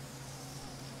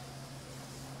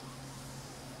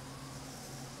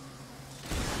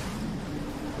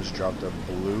 Just dropped a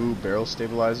blue barrel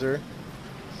stabilizer,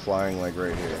 flying like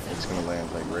right here. It's gonna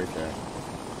land like right there.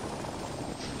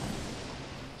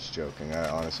 just joking. I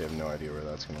honestly have no idea where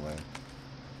that's gonna land.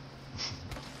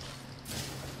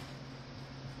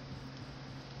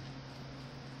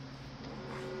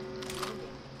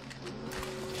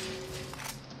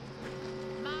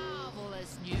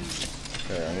 Marvelous news.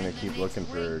 Okay, I'm gonna keep looking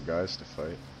for guys to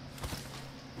fight.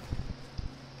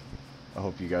 I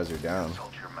hope you guys are down.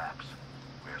 Consult your maps.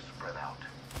 We're spread out.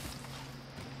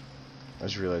 I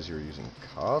just realized you were using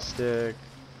caustic.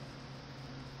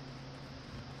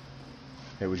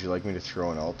 Hey, would you like me to throw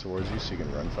an ult towards you so you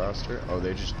can run faster? Oh,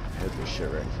 they just hit this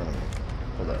shit right in front of me.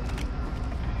 Hold up.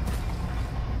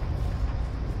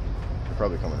 They're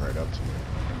probably coming right up to me.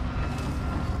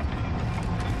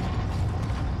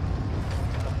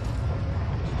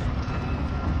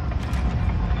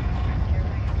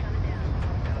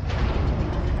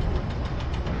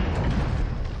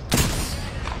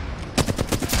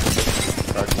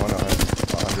 Cracked one,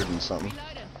 100 and something.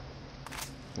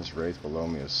 This Wraith below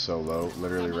me is so low,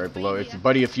 literally right below.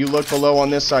 Buddy, if you look below on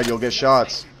this side, you'll get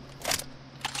shots.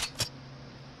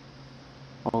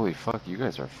 Holy fuck, you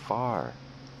guys are far.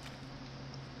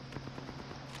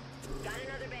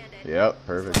 Yep,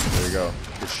 perfect. There you go.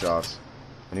 Good shots.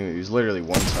 Anyway, he was literally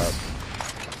one tap.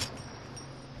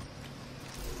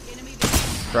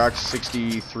 Cracked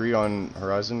 63 on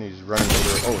Horizon. He's running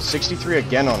over. Oh, 63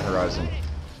 again on Horizon.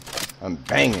 I'm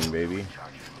banging, baby.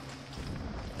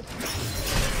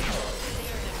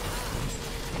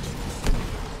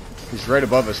 He's right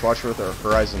above us. Watch for the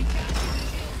Horizon.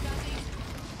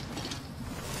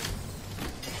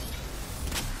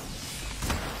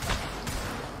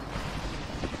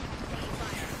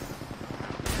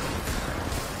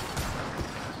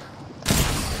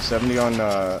 $70 on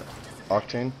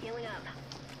Octane.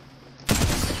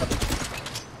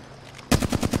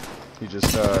 He just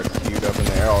queued up in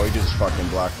the air. Oh, he just fucking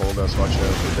black holed us. Watch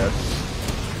out, we're dead.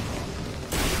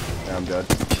 Yeah, I'm dead.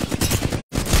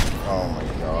 Oh my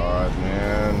god,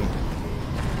 man.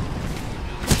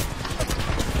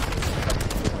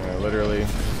 Yeah, literally,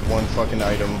 one fucking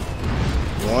item.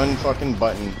 One fucking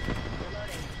button.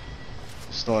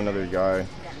 Still another guy.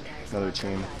 Another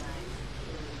team.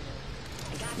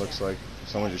 Looks like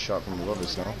someone just shot from above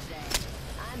us now.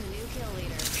 I'm the new kill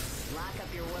leader. Lock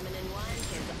up your woman in one,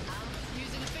 cause I'm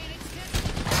using a Phoenix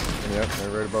kit. Yep,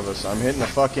 they're right above us. I'm hitting a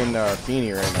fucking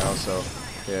Feeny right now, so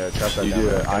yeah, trap that You down. do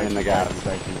it. I'm in the gap.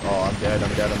 Thank you. Oh, I'm dead.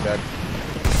 I'm dead. I'm dead.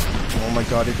 Oh my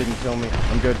god, it didn't kill me.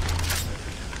 I'm good.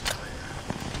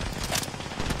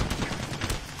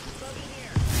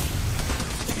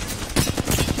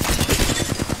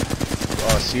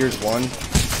 Oh, Sears won.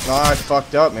 No, I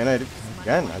fucked up, man.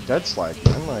 Again, I dead slide.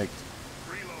 I'm like.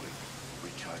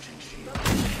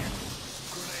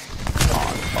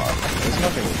 Oh, fuck. There's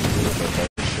nothing we can do about that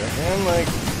shit. And like,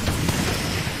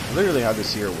 I literally had the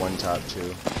Seer one tap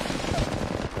too.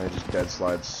 And I just dead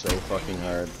slide so fucking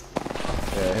hard.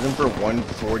 Yeah, I hit him for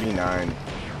 149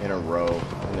 in a row,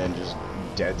 and then just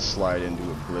dead slide into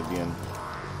oblivion.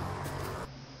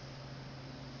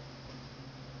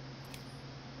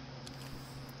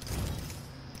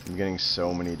 I'm getting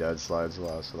so many dead slides the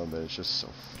last little bit. It's just so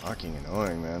fucking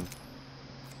annoying, man.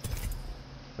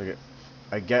 Like,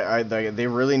 they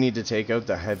really need to take out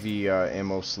the heavy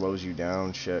ammo slows you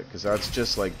down shit, because that's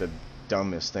just like the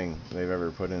dumbest thing they've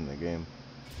ever put in the game.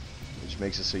 Which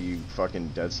makes it so you fucking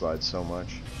dead slide so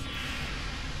much.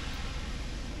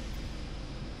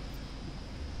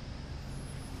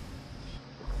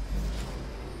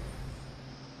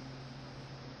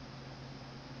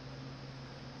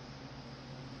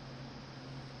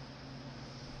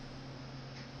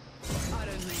 I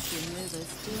don't make you nervous,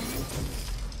 do I?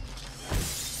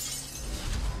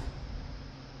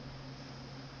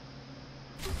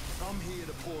 I'm here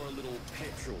to pour a little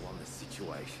petrol on the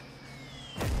situation.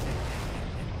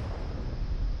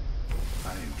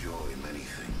 I enjoy many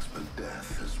things, but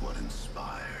death is what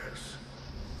inspires.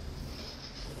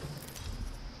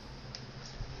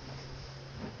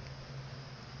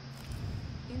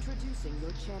 Introducing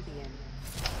your champion.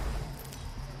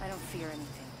 I don't fear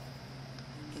anything.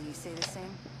 Can you say the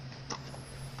same?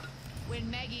 When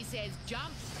Maggie says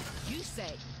jump, you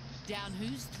say down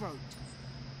whose throat?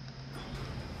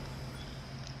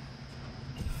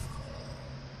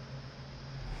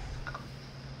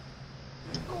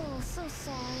 Oh, so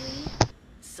sorry.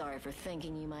 Sorry for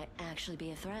thinking you might actually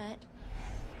be a threat.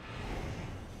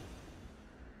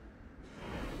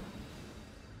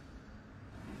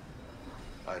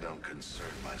 I don't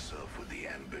concern myself with the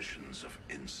ambitions of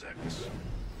insects.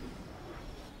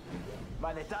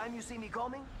 By the time you see me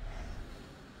coming,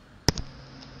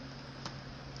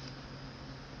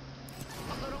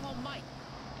 Wrong on Mike.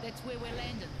 That's where we're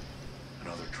landing.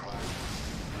 Another trial.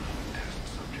 Test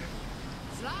subject.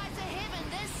 Slice of heaven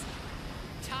this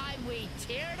time we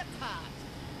tear it apart.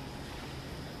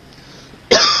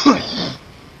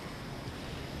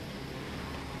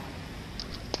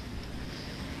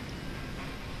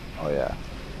 Oh yeah.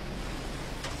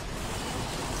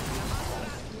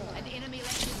 An enemy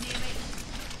landed near me.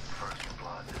 First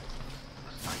blood.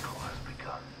 The cycle has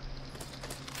begun.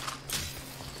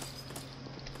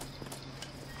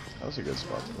 That was a good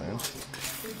spot to land.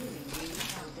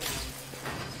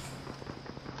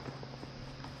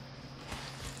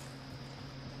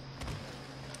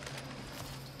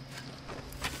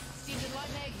 Seasoned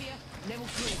light mag here, level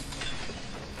 3.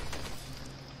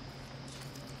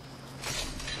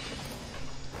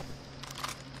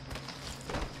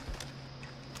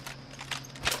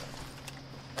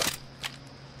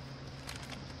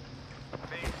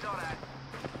 Being shot at.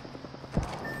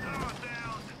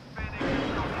 Down. Bending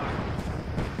contact.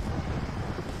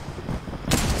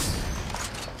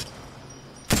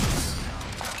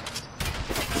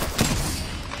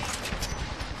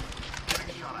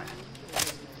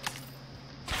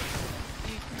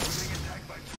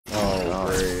 Oh,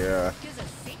 great, yeah. Gives a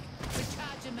sick.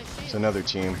 Recharging my It's shield. another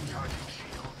team.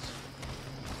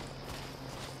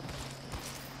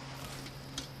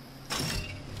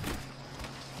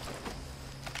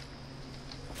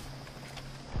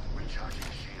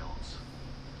 Recharging shields.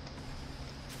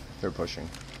 They're pushing.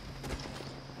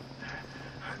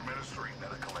 Administering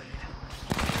medical aid.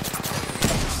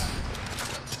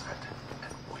 Set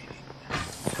and waiting.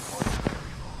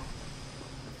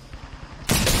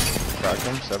 Cracked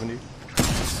him, 70.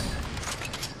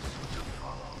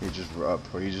 He just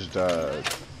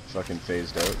fucking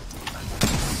phased out.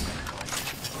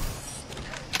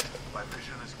 My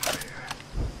vision is clear.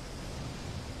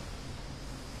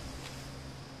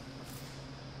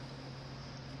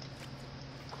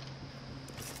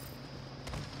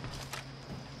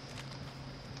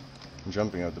 I'm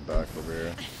jumping out the back over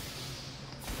here.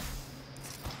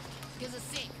 Gives a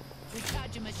sick.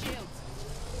 Recharging my shields.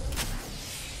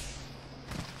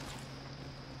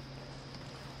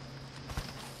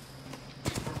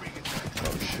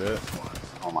 Oh shit.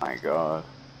 Oh my god.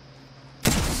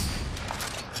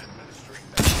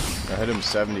 I hit him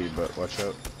 70, but watch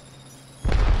out.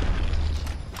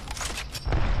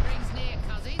 Rings near,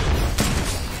 cuzzies.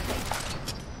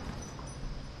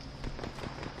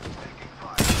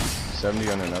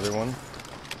 70 on another one.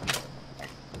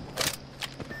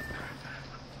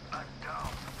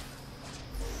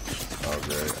 Oh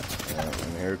great. Yeah,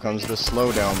 and here comes the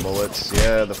slowdown bullets.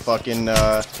 Yeah, the fucking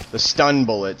the stun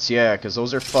bullets. Yeah, because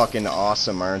those are fucking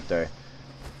awesome, aren't they?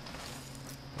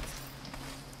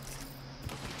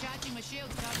 Recharging my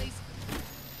shields, cuzzies.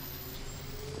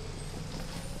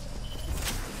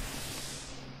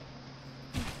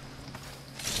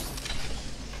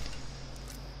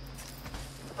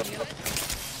 Feel it?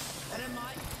 I don't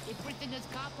mind. Everything is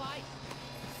car play.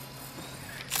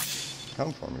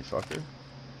 Come for me, fucker.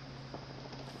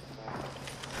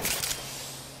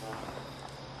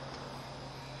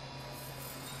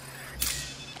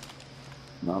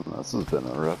 No, this has been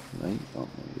a rough night on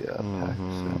the packs.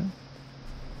 Mhm.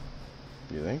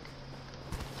 You think?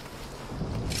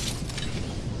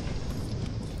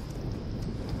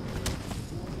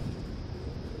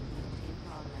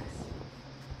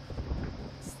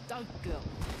 Stoke girl.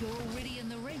 You're already in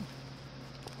the ring.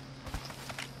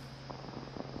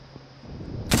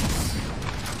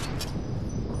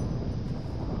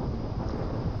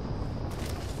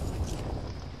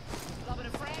 Lobbing a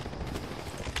frag.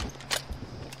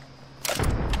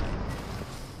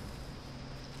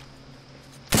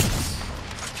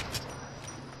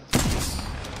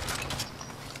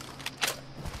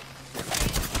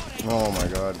 Oh my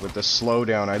god, with the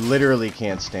slowdown, I literally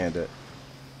can't stand it.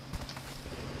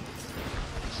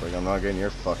 It's like I'm not getting your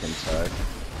fucking tag.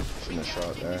 Shouldn't have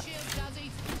shot there.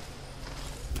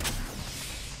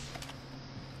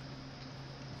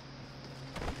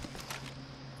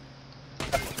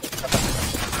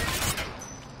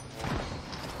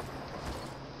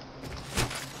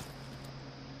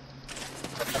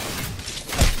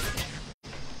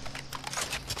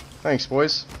 Thanks,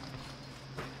 boys.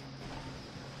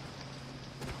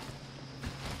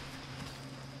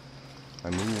 My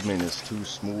movement is too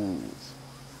smooth.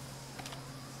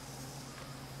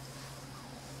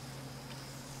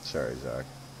 Sorry, Zach.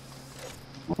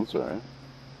 That's alright.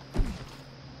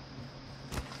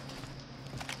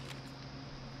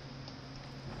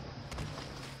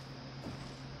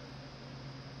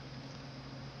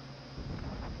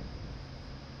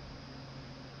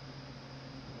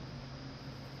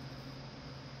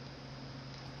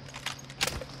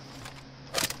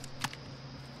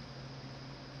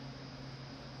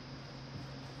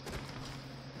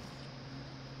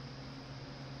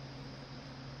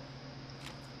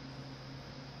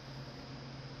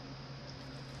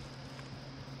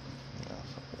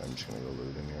 gonna go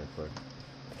loot in here quick.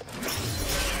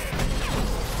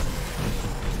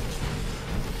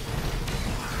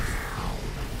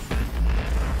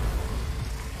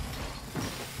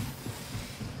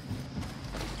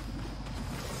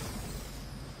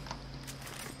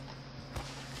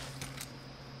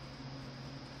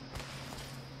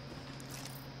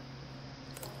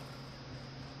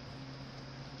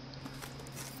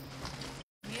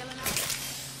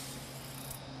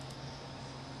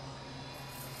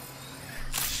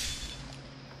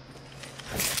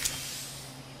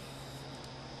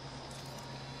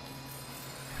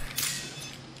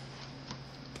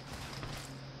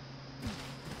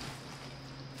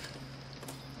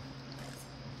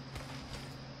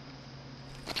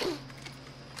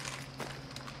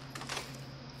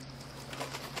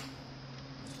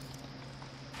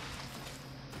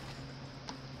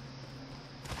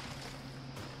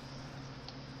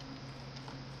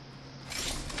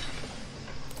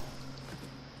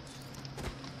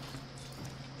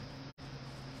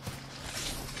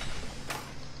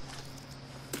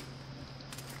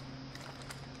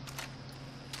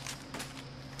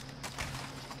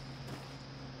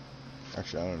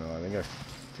 Actually, I don't know. I think I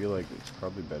feel like it's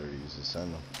probably better to use the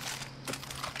Sentinel.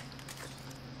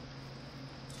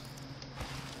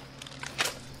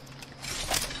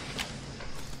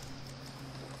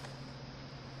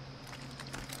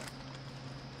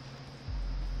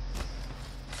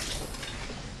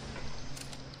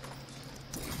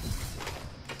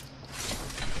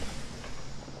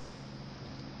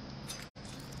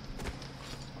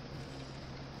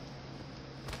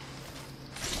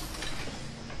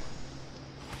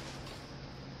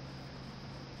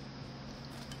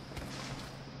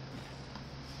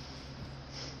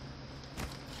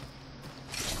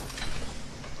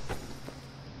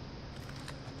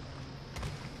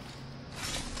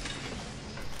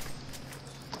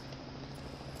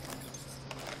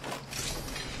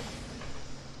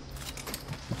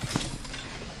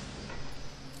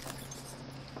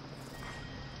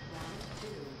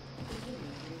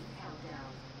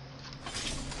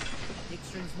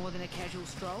 String's more than a casual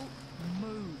stroll.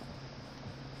 Move.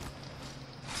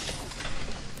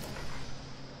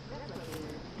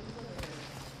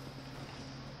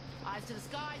 Eyes to the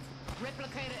skies.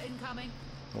 Replicator incoming.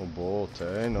 No bolt,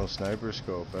 eh? No sniper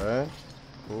scope, eh?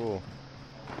 Cool.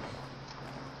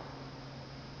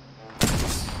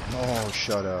 Oh,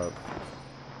 shut up.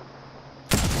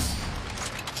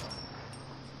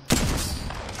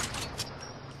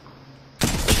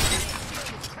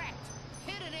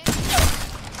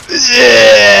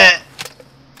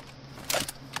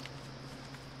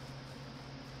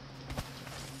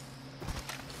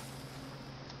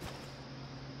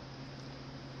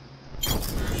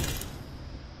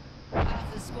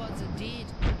 Half the squads are dead.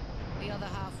 The other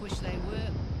half wish they were.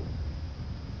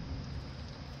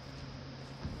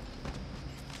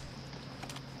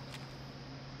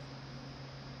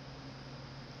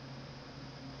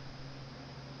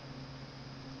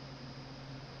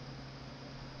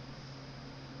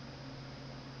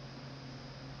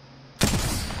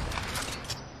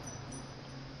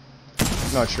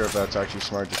 Not sure if that's actually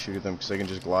smart to shoot them because they can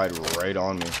just glide right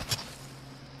on me.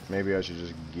 Maybe I should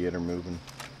just get her moving.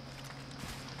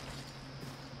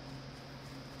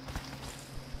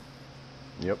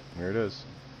 Yep, here it is.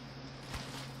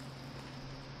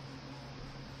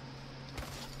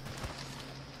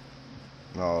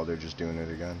 Oh, they're just doing it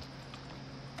again.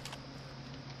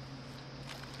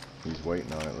 He's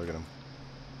waiting on it, look at him.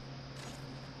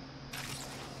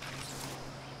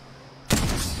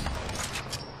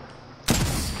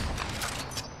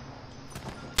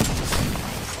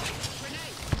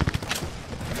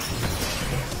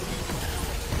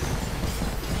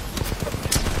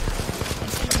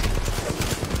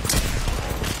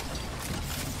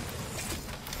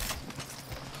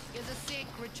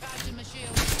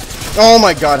 Oh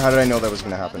my god, how did I know that was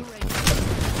gonna happen?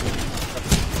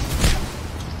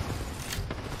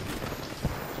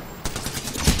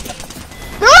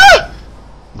 Ah!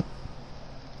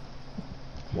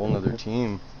 Whole nother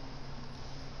team.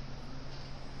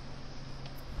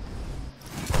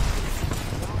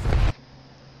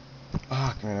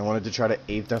 Oh man, I wanted to try to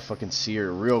ape that fucking seer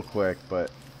real quick,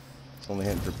 but it's only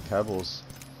hitting for pebbles.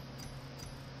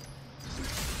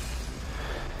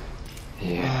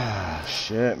 Yeah,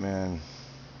 shit, man.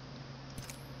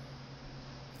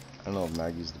 I don't know if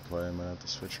Maggie's the play. I might have to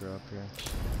switch her up here.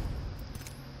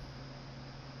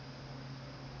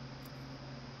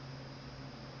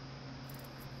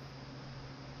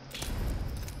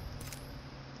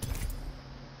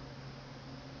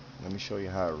 Let me show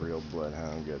you how a real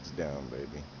bloodhound gets down,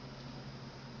 baby.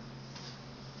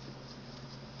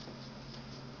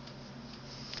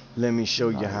 Let me show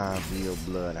you how a real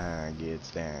bloodhound gets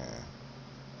down.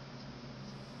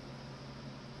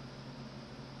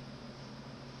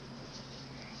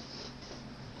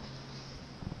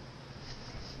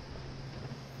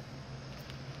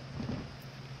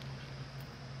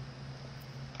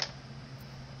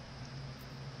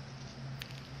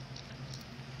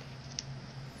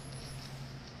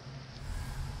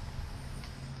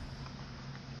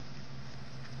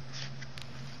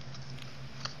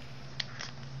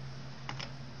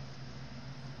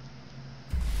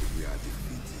 If we are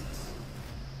defeated,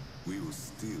 we will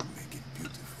still make it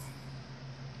beautiful.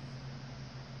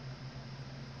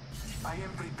 I am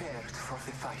prepared for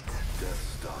the fight.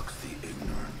 Death stalks the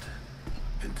ignorant.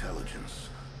 Intelligence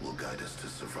will guide us to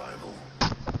survival.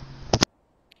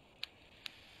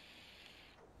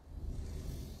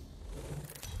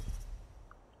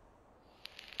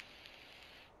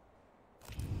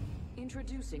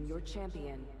 Introducing your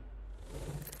champion.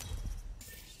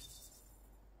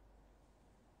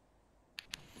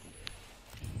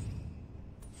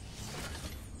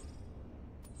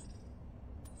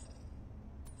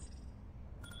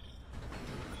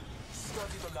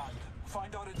 Study the land.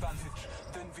 Find our advantage.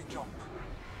 Then we jump.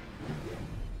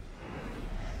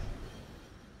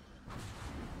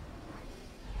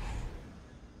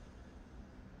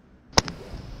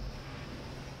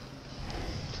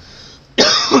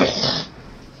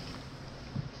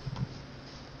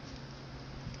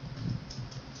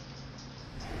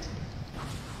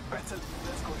 Better.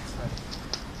 Let's go this way.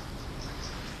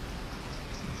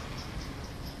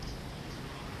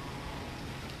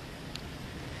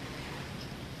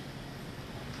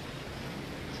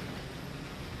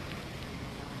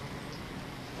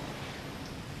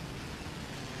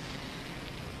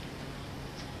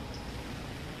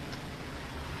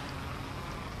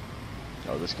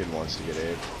 Oh, this kid wants to get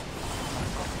aid.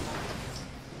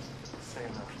 Stay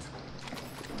alert.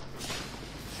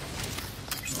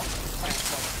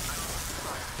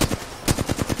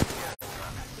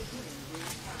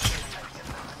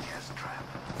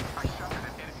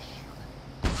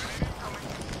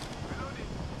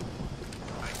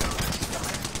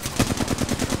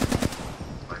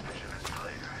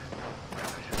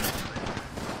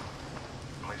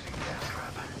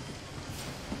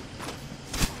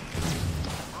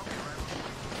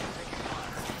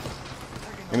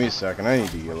 Give me a second, I need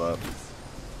to heal up. Scanning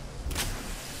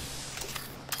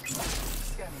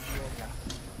the area.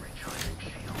 Recharging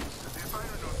shields. The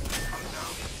fire don't come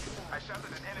down. I shot at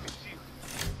an enemy shield.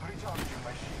 Recharging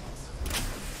my shields.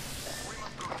 We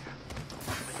must go here.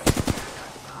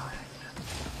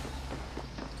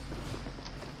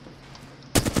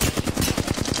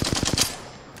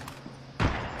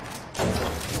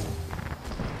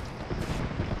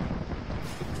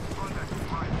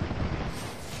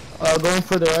 Going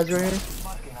for the edge right here.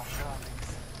 Marking our surroundings.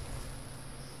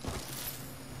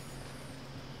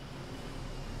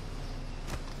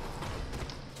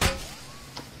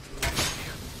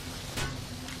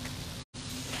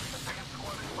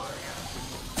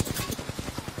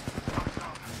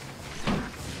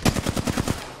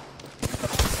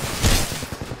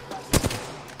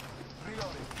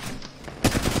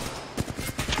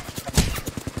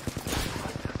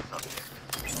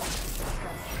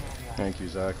 Thank you,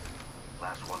 Zach.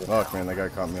 Fuck, man, that guy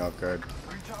caught me off guard.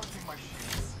 Recharging my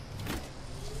shields.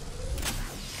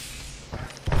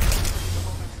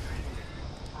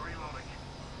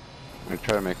 I'm gonna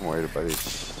try to make my way to buddy.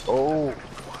 Oh!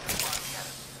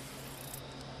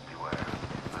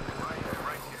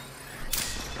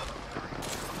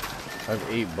 I have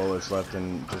 8 bullets left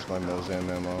in just my Mozam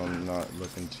ammo. I'm not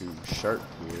looking too sharp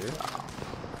here.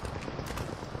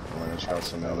 I'm gonna shot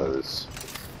some ammo.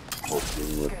 Whole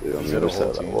team with you on Is the it other a side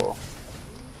whole of the team? wall.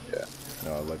 Yeah.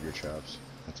 No, I love your traps.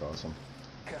 That's awesome.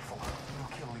 Careful. No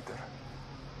kill leader.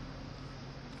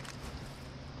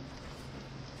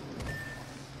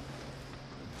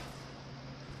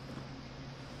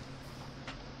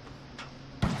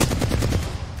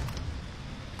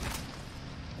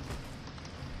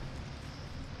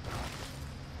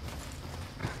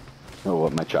 Oh,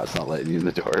 what? My chat's not letting you in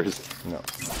the doors. No.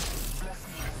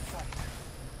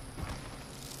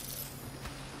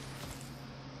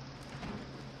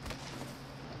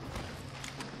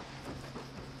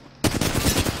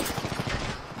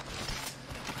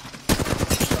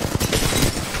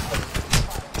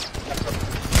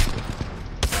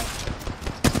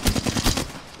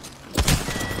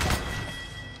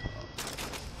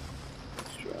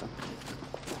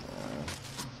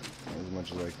 As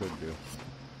much as I could do.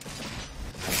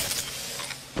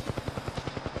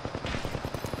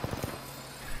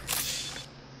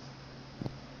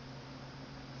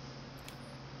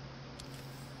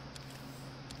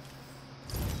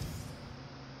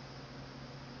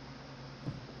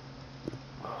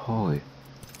 Holy.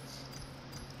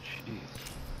 Jeez.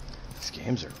 These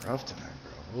games are rough tonight,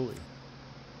 bro. Holy.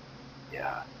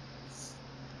 Yeah.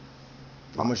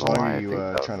 How much longer are you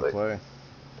trying to play?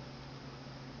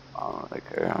 I don't really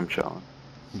care. I'm chilling.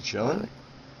 You chilling?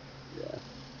 Yeah.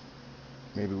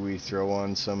 Maybe we throw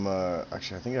on some,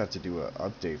 actually I think I have to do an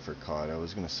update for COD. I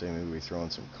was gonna say maybe we throw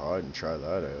on some COD and try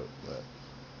that out, but...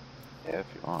 Yeah, if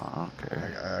you want, I don't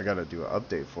care. I gotta do an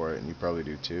update for it, and you probably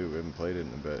do too. We haven't played it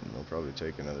in a bit, and it'll probably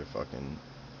take another fucking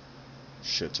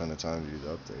shit ton of time to do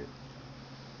the update.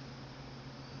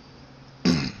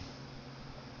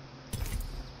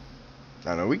 I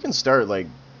don't know, we can start, like,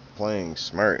 playing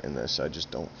smart in this. I just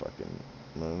don't fucking...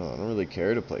 I don't know, I don't really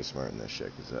care to play smart in this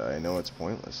shit, because I know it's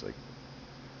pointless. Like,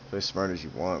 play smart as you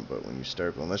want, but when you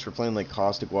start, unless we're playing like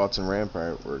Caustic, Watson,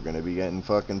 Rampart, we're gonna be getting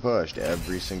fucking pushed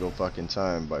every single fucking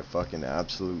time by fucking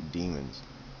absolute demons.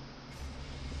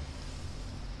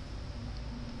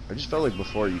 I just felt like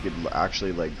before you could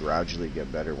actually like gradually get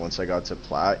better. Once I got to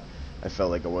Plat, I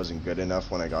felt like I wasn't good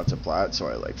enough when I got to Plat, so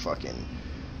I like fucking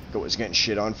was getting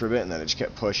shit on for a bit, and then I just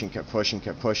kept pushing, because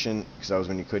that was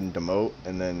when you couldn't demote,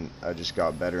 and then I just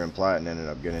got better in Plat and ended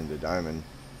up getting into Diamond.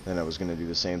 Then I was going to do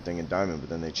the same thing in Diamond, but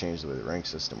then they changed the way the rank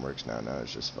system works now. Now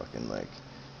it's just fucking like,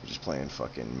 you're just playing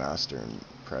fucking Master and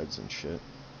Preds and shit.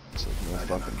 It's like no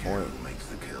fucking point.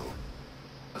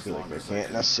 I feel like I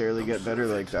can't necessarily get better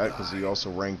like that, because you also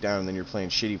rank down and then you're playing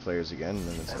shitty players again, and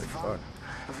then it's like, fuck.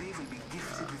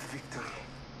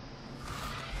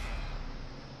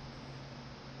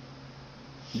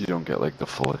 You don't get like the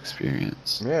full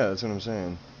experience. Yeah, that's what I'm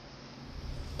saying.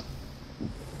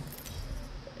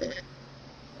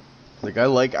 Like, I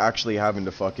like actually having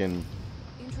to fucking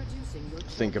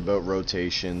think about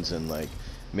rotations and, like,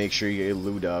 make sure you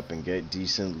loot up and get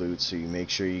decent loot, so you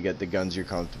make sure you get the guns you're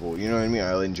comfortable. You know what I mean?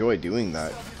 I enjoy doing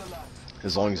that,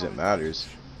 as long as it matters.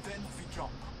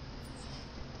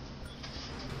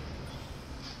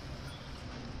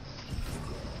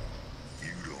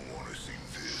 You don't want to see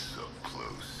this up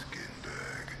close, skin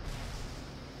bag.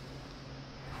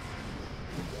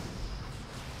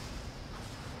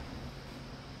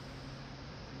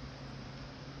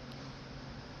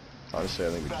 Honestly, I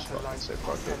think we just fucking say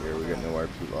fuck it here. We got no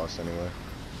RP loss anyway.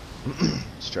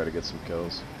 Let's try to get some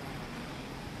kills.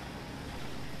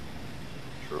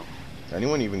 True. Did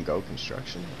anyone even go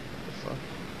construction? What the fuck?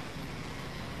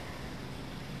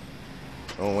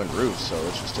 No one went roof, so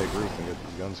let's just take roof and get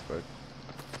these guns quick.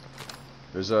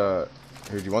 There's a...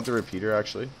 Here, do you want the repeater,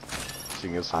 actually? So you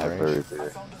can get some range? I have a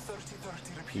repeater.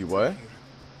 You what?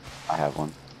 I have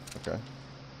one. Okay.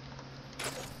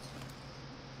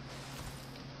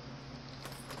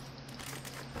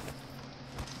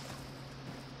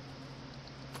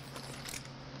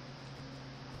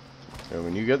 And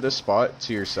when you get this spot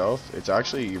to yourself, it's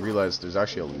actually, you realize there's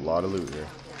actually a lot of loot here.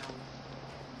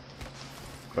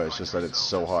 But it's just that it's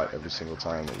so hot every single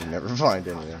time that you never find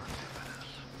anything.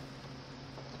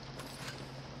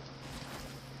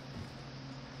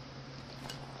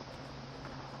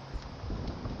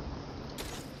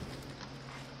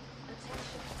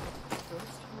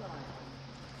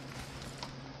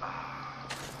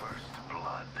 First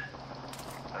blood.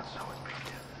 That's how it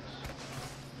begins.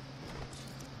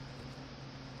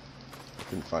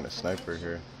 Couldn't find a sniper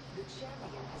here.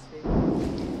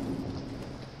 I'm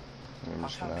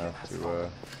just gonna have to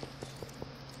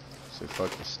say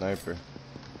fuck the sniper.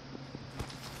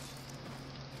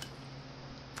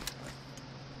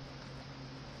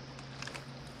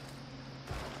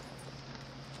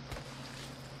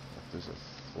 There's a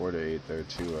 4 to 8 there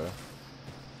too.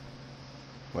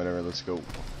 Whatever, let's go.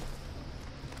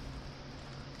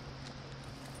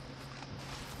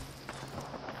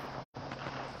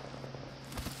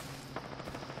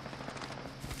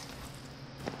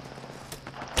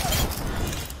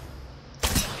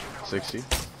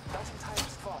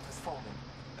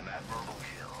 An admirable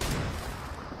kill.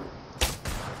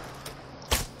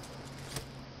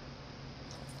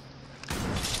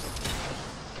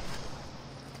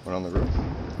 One on the roof.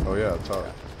 Oh yeah, up top.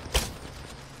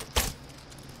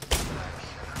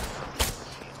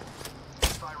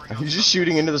 Are you just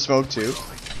shooting into the smoke too?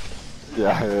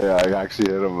 Yeah, I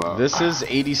actually hit him. This is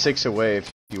 86 away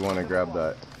if you want to grab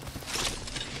that.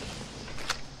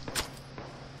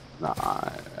 Nah,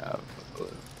 I have.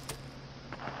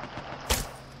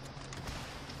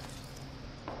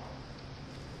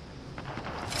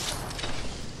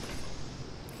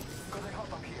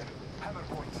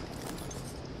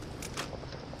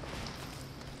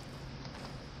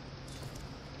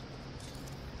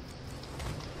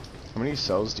 How many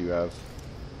cells do you have?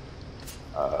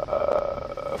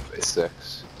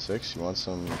 6. 6? You want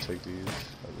some? Take these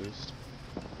at least.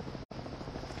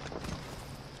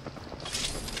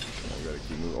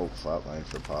 flatline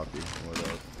for Poppy. What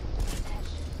up?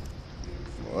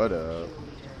 What up?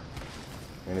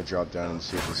 I'm gonna drop down and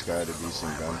see if this guy had a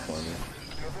decent gun for me.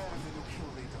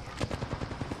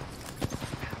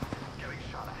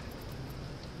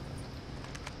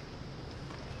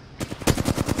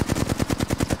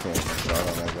 I can't get a shot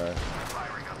on that guy.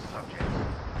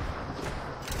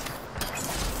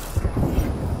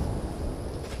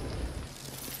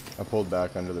 I pulled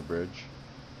back under the bridge.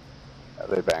 Yeah,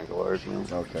 they Bangalored me.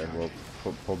 Okay, well,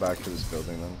 pull back to this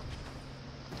building then.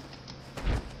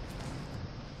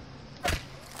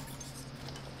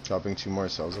 Dropping 2 more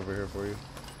cells over here for you.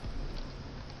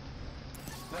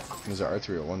 There's an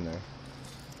R301 there.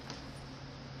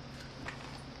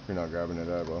 If you're not grabbing it,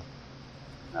 I will.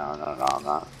 No, I'm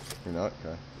not. You're not?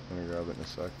 Okay. I'm gonna grab it in a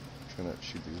sec. Just gonna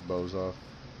shoot these bows off.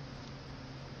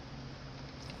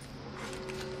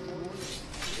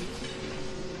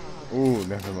 Ooh,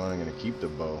 never mind. I'm gonna keep the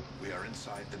bow. We are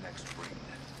inside the next ring.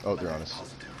 Oh, they're on us.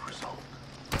 Positive result.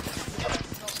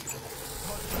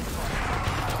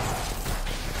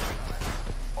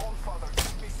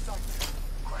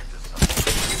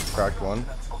 Cracked one.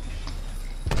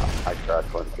 I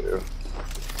cracked one too.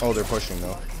 Oh, they're pushing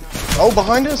though. Oh,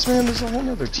 behind us, man. There's a whole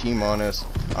other team on us.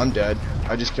 I'm dead.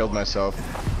 I just killed myself.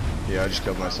 Yeah, I just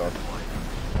killed myself.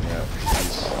 Yeah,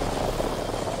 jeez.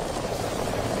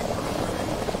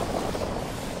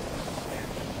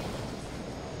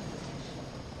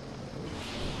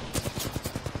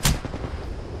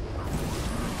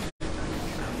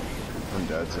 I'm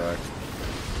dead, Zach.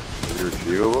 You're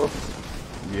viewable?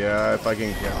 Yeah, if I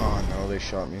can get... Oh, no, they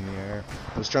shot me in the air.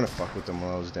 I was trying to fuck with them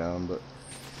while I was down, but...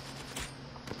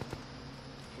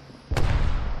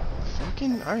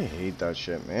 Fucking... I hate that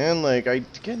shit, man. Like, I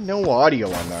get no audio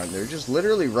on that. They're just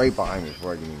literally right behind me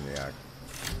before I can even react.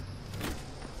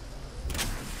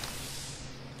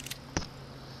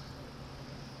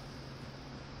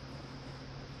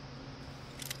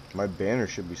 My banner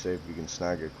should be safe if you can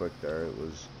snag it quick there. It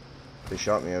was... They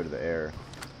shot me out of the air.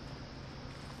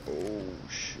 Oh,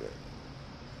 shit.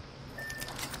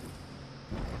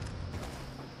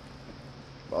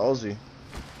 Ballsy.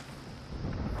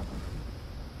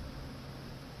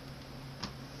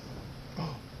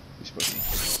 Oh, he's supposed to.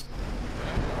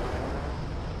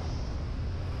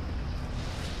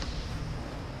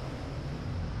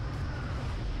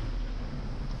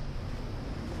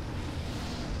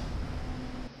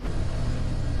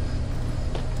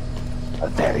 A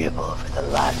variable for the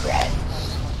lot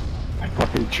rats. My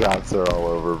fucking traps are all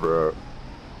over, bro.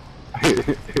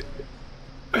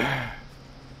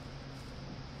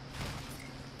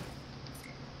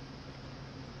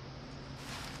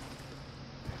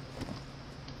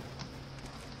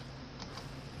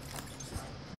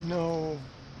 No.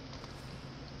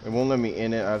 It won't let me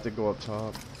in it. I have to go up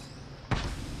top.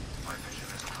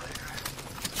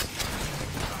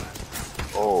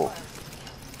 Oh.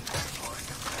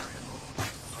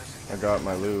 I got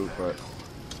my loot, but...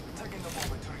 Taking a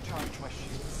moment to recharge my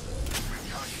shields.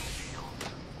 Recharging shields.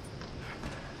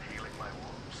 Healing my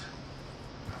wounds.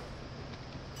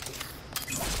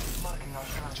 Marking our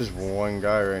track. Just one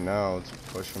guy right now. Let's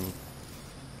push him.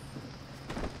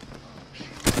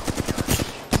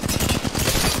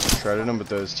 Shredded him, but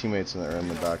those teammates that are in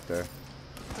the back there.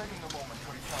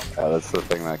 Yeah, that's the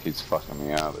thing that keeps fucking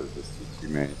me up, is just two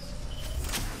teammates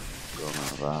going on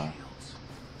the back.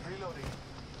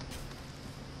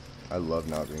 I love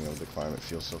not being able to climb. It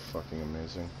feels so fucking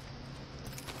amazing.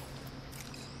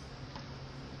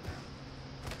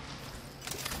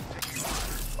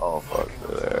 Oh fuck,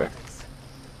 they're there.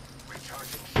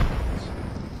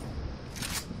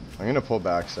 I'm gonna pull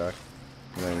back, Zach,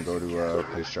 and then go to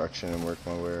construction and work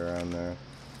my way around there.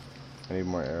 I need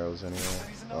more arrows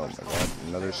anyway. Oh my god,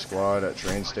 another squad at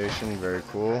train station. Very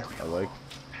cool. I like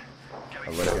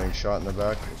getting shot in the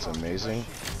back. It's amazing.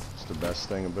 It's the best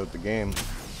thing about the game.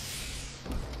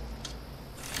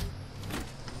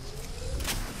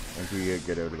 I think we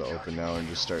get out of the open now and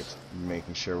just start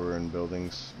making sure we're in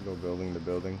buildings. Go building to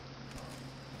building.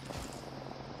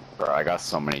 Bro, I got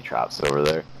so many traps over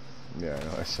there. Yeah, I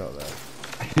know, I saw that.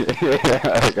 Yeah,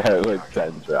 I got like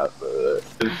 10 traps over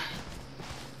there.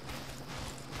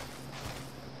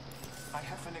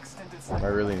 I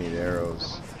really need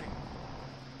arrows.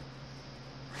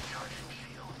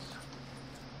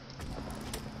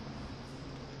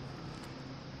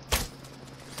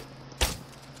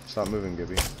 Stop moving,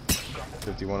 Gibby.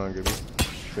 51 on Gibby.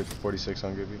 46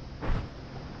 on Gibby.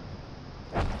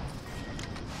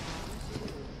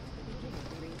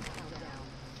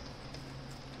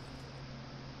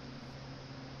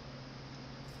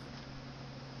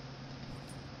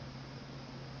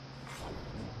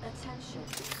 Attention.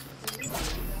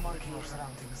 Marking our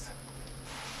surroundings.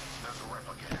 There's a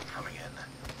replicator coming in.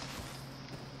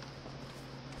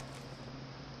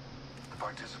 The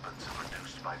participants have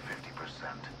reduced by 50%.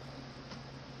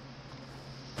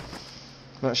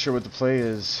 Not sure what the play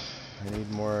is. I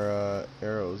need more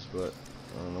arrows, but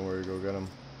I don't know where to go get them.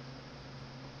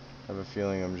 I have a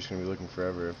feeling I'm just going to be looking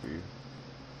forever if we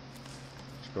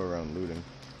just go around looting.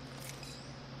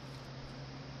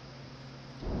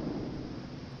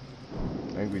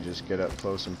 I think we just get up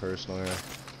close and personal here.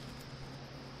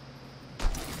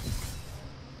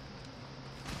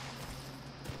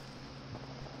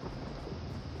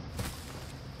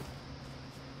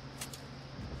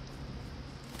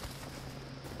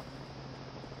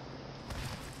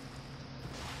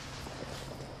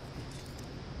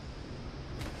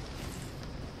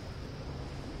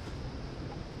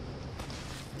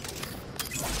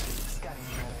 Scanning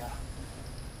the area.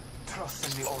 Trust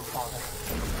in the Old Father.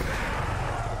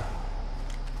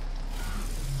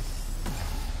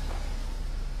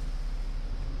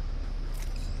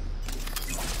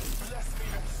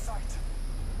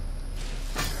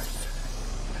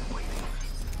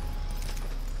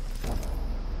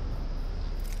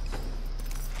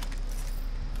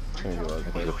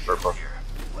 Purple.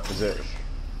 Is it?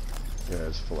 Yeah,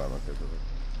 it's full ammo. Okay,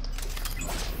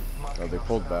 perfect. Oh, they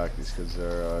pulled back. These kids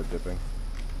are dipping.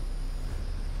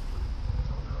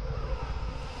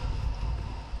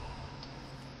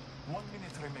 One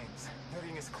minute remains. The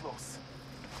ring is close.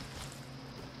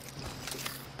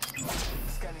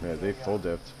 Scanning Yeah, the they area. full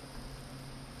dipped.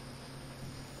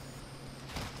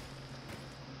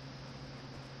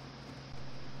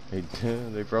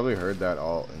 They probably heard that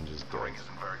alt and just The ring dipped.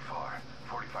 isn't very far.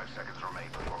 45 seconds remain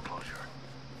before closure.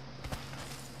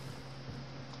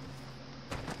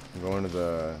 I'm going to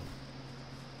the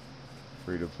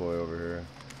free deploy over here.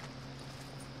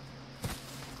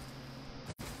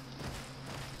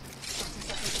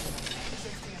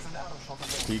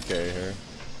 PK here.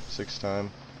 6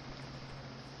 time.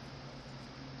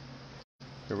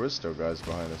 There was still guys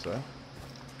behind us, eh?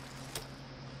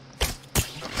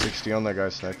 60 on that guy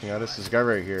sniping at us. This guy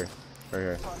right here. Right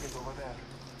here. I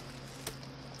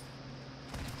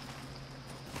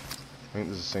think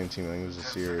this is the same team. I think it was a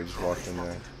seer who just walked in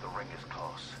there. The ring is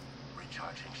close.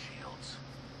 Recharging shields.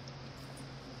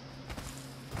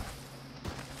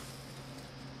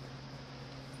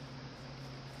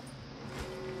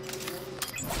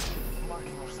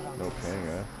 No ping,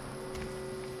 eh?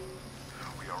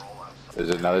 There's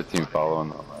another team following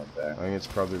them right there. I think it's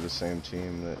probably the same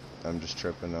team that I'm just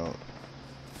tripping out.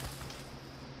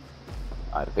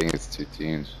 I think it's 2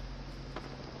 teams.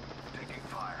 Taking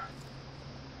fire.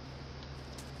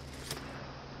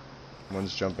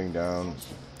 One's jumping down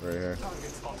right here.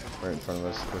 Right in front of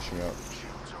us, pushing up.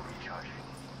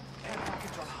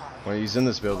 Well, he's in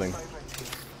this building.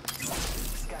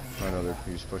 Oh no,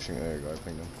 he's pushing. There you go, I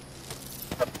pinged him.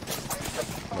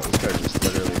 Oh, this guy just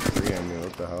literally free-aimed me.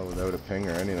 What the hell? Without a ping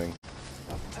or anything.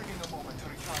 Taking a moment to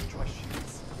recharge my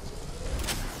shields.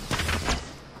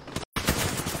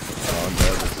 Oh, I'm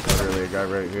dead. There's literally a guy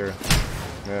right here.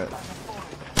 Yeah.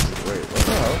 Wait, what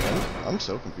the hell? I'm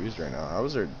so confused right now. How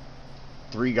was there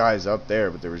 3 guys up there,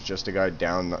 but there was just a guy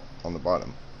down on the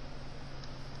bottom?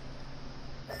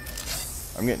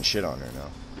 I'm getting shit on right now.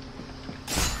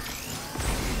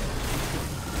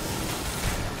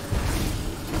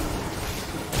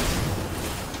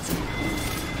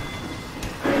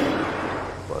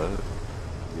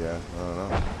 Yeah, I don't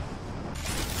know.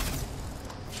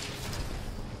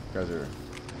 Guys are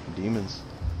demons.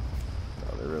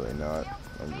 No, they're really not.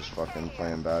 I'm just fucking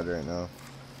playing bad right now.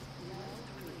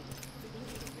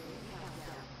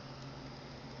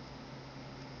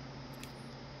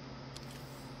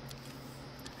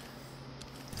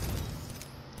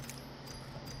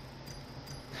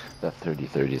 That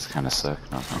 30-30 is kind of sick,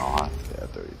 not gonna lie. Yeah,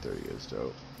 30-30 is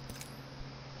dope.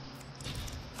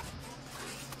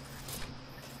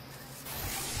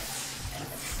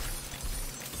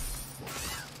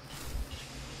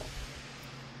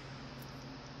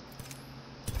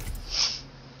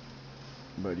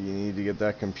 But you need to get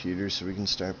that computer so we can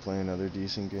start playing other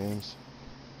decent games.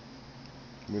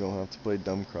 We don't have to play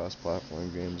dumb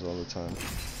cross-platform games all the time.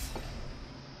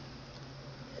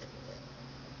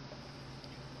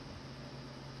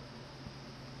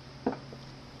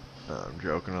 No, I'm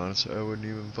joking, honestly. I wouldn't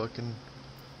even fucking...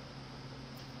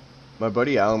 My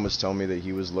buddy Alan was telling me that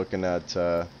he was looking at,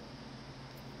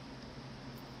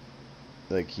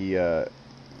 like, he,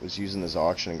 was using this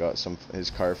auction and got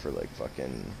his car for, like,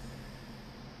 fucking...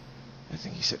 I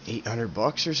think he said 800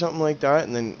 bucks or something like that,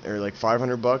 and then, or like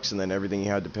 500 bucks, and then everything he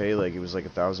had to pay, like, it was like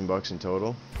 $1,000 in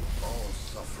total. All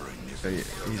suffering is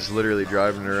He's literally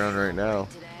driving around right now.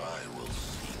 I will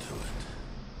see to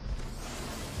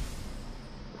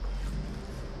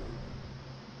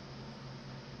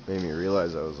it. Made me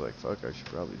realize I was like, fuck, I should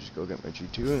probably just go get my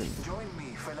G2 and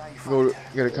go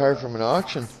get a car from an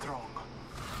auction.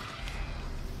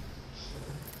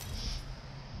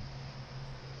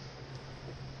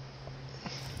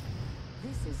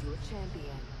 This is your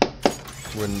champion.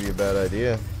 Wouldn't be a bad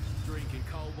idea. Drinking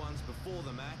cold ones before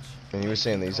the match. And he was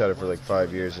saying that he's had it for like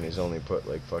 5 years and he's only put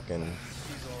like fucking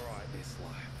He's alright this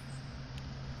life.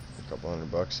 a couple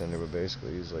 $100 into it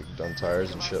basically. He's like done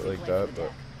tires and shit like that,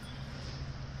 but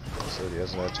he said he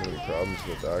hasn't had too many problems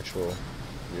with the actual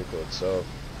vehicle itself.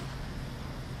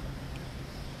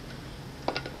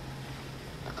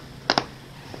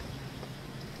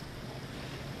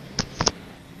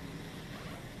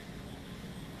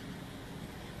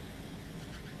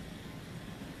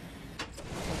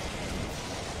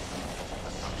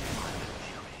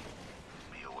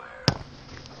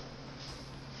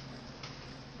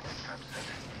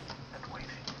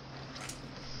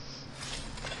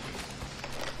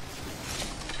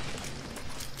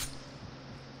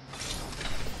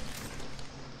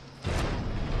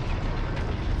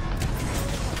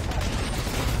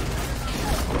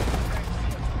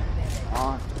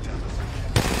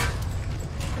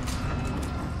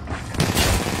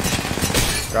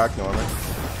 Crack Norman.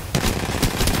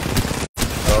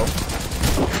 Oh.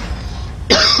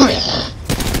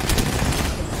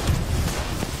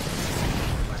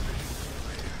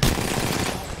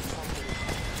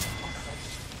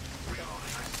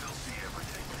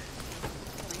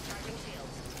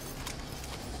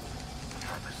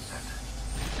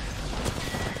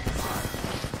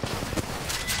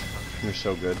 You're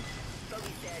so good.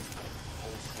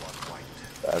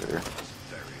 Better.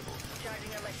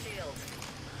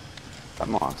 That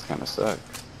mock's kinda suck.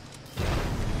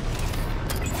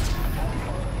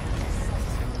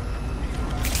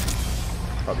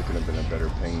 Probably could have been a better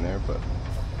ping there, but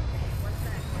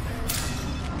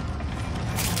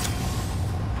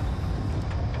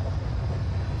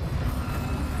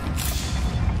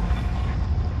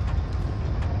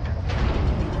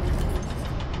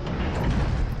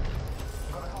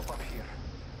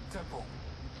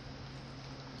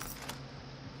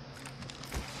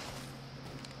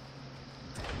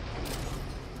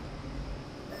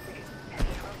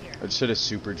I just hit a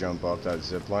super jump off that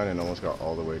zip line and almost got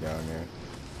all the way down here.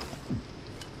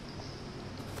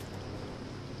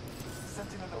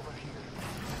 Sentinel over here.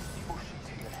 Evo sheet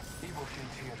here. Evo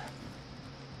sheet here.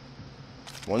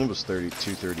 One was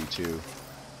 232.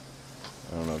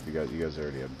 I don't know if you guys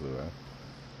already had blue, huh?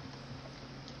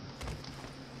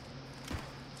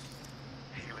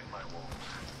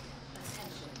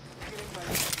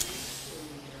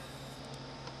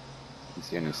 You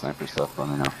see any sniper stuff, let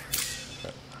me know.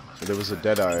 There was a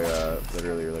Deadeye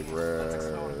literally like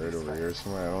right over here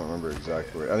somewhere. I don't remember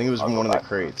exactly where. I think it was in one of the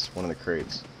crates. One of the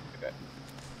crates. Okay.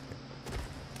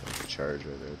 There's a charge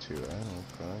right there too. I don't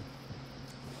know.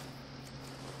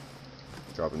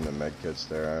 Dropping the med kits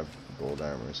there. I have gold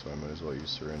armor, so I might as well use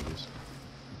syringes.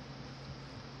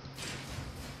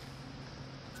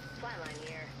 Flatline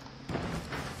here.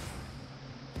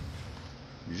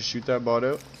 You just shoot that bot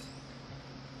out?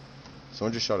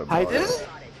 Someone just shot a bot I did? out.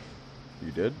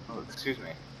 You did? Oh, excuse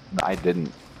me. I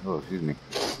didn't. Oh, excuse me.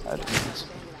 I didn't.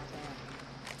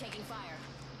 Taking fire.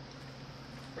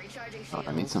 Recharging Oh, shield.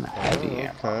 I need some heavy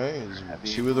ammo. Okay.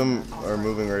 Two of them are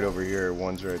moving right over here.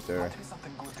 One's right there.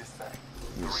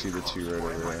 You see the two right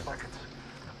over there.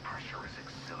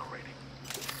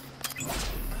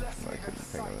 I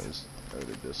couldn't ping those out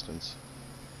of distance.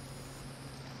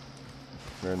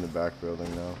 They're in the back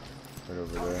building now. Right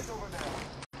over there.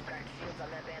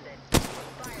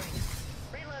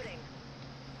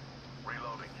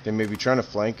 They may be trying to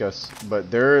flank us, but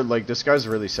they're like, this guy's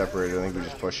really separated. I think we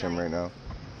just push him right now.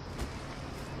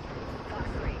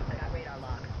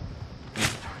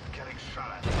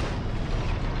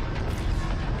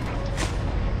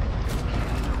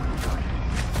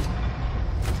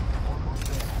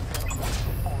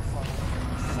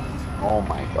 Oh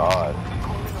my god.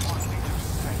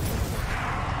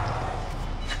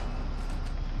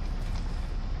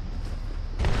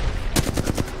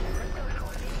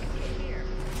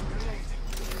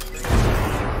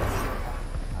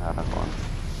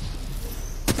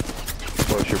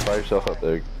 Oh, sure, fire yourself up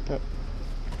there. Yep.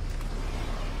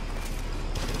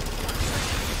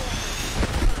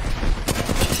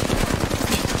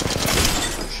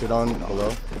 Shit on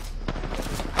below.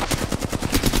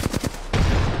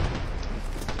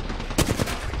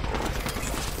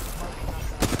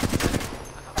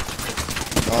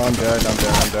 Oh, I'm dead, I'm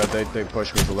dead, I'm dead. They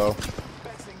pushed me below.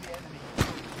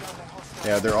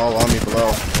 Yeah, they're all on me below.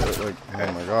 Like,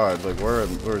 oh my god, like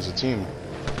where's the team?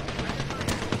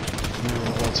 There's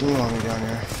a whole team on me down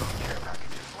here.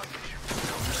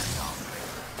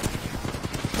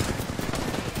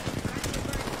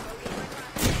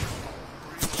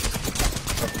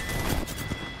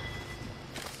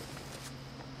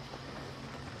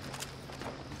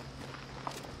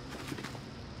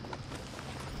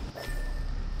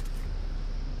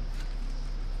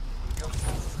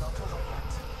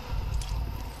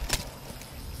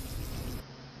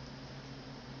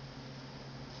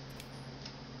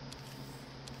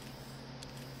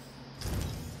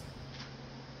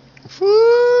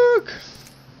 Fuck!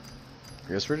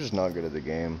 I guess we're just not good at the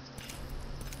game.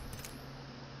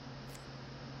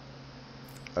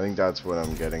 I think that's what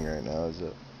I'm getting right now, is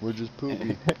that we're just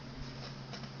poopy.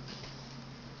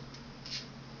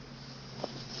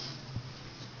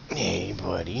 Hey,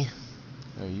 buddy.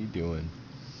 How you doing?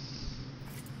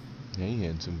 Hey,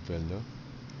 handsome fella.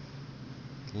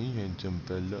 Hey, handsome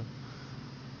fella.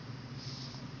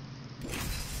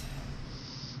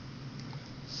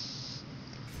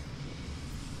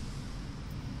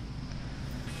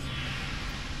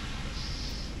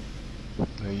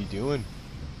 How you doing?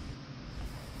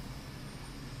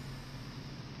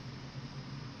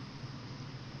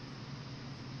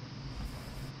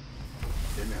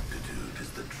 Ineptitude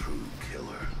is the true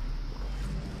killer.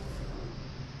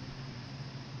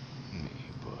 Hey,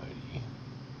 buddy.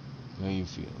 How you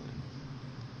feeling?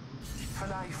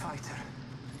 Fly fighter.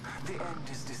 The end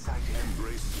is decided.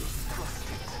 Embrace yourself. Trust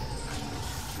it. And the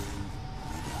strength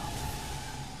without.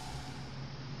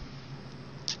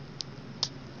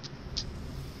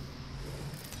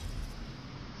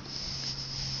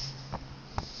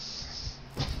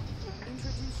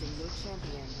 Introducing your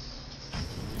champion.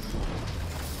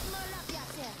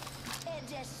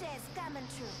 Coming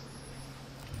true.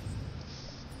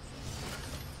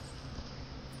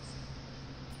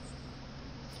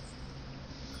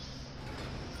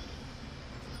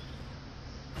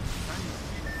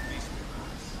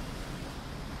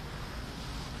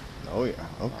 Oh yeah,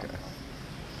 okay.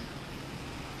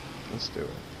 Let's do it.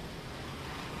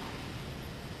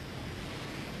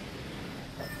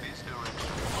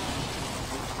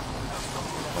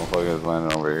 Motherfuckers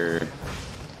landing over here.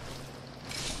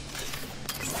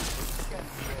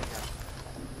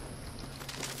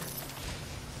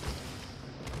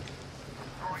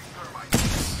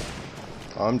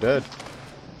 I'm dead.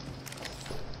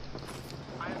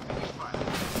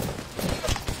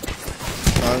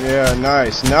 Yeah,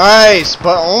 nice, nice!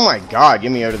 But oh my god,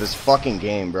 get me out of this fucking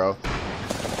game, bro.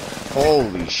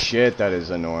 Holy shit, that is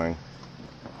annoying.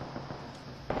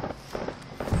 I'm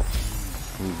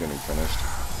getting finished.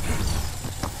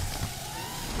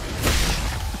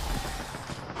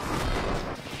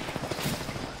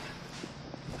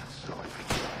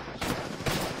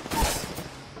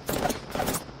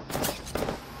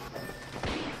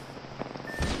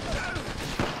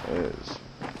 Is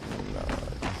not.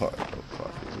 What the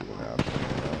fuck is even happening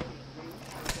now?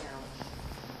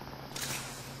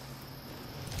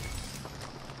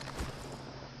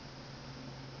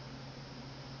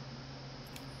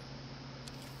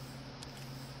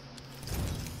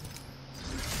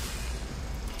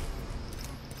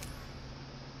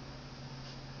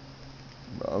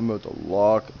 Bro, I'm about to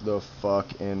lock the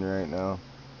fuck in right now.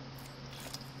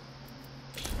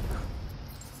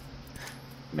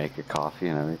 Make a coffee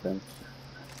and everything.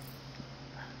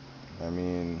 I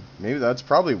mean, maybe that's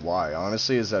probably why,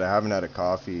 honestly, is that I haven't had a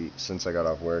coffee since I got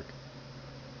off work.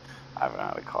 I haven't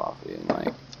had a coffee in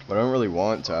like. But I don't really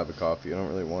want to have a coffee. I don't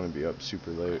really want to be up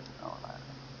super late.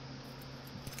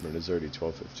 But it's already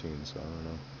 12:15, so I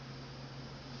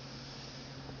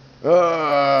don't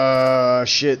know.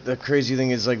 Shit, the crazy thing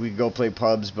is, like, we go play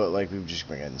pubs, but, like, we've just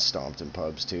been getting stomped in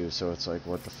pubs, too, so it's like,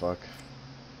 what the fuck?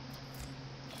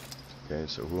 Okay,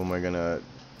 so who am I gonna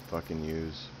fucking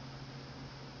use?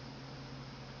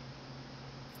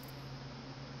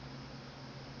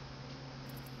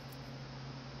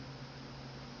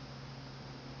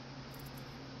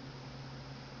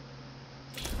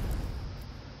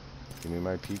 Give me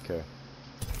my PK.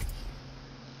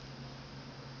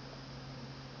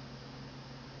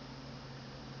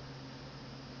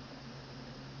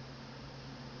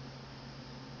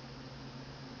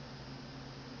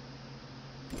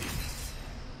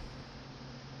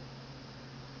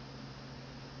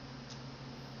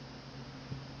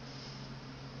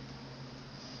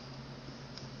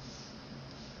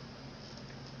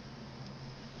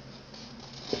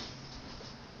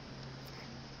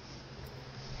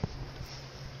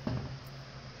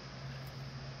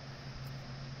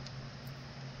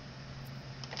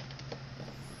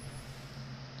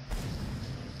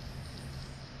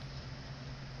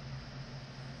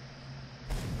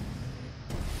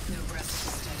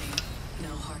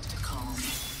 heart to calm.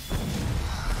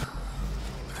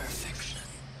 Perfection.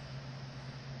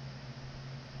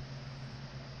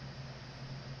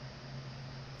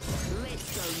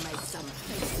 Let's go make some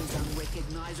faces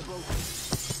unrecognizable.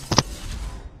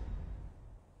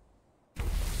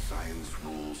 Science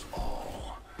rules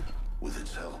all. With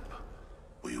its help,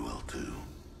 we will too.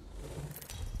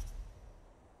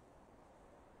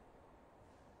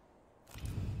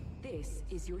 This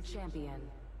is your champion.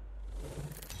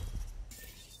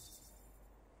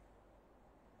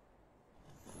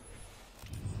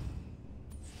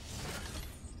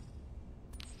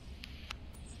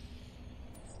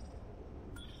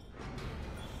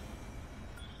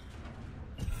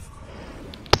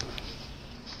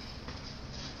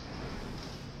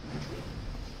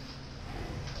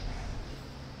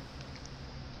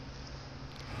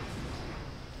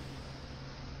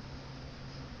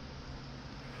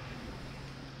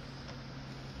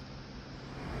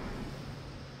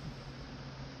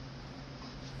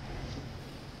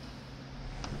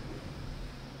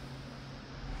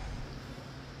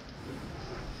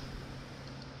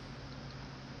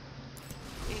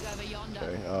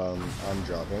 Okay, I'm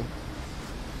dropping.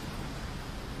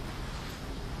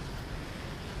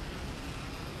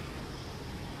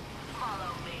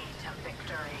 Follow me to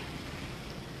victory.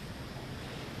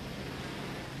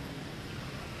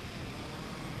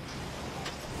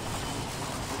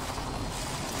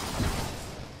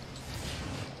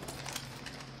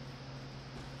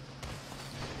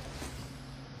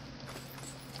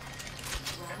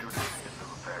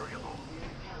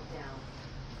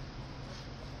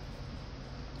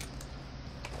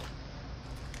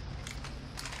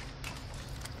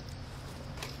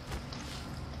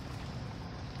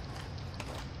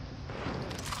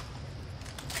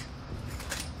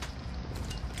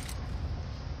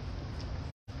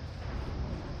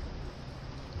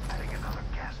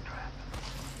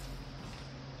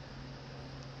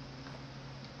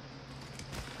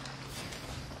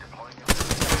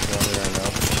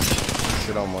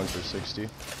 Shit on one for 60.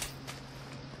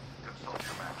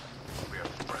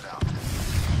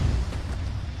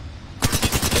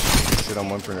 Shit on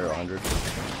one for 100.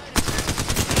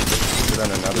 Shit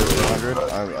on another for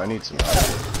 100. I need some help.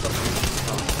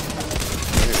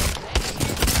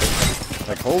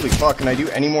 Like, holy fuck, can I do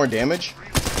any more damage?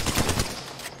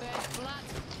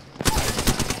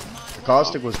 The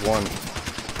caustic was one.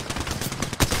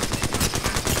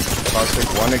 Caustic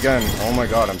one again. Oh my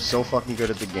god, I'm so fucking good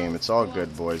at the game. It's all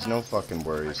good, boys. No fucking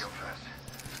worries.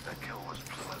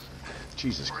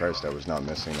 Jesus Christ, I was not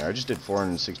missing there. I just did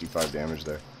 465 damage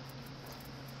there.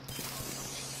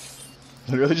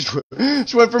 Literally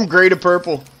just went from gray to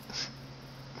purple.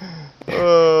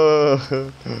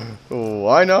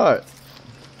 Why not?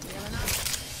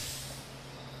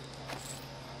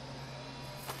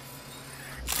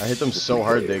 I hit them so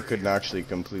hard they couldn't actually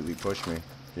completely push me.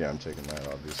 Yeah, I'm taking that,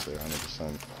 obviously,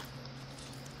 100%.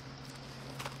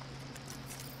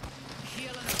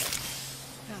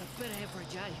 Got a bit of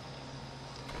average, eh?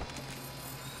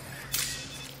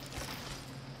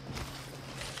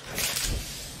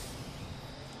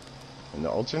 And the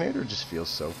alternator just feels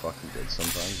so fucking good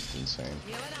sometimes, it's insane.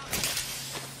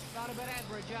 Got a bit of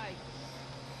average, eh?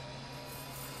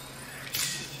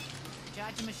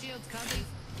 Charging my shields, cuzzy.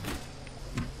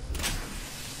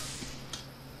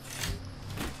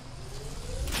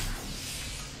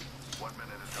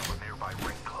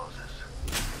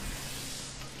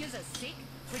 Gives a sec.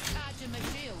 Recharging my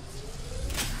shields.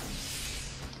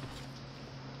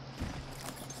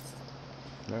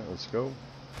 Alright, let's go.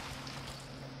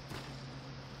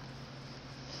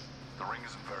 The ring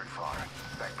isn't very far.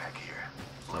 Backpack here.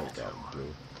 Oh god,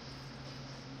 blue.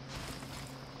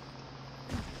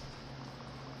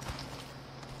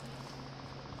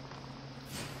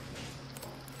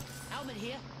 Helmet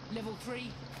here. Level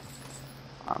 3.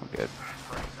 I'm good.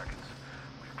 30 seconds.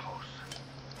 We're close.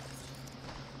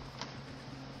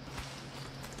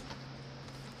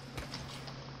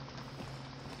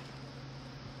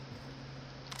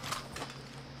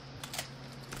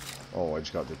 Oh, I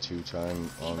just got the 2-time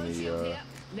on the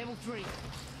Level 3.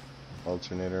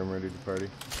 alternator. I'm ready to party.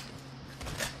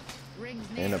 Rings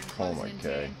And near a and oh my closing in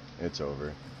K. 10. It's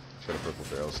over. Just got a purple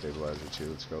barrel stabilizer too.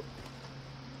 Let's go.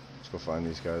 Let's go find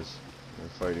these guys. They're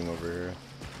fighting over here.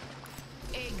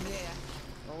 Egg there.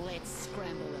 Let's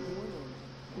scramble them.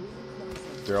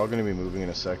 They're all gonna be moving in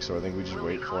a sec, so I think we just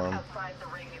wait for them. Outside the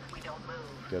ring if we don't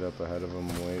move. Get up ahead of them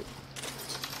and wait.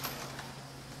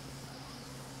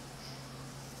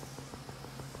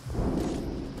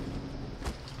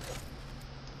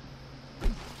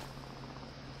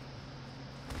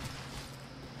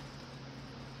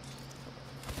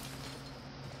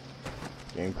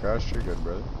 Game crashed, you're good,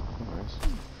 brother. Nice.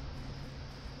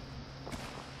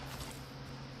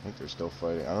 I think they're still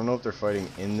fighting. I don't know if they're fighting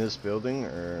in this building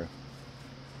or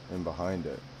in behind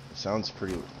it. It sounds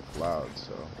pretty loud,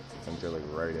 so I think they're like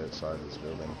right outside this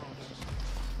building.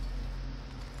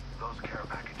 Those care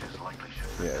packages likely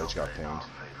should Yeah, it's got pinged.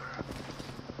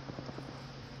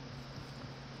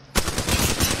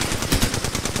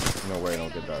 No way I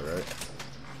don't get that right.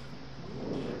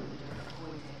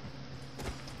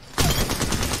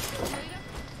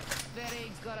 That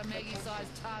egg's got a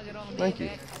Maggie-sized target on Thank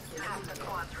their you. back. Half the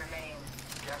squads remain.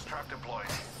 Gas trap deployed.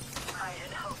 I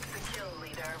had hoped the kill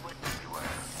leader would... Beware.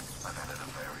 I've added a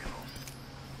variable.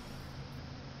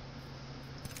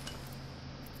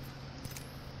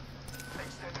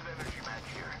 Extended energy mag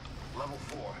here. Level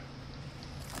 4.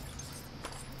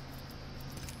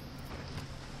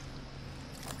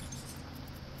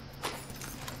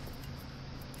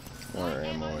 More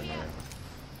ammo in there.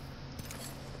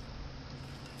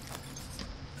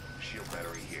 Shield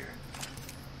battery here.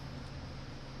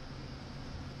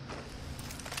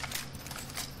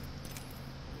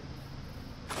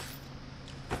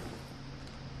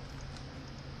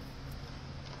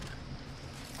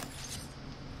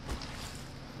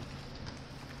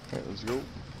 Alright, let's go.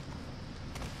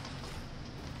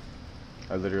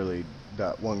 I literally,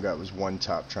 that one guy was one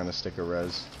tap trying to stick a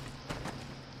res.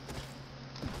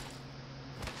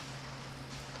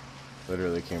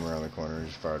 Literally came around the corner and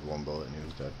just fired one bullet and he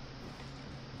was dead.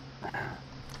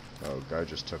 Oh, guy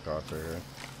just took off right here.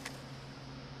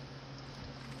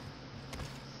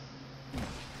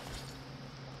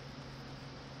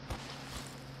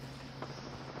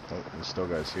 Oh, there's still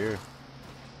guys here.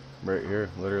 Right here,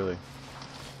 literally.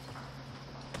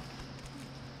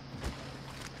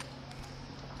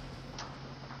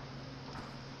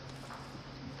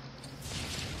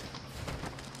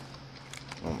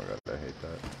 Oh my god, I hate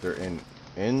that. They're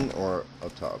in or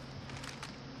up top.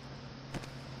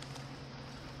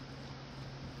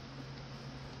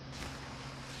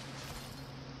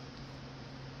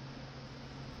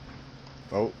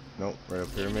 Oh, no, right up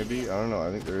here maybe? I don't know, I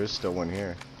think there is still one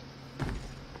here. I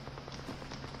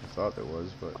thought there was,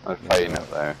 but... I'm fighting up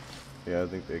there. Yeah, I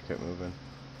think they kept moving.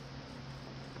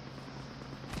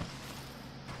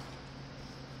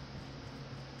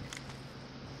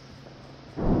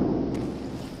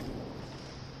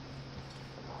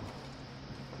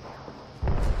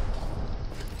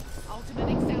 Ultimate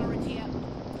accelerant here.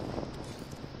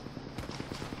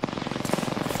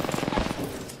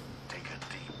 Take a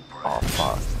deep breath. Oh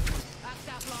fuck. Backed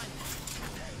up line.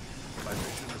 My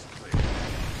mission is clear.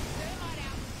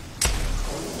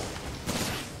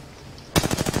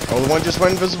 Oh, the one just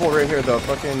went invisible right here, the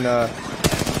fucking,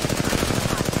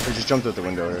 he just jumped out the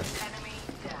window here.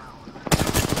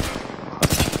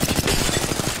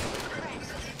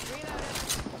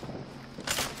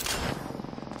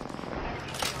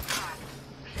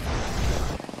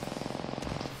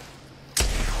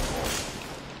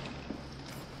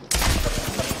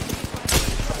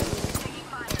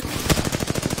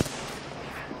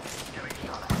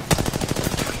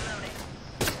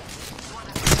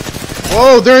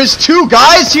 Whoa, there's two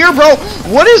guys here, bro!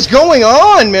 What is going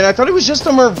on, man? I thought it was just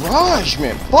a mirage,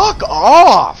 man. Fuck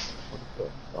off! What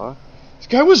the fuck? This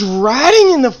guy was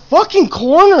ratting in the fucking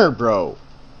corner, bro.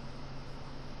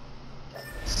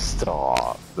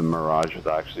 Stop. The Mirage was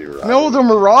actually right. No, the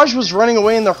mirage was running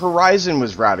away and the horizon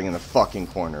was ratting in the fucking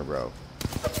corner, bro.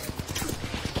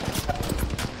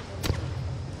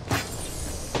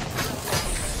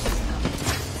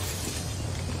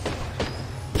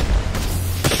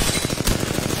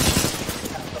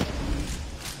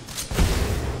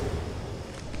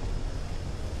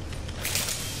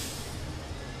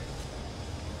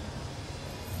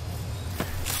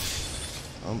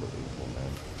 Unbelievable,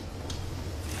 man.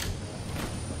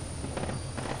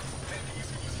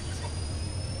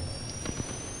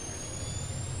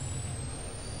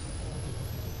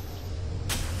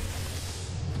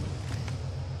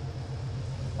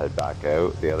 Head back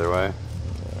out the other way.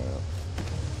 Yeah.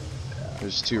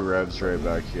 There's two revs right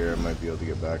back here. I might be able to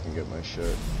get back and get my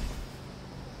shit.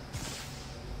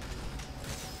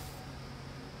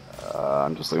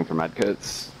 I'm just looking for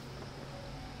medkits.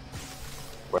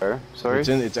 Where? Sorry? It's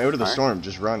out of the Alright. storm.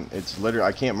 Just run. It's literally,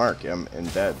 I can't mark. I'm in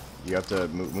dead. You have to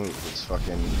move. It's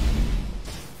fucking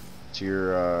to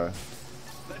your,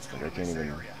 like I can't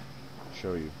even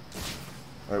show you.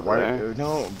 Alright, why? Where?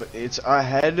 No, but it's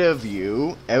ahead of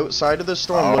you, outside of the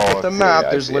storm. Oh, Look at the okay, map.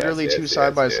 I There's see, literally I see, two I see,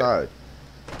 side I by see. side.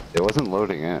 It wasn't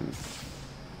loading in.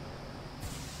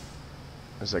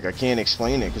 It's like I can't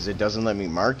explain it because it doesn't let me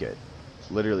mark it.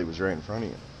 It literally was right in front of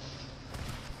you.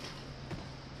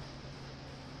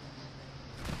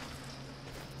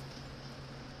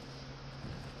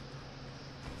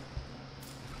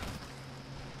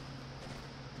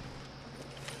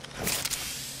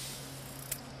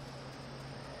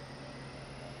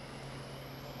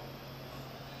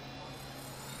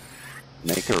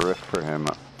 Make a rift for him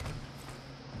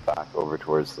back over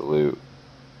towards the loot.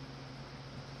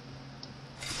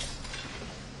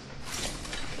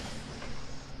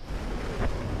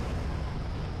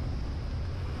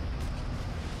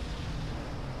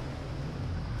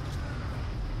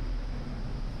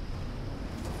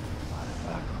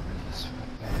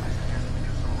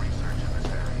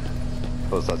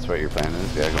 Suppose that's what your plan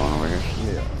is? Yeah, going over here?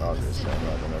 Yeah, obviously. I'm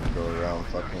not gonna go around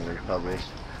fucking recovers.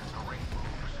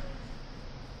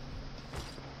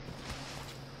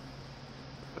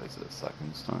 Is it a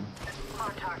second storm?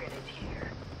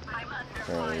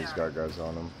 Apparently he's got guys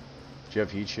on him. Do you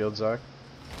have heat shield, Zach?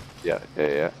 Yeah.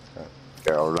 Okay.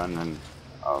 Here, I'll run and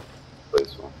I'll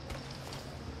place one.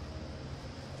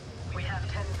 We have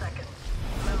 10 seconds.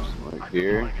 Like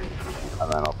here,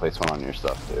 and then I'll place one on your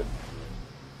stuff too.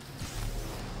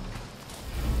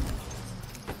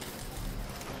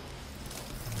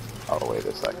 I'll wait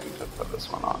a second to put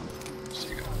this one on. So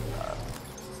you can,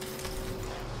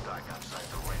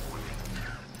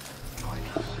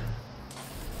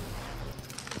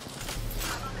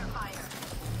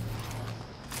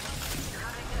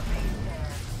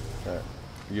 Alright.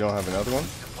 You don't have another one?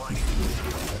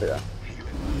 yeah.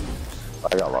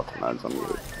 I got lots of meds, I'm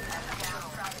good.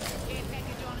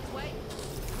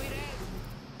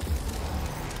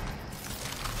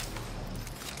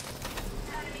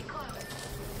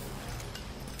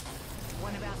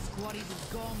 One of our squaddies is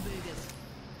gone, burgers.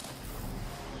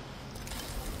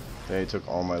 Yeah, he took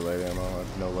all my light ammo. I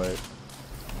have no light.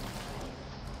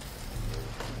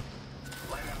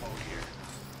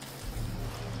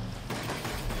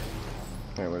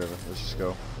 Okay, whatever. Let's just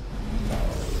go.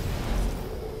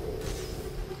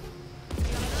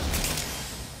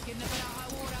 Getting a bit of high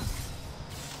water.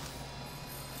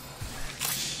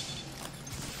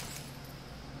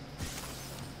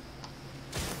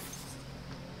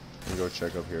 Let me go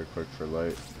check up here quick for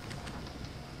light.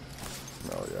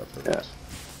 Oh yeah, perfect.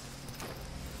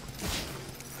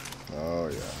 Oh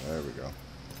yeah, there we go.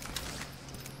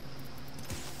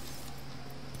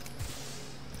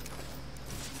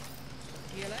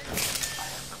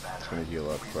 It's gonna heal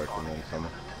up quick and then come.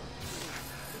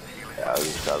 Yeah, I was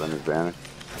just grabbing his banner.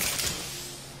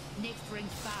 Next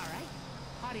ring's far, eh?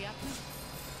 Hurry up.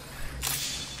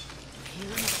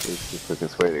 It's the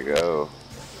quickest way to go.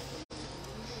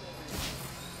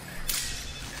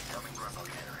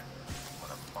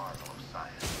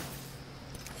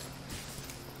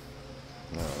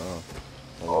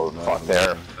 Oh fuck!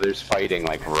 There's fighting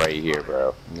like right here,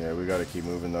 bro. Yeah, we gotta keep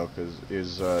moving though, cause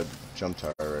is jump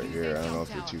tower right here. I don't know if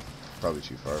you're probably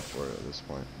too far for it at this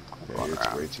point. Yeah,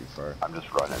 it's way too far. I'm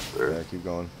just running through. Yeah, keep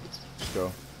going. Just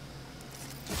go.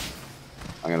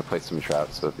 I'm gonna place some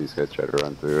traps so if these guys try to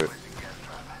run through it.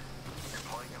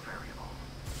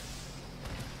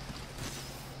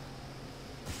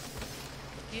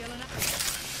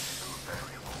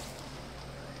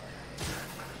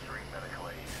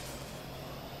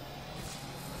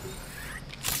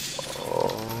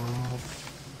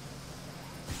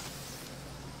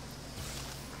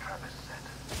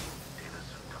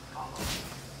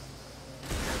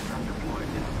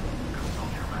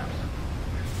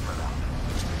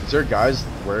 Is there guys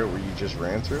where you just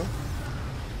ran through?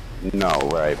 No,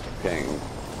 where I pinged.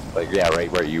 Like, yeah,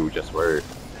 right where you just were.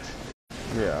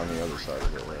 Yeah, on the other side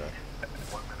of it, yeah.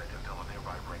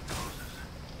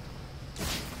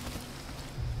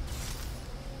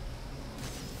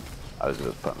 I was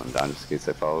just putting them down just in case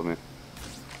they followed me.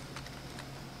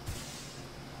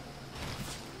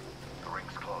 The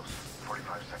ring's close.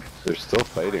 45 seconds. They're still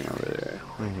fighting over there.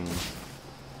 Mm-hmm.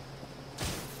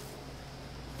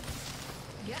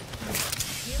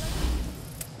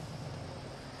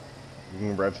 We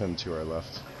can rev him to our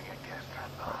left.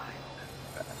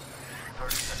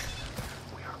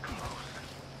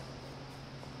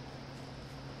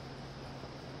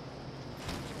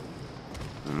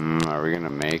 Are we gonna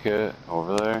make it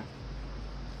over there?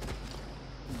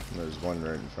 There's one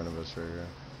right in front of us right here.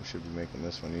 We should be making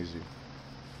this one easy.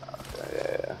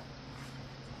 Okay, yeah.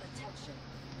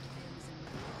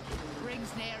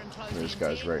 There's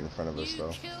guys right in front of us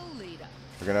though.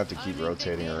 We're gonna have to keep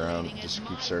rotating around, just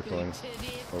keep circling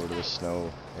over to the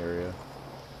snow area.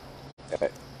 Okay.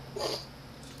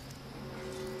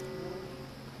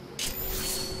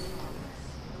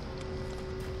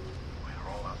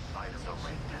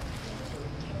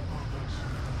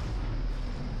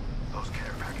 Those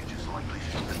care packages likely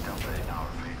shift the delta in our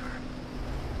favor.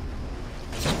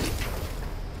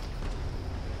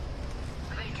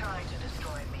 They tried to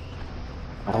destroy me.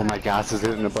 Oh, my gas is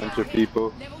hitting a bunch of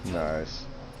people. Nice.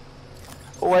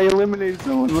 Oh, I eliminated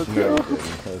someone. Let's go. You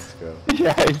didn't. Let's go.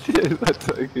 Yeah, I did. Let's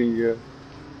fucking go.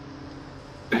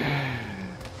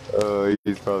 Oh,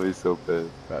 he's probably so pissed.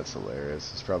 That's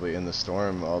hilarious. It's probably in the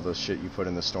storm. All the shit you put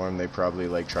in the storm, they probably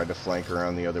like tried to flank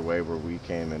around the other way where we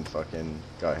came and fucking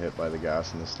got hit by the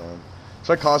gas in the storm. That's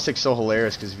why Caustic's so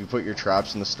hilarious, because if you put your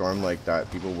traps in the storm like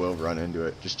that, people will run into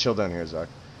it. Just chill down here, Zach.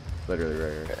 Literally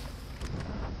right here.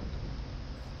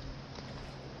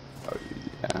 Oh,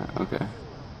 yeah, okay.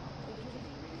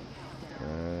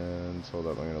 And hold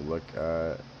up, I'm gonna look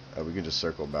at. We can just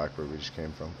circle back where we just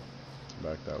came from.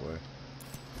 Back that way.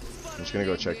 I'm just gonna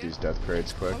go check these death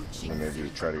crates quick, and maybe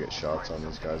try to get shots on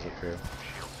these guys up here.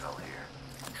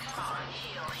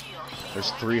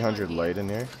 There's 300 light in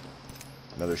here.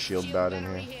 Another shield bat in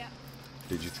here.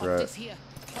 Did you threat?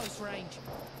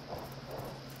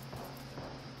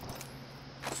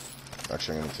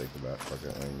 Actually, I'm gonna take the bat. Fuck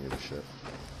it, I don't give a shit.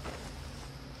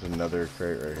 There's another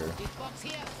crate right here.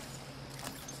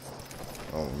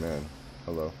 Oh man,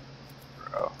 hello.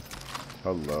 Bro.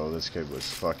 Hello, this kid was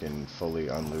fucking fully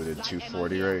unlooted.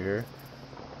 240 right here.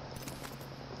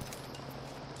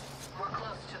 We're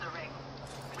close to the ring.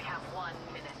 We have 1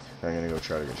 minute. I'm gonna go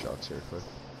try to get shots here quick.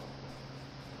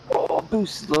 Oh,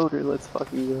 boost loader, let's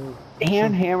fucking go.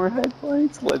 And hammerhead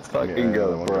plates, let's fucking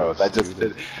go, bro. That just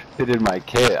fit in my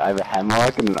kit. I have a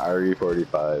hemlock and an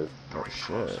RE45. Oh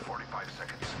shit.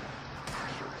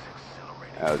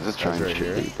 I was just trying to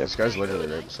here. This guy's literally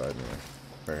right beside me.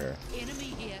 Right here.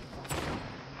 Enemy here.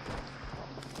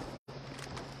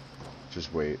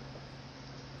 Just wait.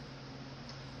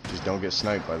 Just don't get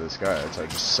sniped by this guy. I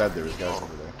just said there was guys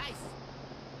over there.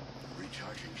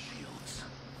 Recharging shields.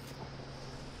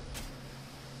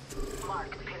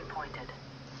 Mark pinpointed.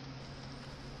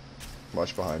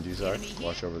 Watch behind you, Zach.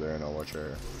 Watch over there and I'll watch right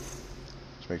here.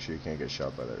 Just make sure you can't get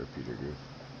shot by that repeater group.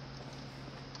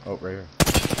 Oh, right here.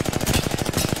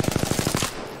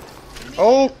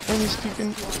 Oh! And he's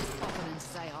peeking.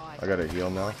 I gotta heal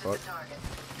now. Fuck.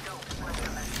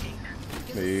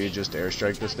 Maybe just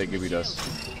airstrike this. They give you dust.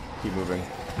 Keep moving.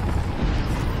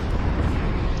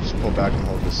 Just pull back and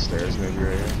hold the stairs maybe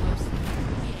right here.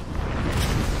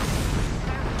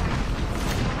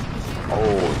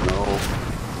 Oh no.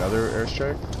 Another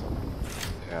airstrike?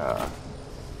 Yeah.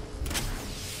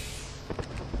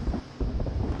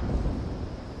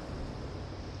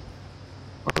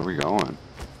 Where are we going?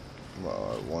 Well,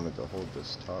 I wanted to hold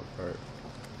this top part.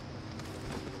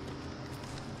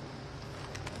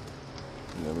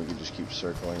 And then we can just keep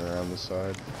circling around the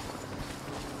side.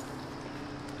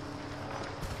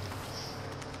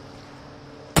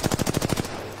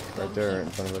 Right there in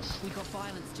front of us. We got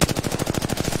violence too.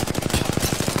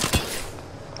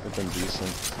 They've been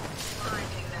decent.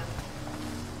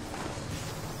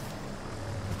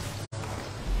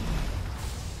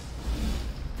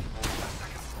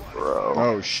 Bro.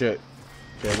 Oh shit.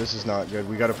 Yeah, this is not good.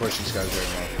 We gotta push these guys right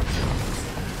now.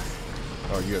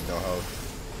 Oh, you have no health.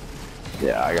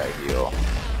 Yeah, I got heal.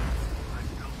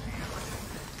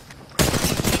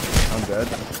 I'm dead.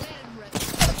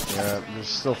 Yeah, there's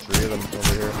still 3 of them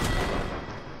over here.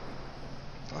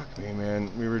 Fuck me,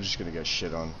 man. We were just gonna get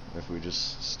shit on if we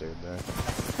just stayed there.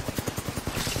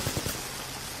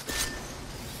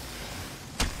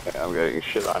 Yeah, I'm getting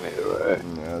shit on either way.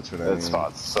 Yeah, that's what I mean. mean. That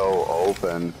spot's so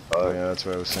open. Fuck. Yeah, that's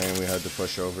what I was saying. We had to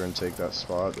push over and take that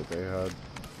spot that they had.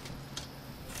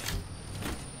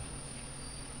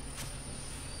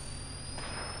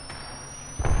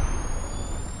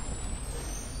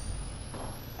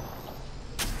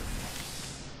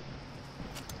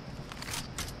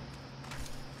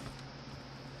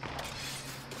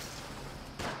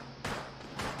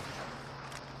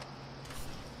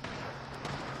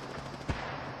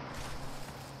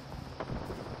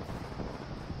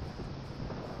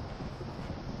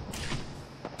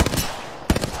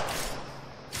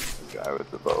 Guy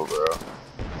with the bow, bro.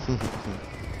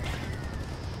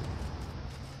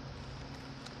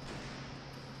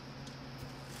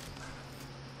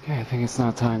 Okay, I think it's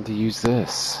now time to use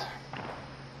this.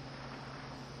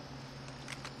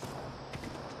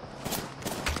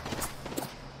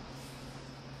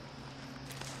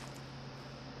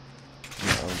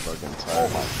 I'm fucking tired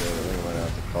of this shit. I think I'm gonna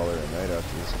have to call it a night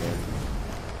after this game.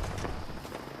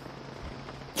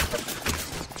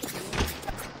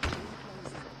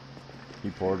 He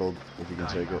portaled, if you can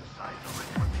take it.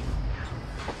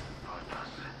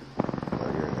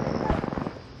 Right here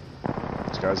now.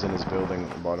 This guy's in his building,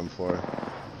 bottom floor.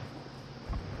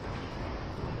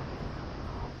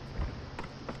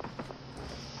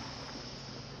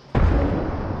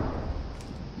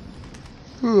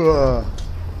 Oh.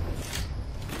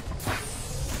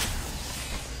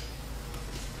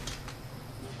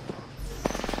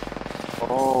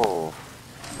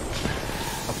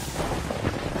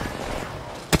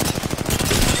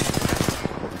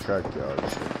 cracked the auto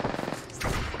shit.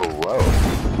 Bro.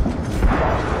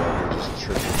 Yeah, they just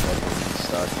triple fucking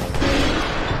stacked on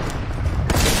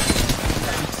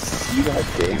You got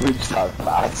damaged that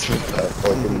fast with that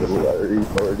fucking little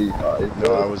RE45. No,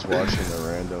 I was watching a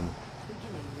random.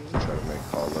 Try to make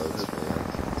call outs for it.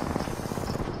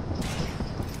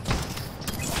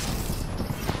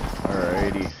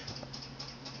 Alrighty.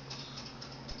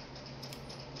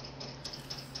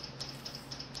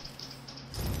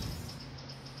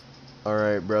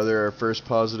 Alright, brother, our first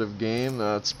positive game.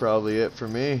 That's probably it for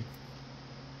me.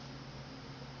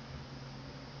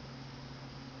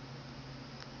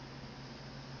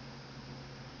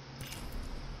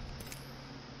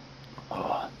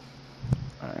 Oh.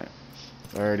 Alright.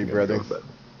 Alrighty, brother.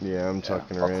 Yeah, I'm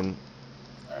tucking her in.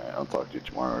 Alright, I'll talk to you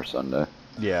tomorrow or Sunday.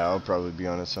 Yeah, I'll probably be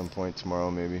on at some point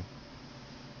tomorrow, maybe.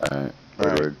 Alright.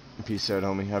 Alright. Peace out,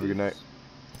 homie. Have a good night.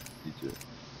 You too.